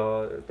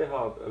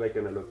teha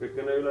väikene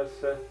lõkkekene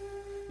üles,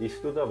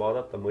 istuda,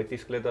 vaadata,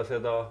 mõtiskleda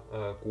seda,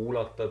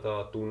 kuulatada,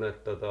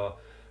 tunnetada,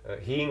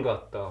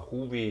 hingata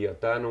huvi ja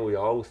tänu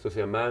ja austus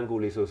ja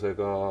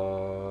mängulisusega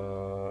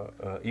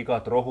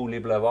igat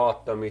rohulible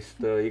vaatamist,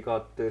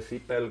 igat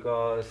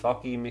sipelga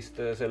sagimist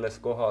selles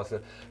kohas,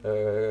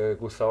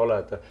 kus sa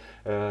oled.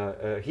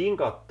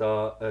 Hingata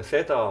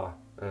seda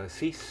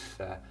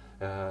sisse,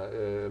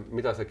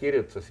 mida sa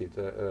kirjutasid,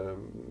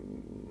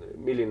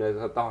 milline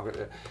sa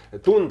tahad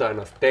tunda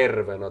ennast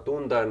tervena,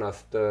 tunda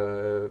ennast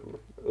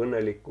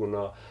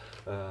õnnelikuna,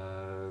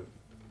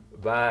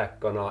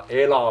 väekana,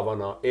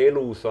 elavana,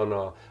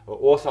 elusana,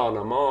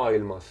 osana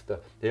maailmast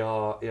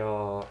ja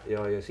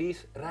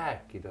siis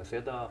rääkida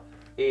seda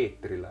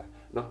eetrile,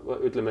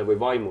 ütleme või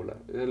vaimule.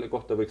 Selle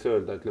kohta võiks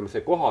öelda, ütleme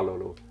see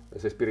kohalolu,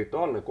 see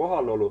spirituaalne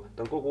kohalolu,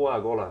 ta on kogu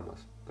aeg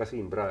olemas, ka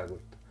siin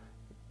praegult.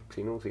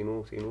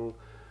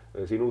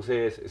 Sinu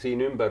sees,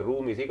 siin ümber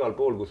ruumis, igal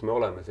pool, kus me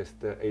oleme,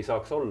 sest ei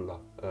saaks olla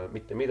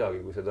mitte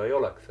midagi, kui seda ei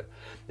oleks.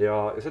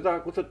 Ja seda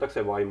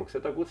kutsutakse vaimuks,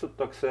 seda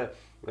kutsutakse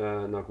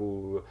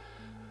nagu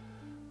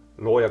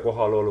looja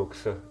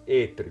kohaloluks,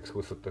 eetriks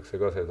kutsutakse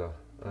ka seda.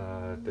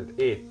 et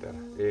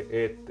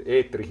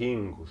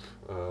eetrihingus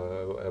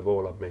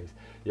voolab meis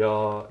ja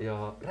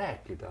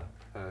rääkida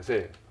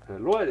see,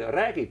 loed ja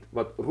räägid,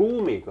 vaat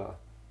ruumiga,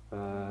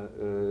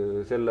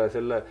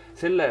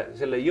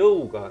 selle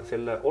jõuga,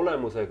 selle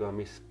olemusega,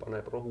 mis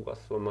paneb rohu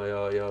kasvama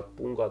ja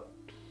pungad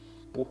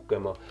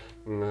puhkema,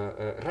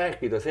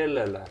 rääkida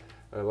sellele,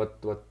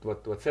 vaat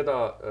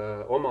seda,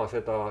 oma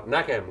seda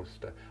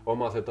nägemust,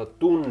 oma seda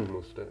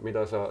tundmust,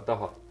 mida sa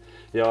tahad.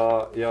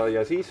 Ja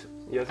siis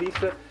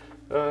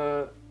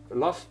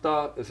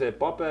lasta see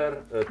paber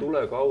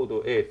tule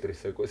kaudu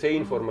eetrisse. See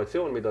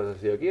informatsioon, mida sa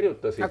siia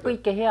kirjutasid. Aga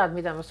kõike head,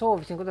 mida ma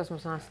soovisin, kuidas ma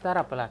saan seda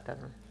ära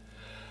põletada?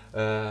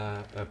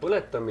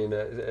 Põletamine,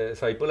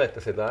 sa ei põleta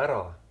seda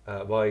ära,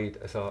 vaid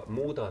sa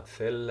muudad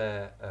selle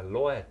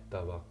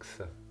loetavaks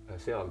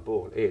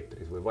sealpool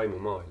eetris või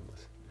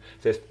vaimumaailmas.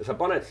 Sest sa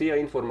paned siia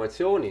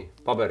informatsiooni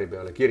paberi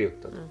peale,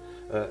 kirjutad.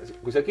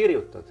 Kui sa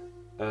kirjutad,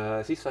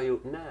 siis sa ju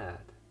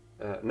näed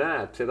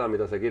seda,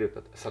 mida sa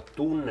kirjutad. Sa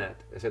tunned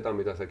seda,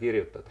 mida sa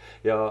kirjutad.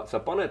 Ja sa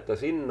paned ta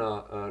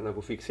sinna,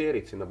 nagu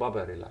fikseerid sinna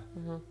paberile.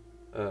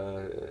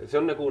 See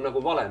on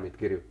nagu valemid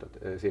kirjutad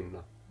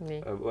sinna.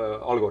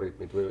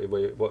 Algoritmid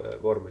või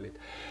vormelid.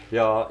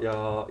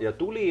 Ja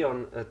tuli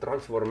on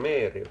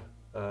transformeeriv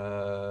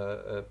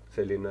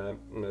selline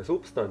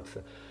substants.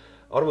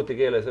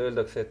 Arvutikeeles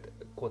öeldakse, et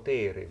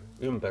kodeeriv,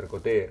 ümber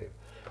kodeeriv.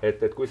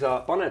 Et kui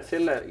sa paned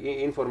selle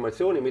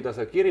informatsiooni, mida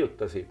sa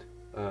kirjutasid,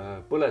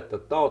 põletad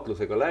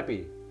taotlusega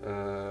läbi,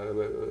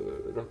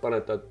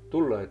 paned ta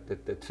tulla,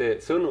 et see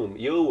sõnum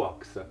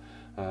jõuaks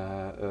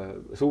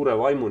suure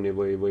vaimuni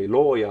või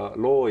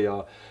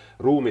looja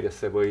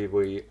ruumidesse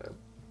või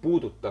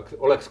puudutaks,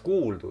 oleks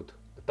kuuldud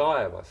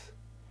taevas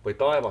või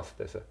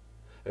taevastes,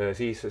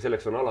 siis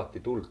selleks on alati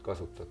tuld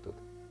kasutatud.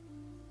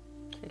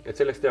 Et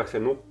selleks tehakse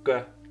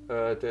nukke,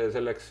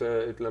 selleks,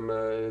 ütleme,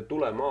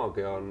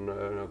 tulemaagia on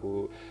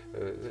nagu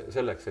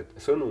selleks, et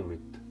sõnum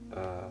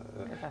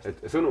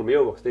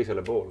jõuaks teisele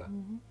poole.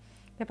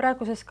 Ja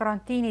praeguses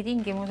karantiini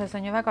tingimuses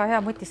on ju väga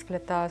hea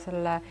mõtiskleda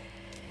selle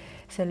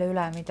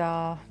üle,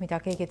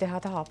 mida keegi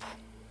teha tahab.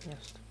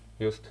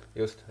 Just.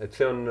 Et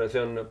see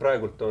on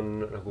praegult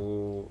on nagu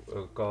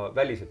ka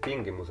välised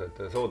tingimused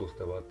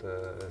soodustavad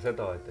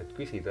seda, et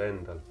küsida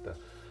endalt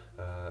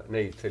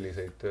neid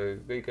selliseid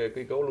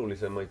kõige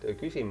olulisemaid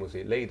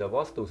küsimusi, leida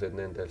vastused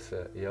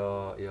nendesse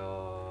ja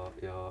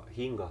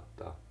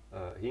hingata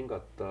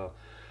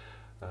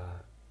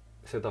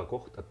seda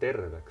kohta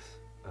terveks,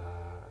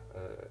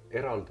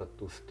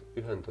 eraldatust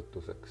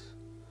ühendatuseks.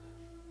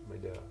 Ma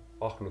ei tea,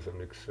 ahnus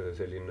on üks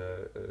selline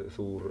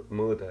suur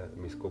mõõde,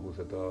 mis kogu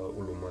seda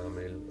hullumaja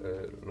meil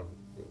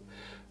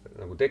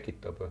nagu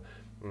tekitab.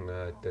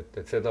 Et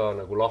seda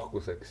nagu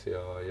lahkuseks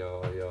ja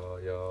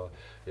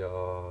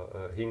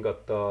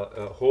hingata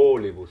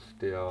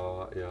hoolivust ja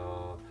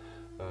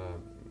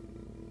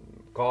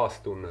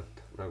kaastunnet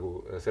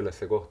nagu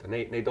sellesse kohta,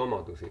 neid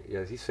omadusi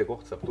ja siis see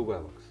koht saab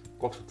tugevaks,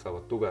 kohtsud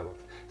saavad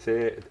tugevaks.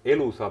 See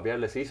elu saab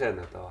jälle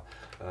siseneda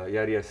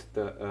järjest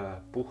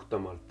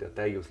puhtamalt ja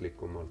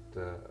täiuslikumalt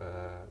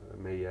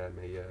meie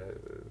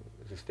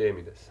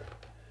süsteemidesse.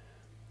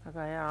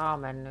 Aga hea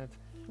aamen nüüd.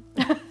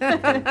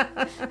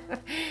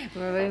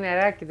 Me võime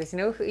rääkida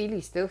siin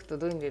hiliste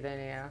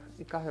õhtutundideni ja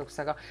kahjuks,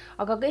 aga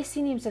kes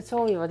inimesed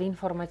soovivad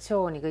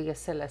informatsiooni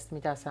kõigest sellest,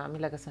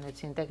 millega sa nüüd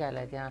siin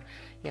tegeled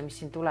ja mis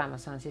siin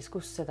tulemas on, siis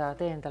kus seda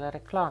tee endale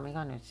reklaami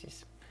ka nüüd siis?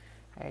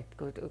 Et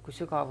kui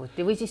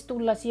sügavuti või siis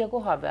tulla siia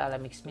koha peale,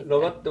 miks mitte? No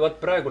vaat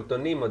praegult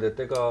on niimoodi, et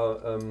ega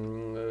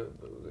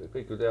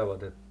kõik ju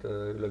teavad, et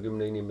üle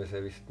 10 inimese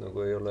vist nagu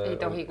ei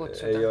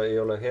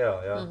ole hea.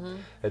 Ja.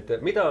 Et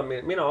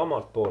mina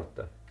omalt poolt,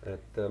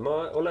 et ma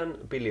olen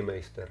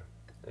pillimeister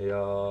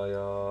ja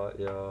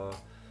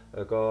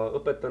ka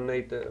õpetan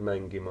neid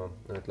mängima.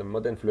 Ütleme,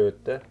 ma teen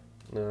flööte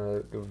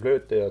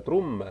ja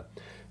trumme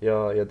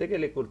ja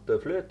tegelikult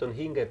flööt on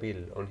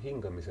hingepill, on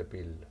hingamise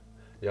pill.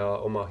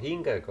 Ja oma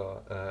hingega,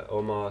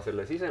 oma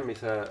selle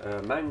sisemise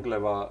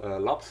mängleva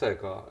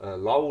lapsega,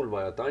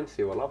 laulva ja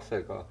tantsiva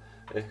lapsega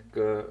ehk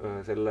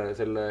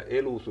selle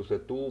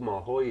elususe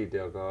tuuma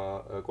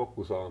hoidjaga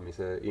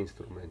kokkusaamise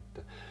instrument.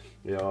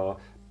 Ja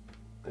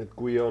et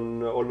kui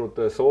on olnud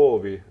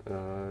soovi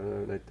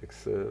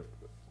näiteks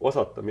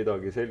osata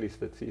midagi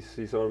sellist, et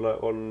siis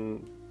on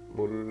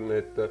mul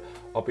need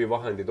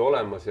abivahendid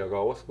olemas ja ka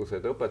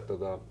oskused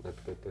õpetada, et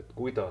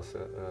kuidas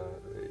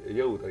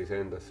jõuda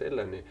iseendas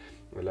selleni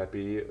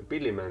läbi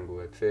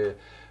pillimängu, et see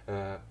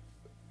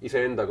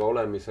iseendaga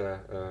olemise,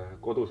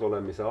 kodus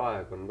olemise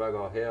aeg on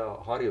väga hea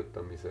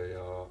harjutamise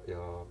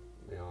ja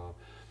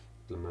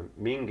ütleme,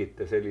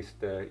 mingite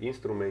selliste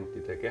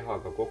instrumentide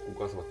kehaga kokku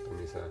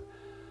kasvatamise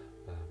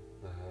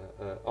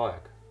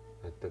aeg.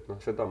 Et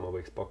seda ma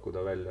võiks pakkuda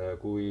välja,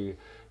 kui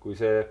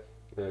see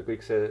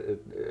kõik see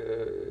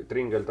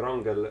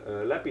tringel-trangel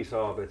läbi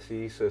saab, et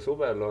siis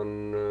suvel on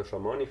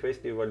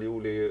šamaanifestival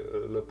juuli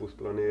lõpus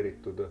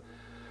planeeritud,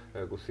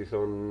 kus siis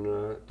on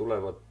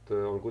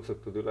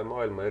kutsutud üle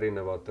maailma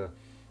erinevad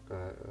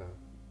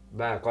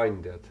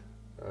väekandjad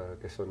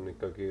kes on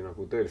ikkagi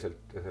nagu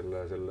tõeliselt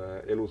selle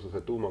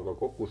elususe tuumaga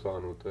kokku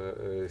saanud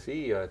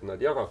siia, et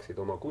nad jagaksid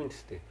oma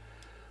kunsti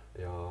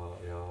ja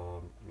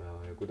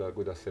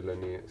kuidas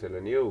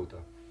selleni jõuda.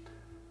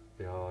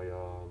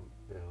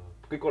 Ja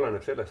kõik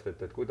oleneb sellest,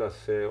 et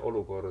kuidas see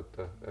olukord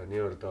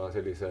nii-öelda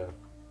sellise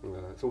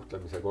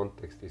suhtlemise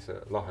kontekstis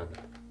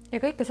laheneb. Ja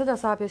kõike seda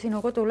saab ju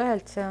sinu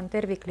kodulehelt, see on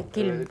terviklik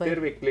ilm või?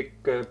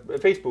 Terviklik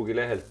Facebooki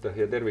lehelt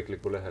ja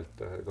tervikliku lehelt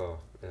ka,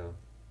 ja.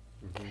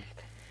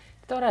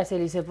 Tore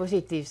sellise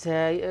positiivse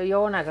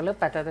joonega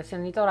lõpetada, see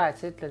on nii tore, et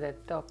sa ütled,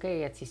 et okei,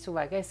 et siis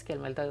suve keskel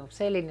meil toimub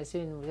selline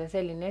sündmus ja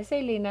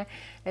selline,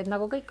 et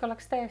nagu kõik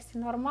oleks täiesti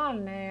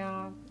normaalne ja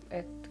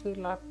et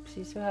küllap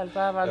siis ühel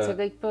päeval see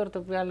kõik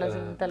pöördub jälle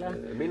nendele.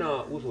 Mina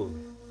usun,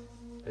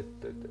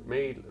 et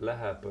meil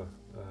läheb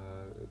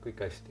kõik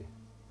hästi.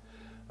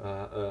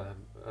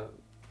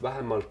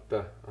 Vähemalt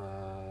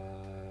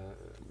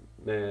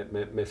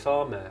me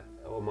saame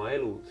oma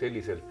elu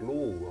selliselt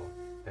luua,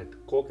 et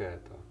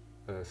kogeda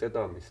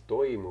seda, mis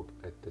toimub,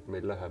 et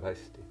meil läheb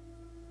hästi.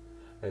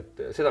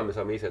 Et seda me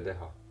saame ise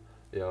teha.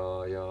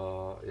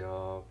 Ja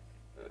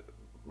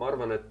ma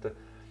arvan,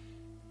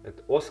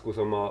 et oskus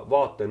oma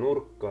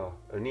vaatenurka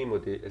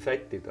niimoodi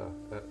sättida,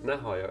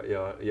 näha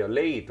ja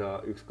leida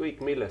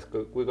ükskõik milles,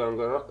 kui ka on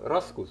ka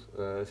raskus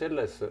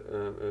selles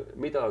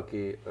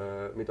midagi,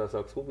 mida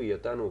saaks huvi ja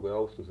tänuga ja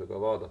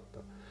austusega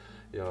vaadata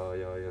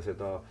ja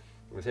seda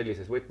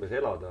sellises võtmes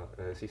elada,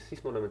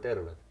 siis me oleme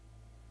terved.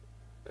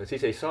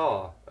 Siis ei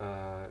saa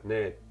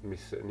need,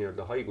 mis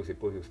nii-öelda haigusi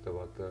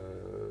põhjustavad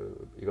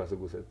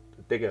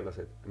igasugused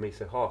tegelased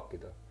meisse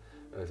haakida,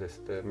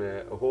 sest me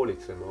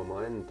hoolitseme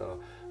oma enda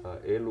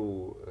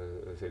elu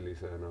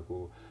sellise nagu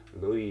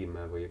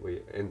lõime või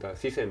enda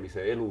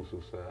sisemise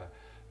elususe,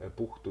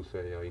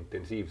 puhtuse ja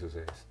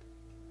intensiivsuse eest.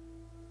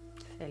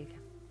 Selge.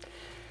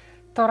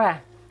 Tore.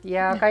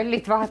 Ja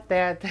kallid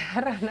vaatajad,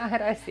 ära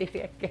naera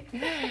Sirjeki.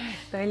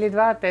 Kallid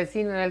vaatajad,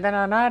 siin me veel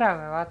täna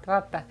naerame,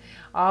 vaata.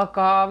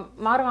 Aga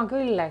ma arvan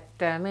küll,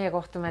 et meie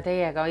kohtume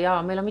teiega ja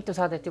meil on mitu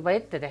saadet juba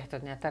ette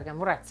tehtud, nii et ärge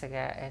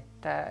muretsege,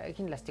 et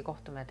kindlasti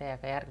kohtume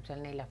teiega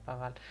järgmisel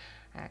neljapäeval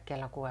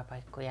kella 6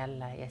 paiku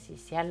jälle ja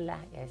siis jälle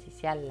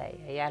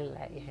ja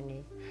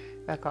nii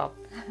väga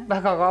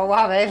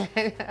kaua veel.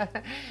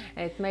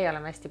 Et meie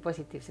oleme hästi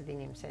positiivsed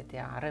inimesed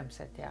ja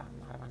rõõmsad ja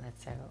ma arvan, et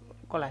see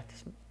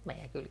koletis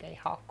meie külge ei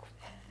haaku.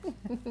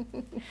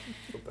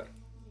 Super.